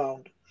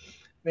inbound,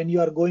 when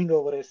you are going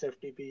over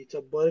SFTP, it's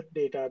a bulk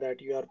data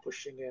that you are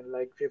pushing in,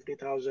 like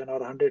 50,000 or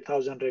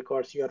 100,000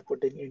 records you are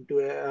putting into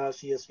a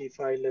CSV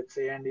file, let's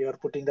say, and you are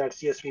putting that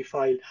CSV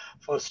file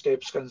for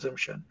Step's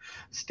consumption.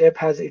 Step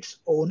has its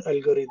own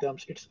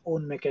algorithms, its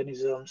own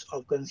mechanisms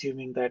of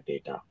consuming that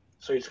data.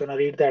 So it's going to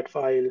read that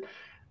file,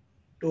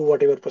 do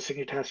whatever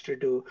processing it has to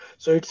do.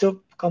 So it's a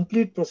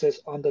complete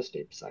process on the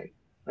Step side,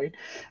 right?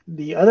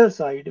 The other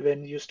side,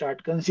 when you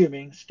start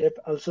consuming, Step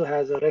also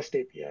has a REST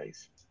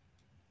APIs.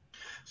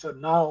 So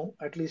now,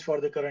 at least for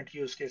the current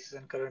use cases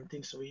and current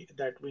things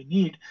that we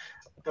need,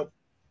 the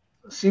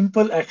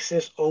simple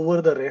access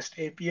over the REST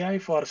API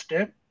for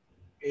step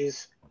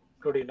is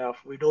good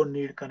enough. We don't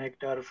need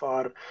connector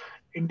for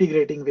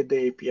integrating with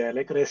the API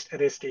like REST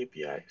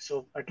API.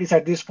 So at least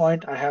at this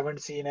point, I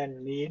haven't seen a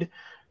need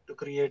to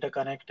create a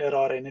connector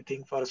or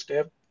anything for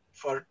step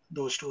for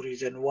those two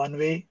reasons. One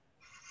way,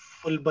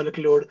 full bulk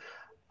load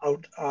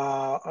out.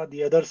 On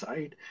the other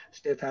side,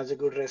 step has a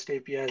good REST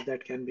APIs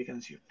that can be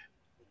consumed.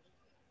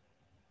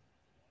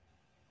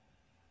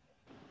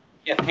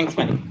 Yeah, thanks,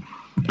 Manik.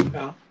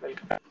 Welcome.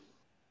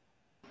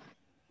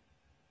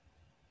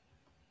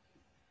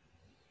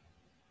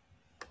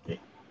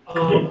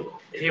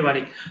 Hey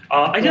Manik,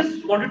 I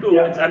just wanted to.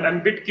 I'm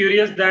a bit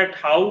curious that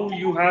how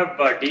you have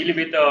deal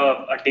with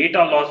a data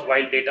loss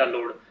while data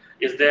load.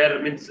 Is there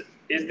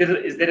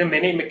a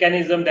many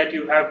mechanism that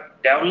you have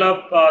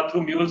developed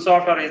through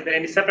MuleSoft, or is there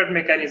any separate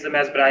mechanism,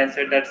 as Brian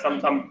said, that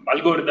some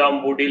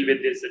algorithm who deal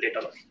with this data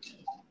loss?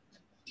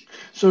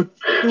 So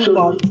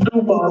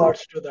two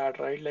parts to that,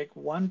 right? Like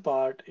one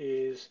part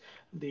is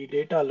the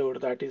data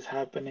load that is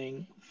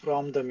happening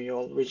from the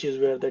Mule, which is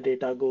where the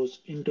data goes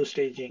into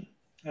staging,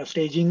 a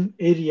staging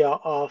area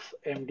of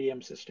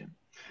MDM system.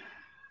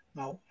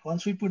 Now,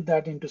 once we put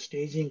that into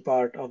staging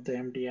part of the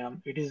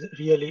MDM, it is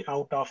really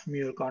out of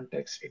Mule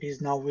context. It is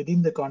now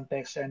within the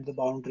context and the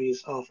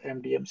boundaries of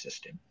MDM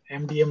system.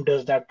 MDM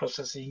does that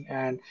processing,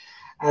 and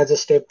as a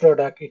step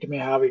product, it may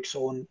have its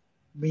own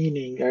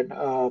meaning and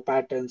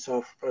patterns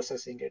of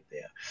processing it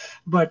there.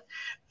 But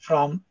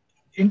from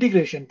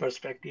integration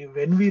perspective,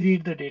 when we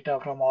read the data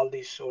from all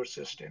these source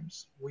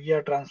systems, we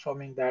are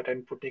transforming that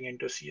and putting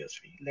into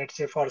CSV. Let's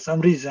say for some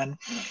reason,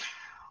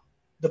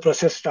 the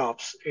process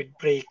stops, it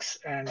breaks,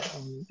 and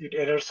it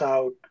errors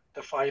out.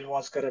 The file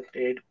was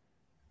corrupted.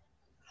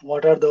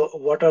 What are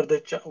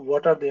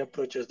the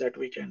approaches that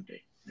we can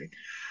take? Right?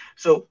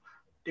 So,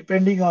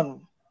 depending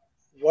on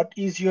what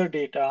is your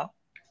data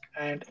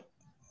and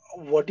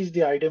what is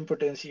the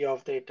idempotency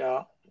of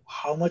data,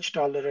 how much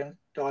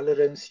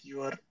tolerance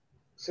your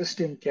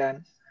system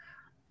can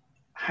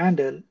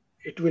handle,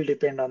 it will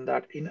depend on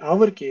that. In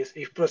our case,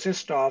 if process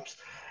stops,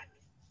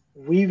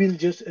 we will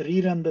just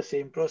rerun the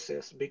same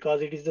process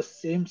because it is the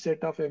same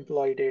set of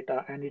employee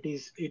data, and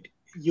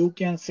you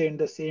can send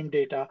the same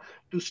data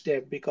to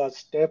step because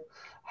step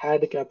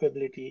had the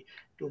capability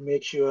to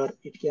make sure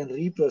it can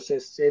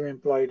reprocess same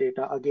employee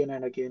data again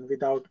and again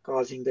without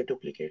causing the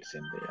duplicates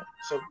in there.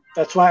 So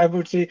that's why I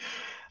would say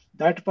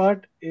that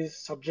part is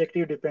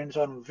subjective, depends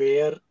on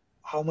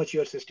how much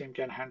your system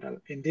can handle.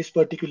 In this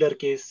particular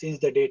case, since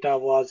the data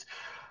was,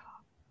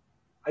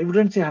 I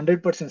wouldn't say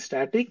 100%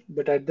 static,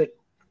 but at the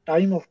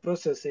time of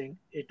processing,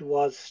 it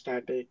was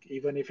static.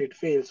 Even if it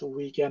fails,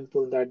 we can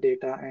pull that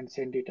data and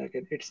send it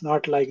again. It's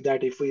not like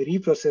that if we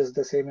reprocess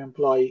the same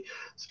employee,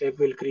 step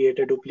will create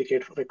a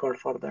duplicate record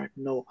for that.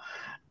 No.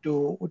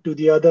 To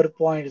the other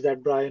points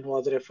that Brian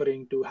was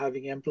referring to,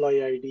 having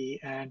employee ID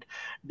and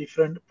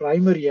different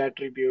primary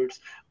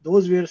attributes,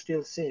 those were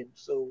still same.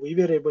 So we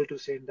were able to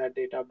send that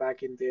data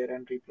back in there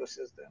and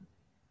reprocess them.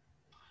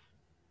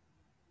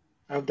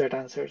 I hope that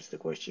answers the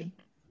question.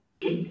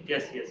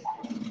 Yes.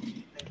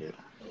 Thank you.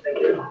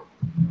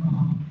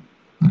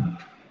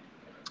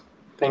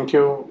 Thank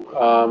you.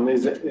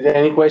 Is there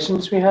any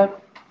questions we have?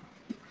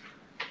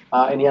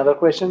 Any other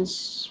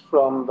questions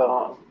from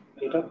the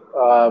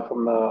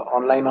from the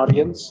online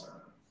audience?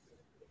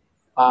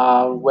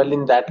 Well,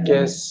 in that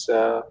case,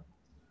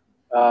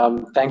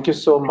 thank you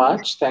so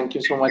much. Thank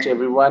you so much,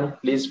 everyone.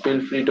 Please feel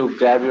free to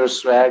grab your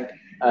swag.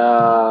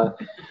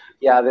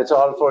 Yeah, that's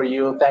all for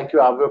you. Thank you,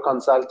 Avio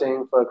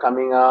Consulting, for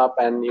coming up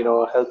and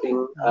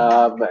helping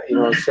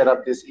set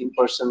up this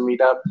in-person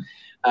meetup.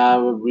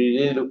 We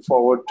really look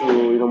forward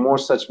to more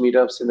such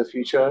meetups in the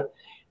future.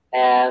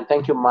 And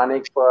thank you,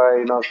 Manik,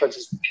 for such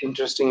an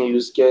interesting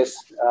use case.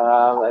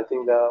 I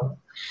think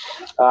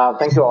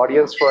thank you,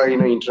 audience, for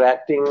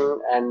interacting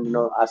and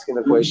asking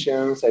the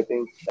questions.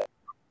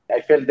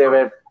 I felt they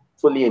were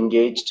fully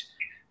engaged.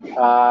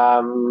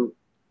 And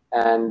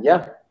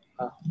yeah,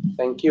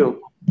 thank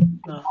you.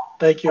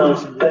 Thank you,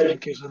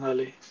 thank you,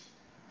 Sonali.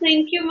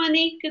 Thank you,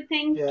 Manik.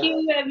 Thank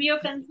you, Avio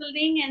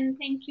Consulting, and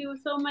thank you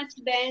so much,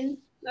 Dan.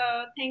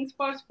 Thanks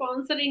for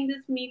sponsoring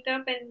this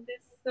meetup, and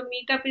this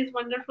meetup is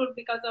wonderful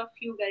because of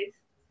you guys.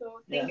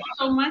 So thank you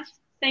so much.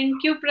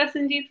 Thank you,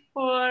 Prasenjit,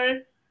 for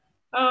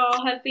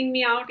helping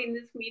me out in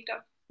this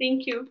meetup.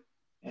 Thank you.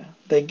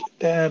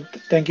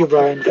 Thank you,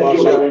 Brian,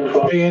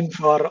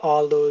 for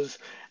all those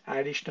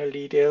additional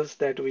details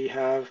that we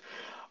have.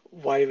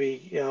 Why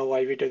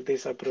we took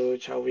this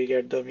approach, how we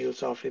get the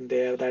MuleSoft in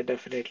there, that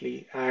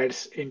definitely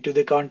adds into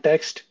the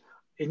context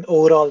in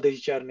overall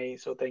this journey.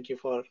 So thank you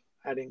for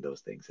adding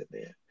those things in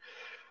there.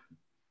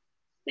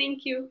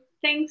 Thank you.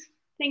 Thanks.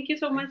 Thank you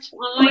so much,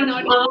 online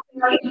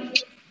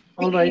audience.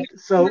 All right.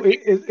 So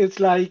it's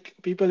like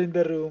people in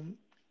the room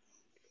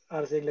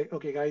are saying like,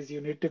 okay, guys,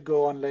 you need to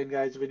go online,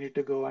 guys. We need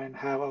to go and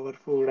have our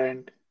food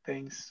and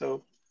things.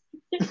 So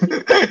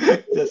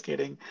just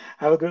kidding.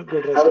 Have a good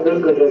rest of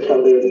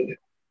the day.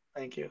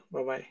 Thank you.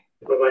 Bye-bye.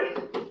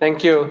 Bye-bye.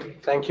 Thank you.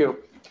 Thank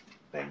you.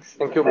 Thanks.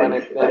 Thank you,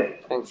 Manik. Yeah,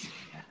 thanks.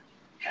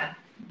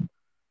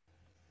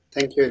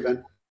 Thank you, Ivan.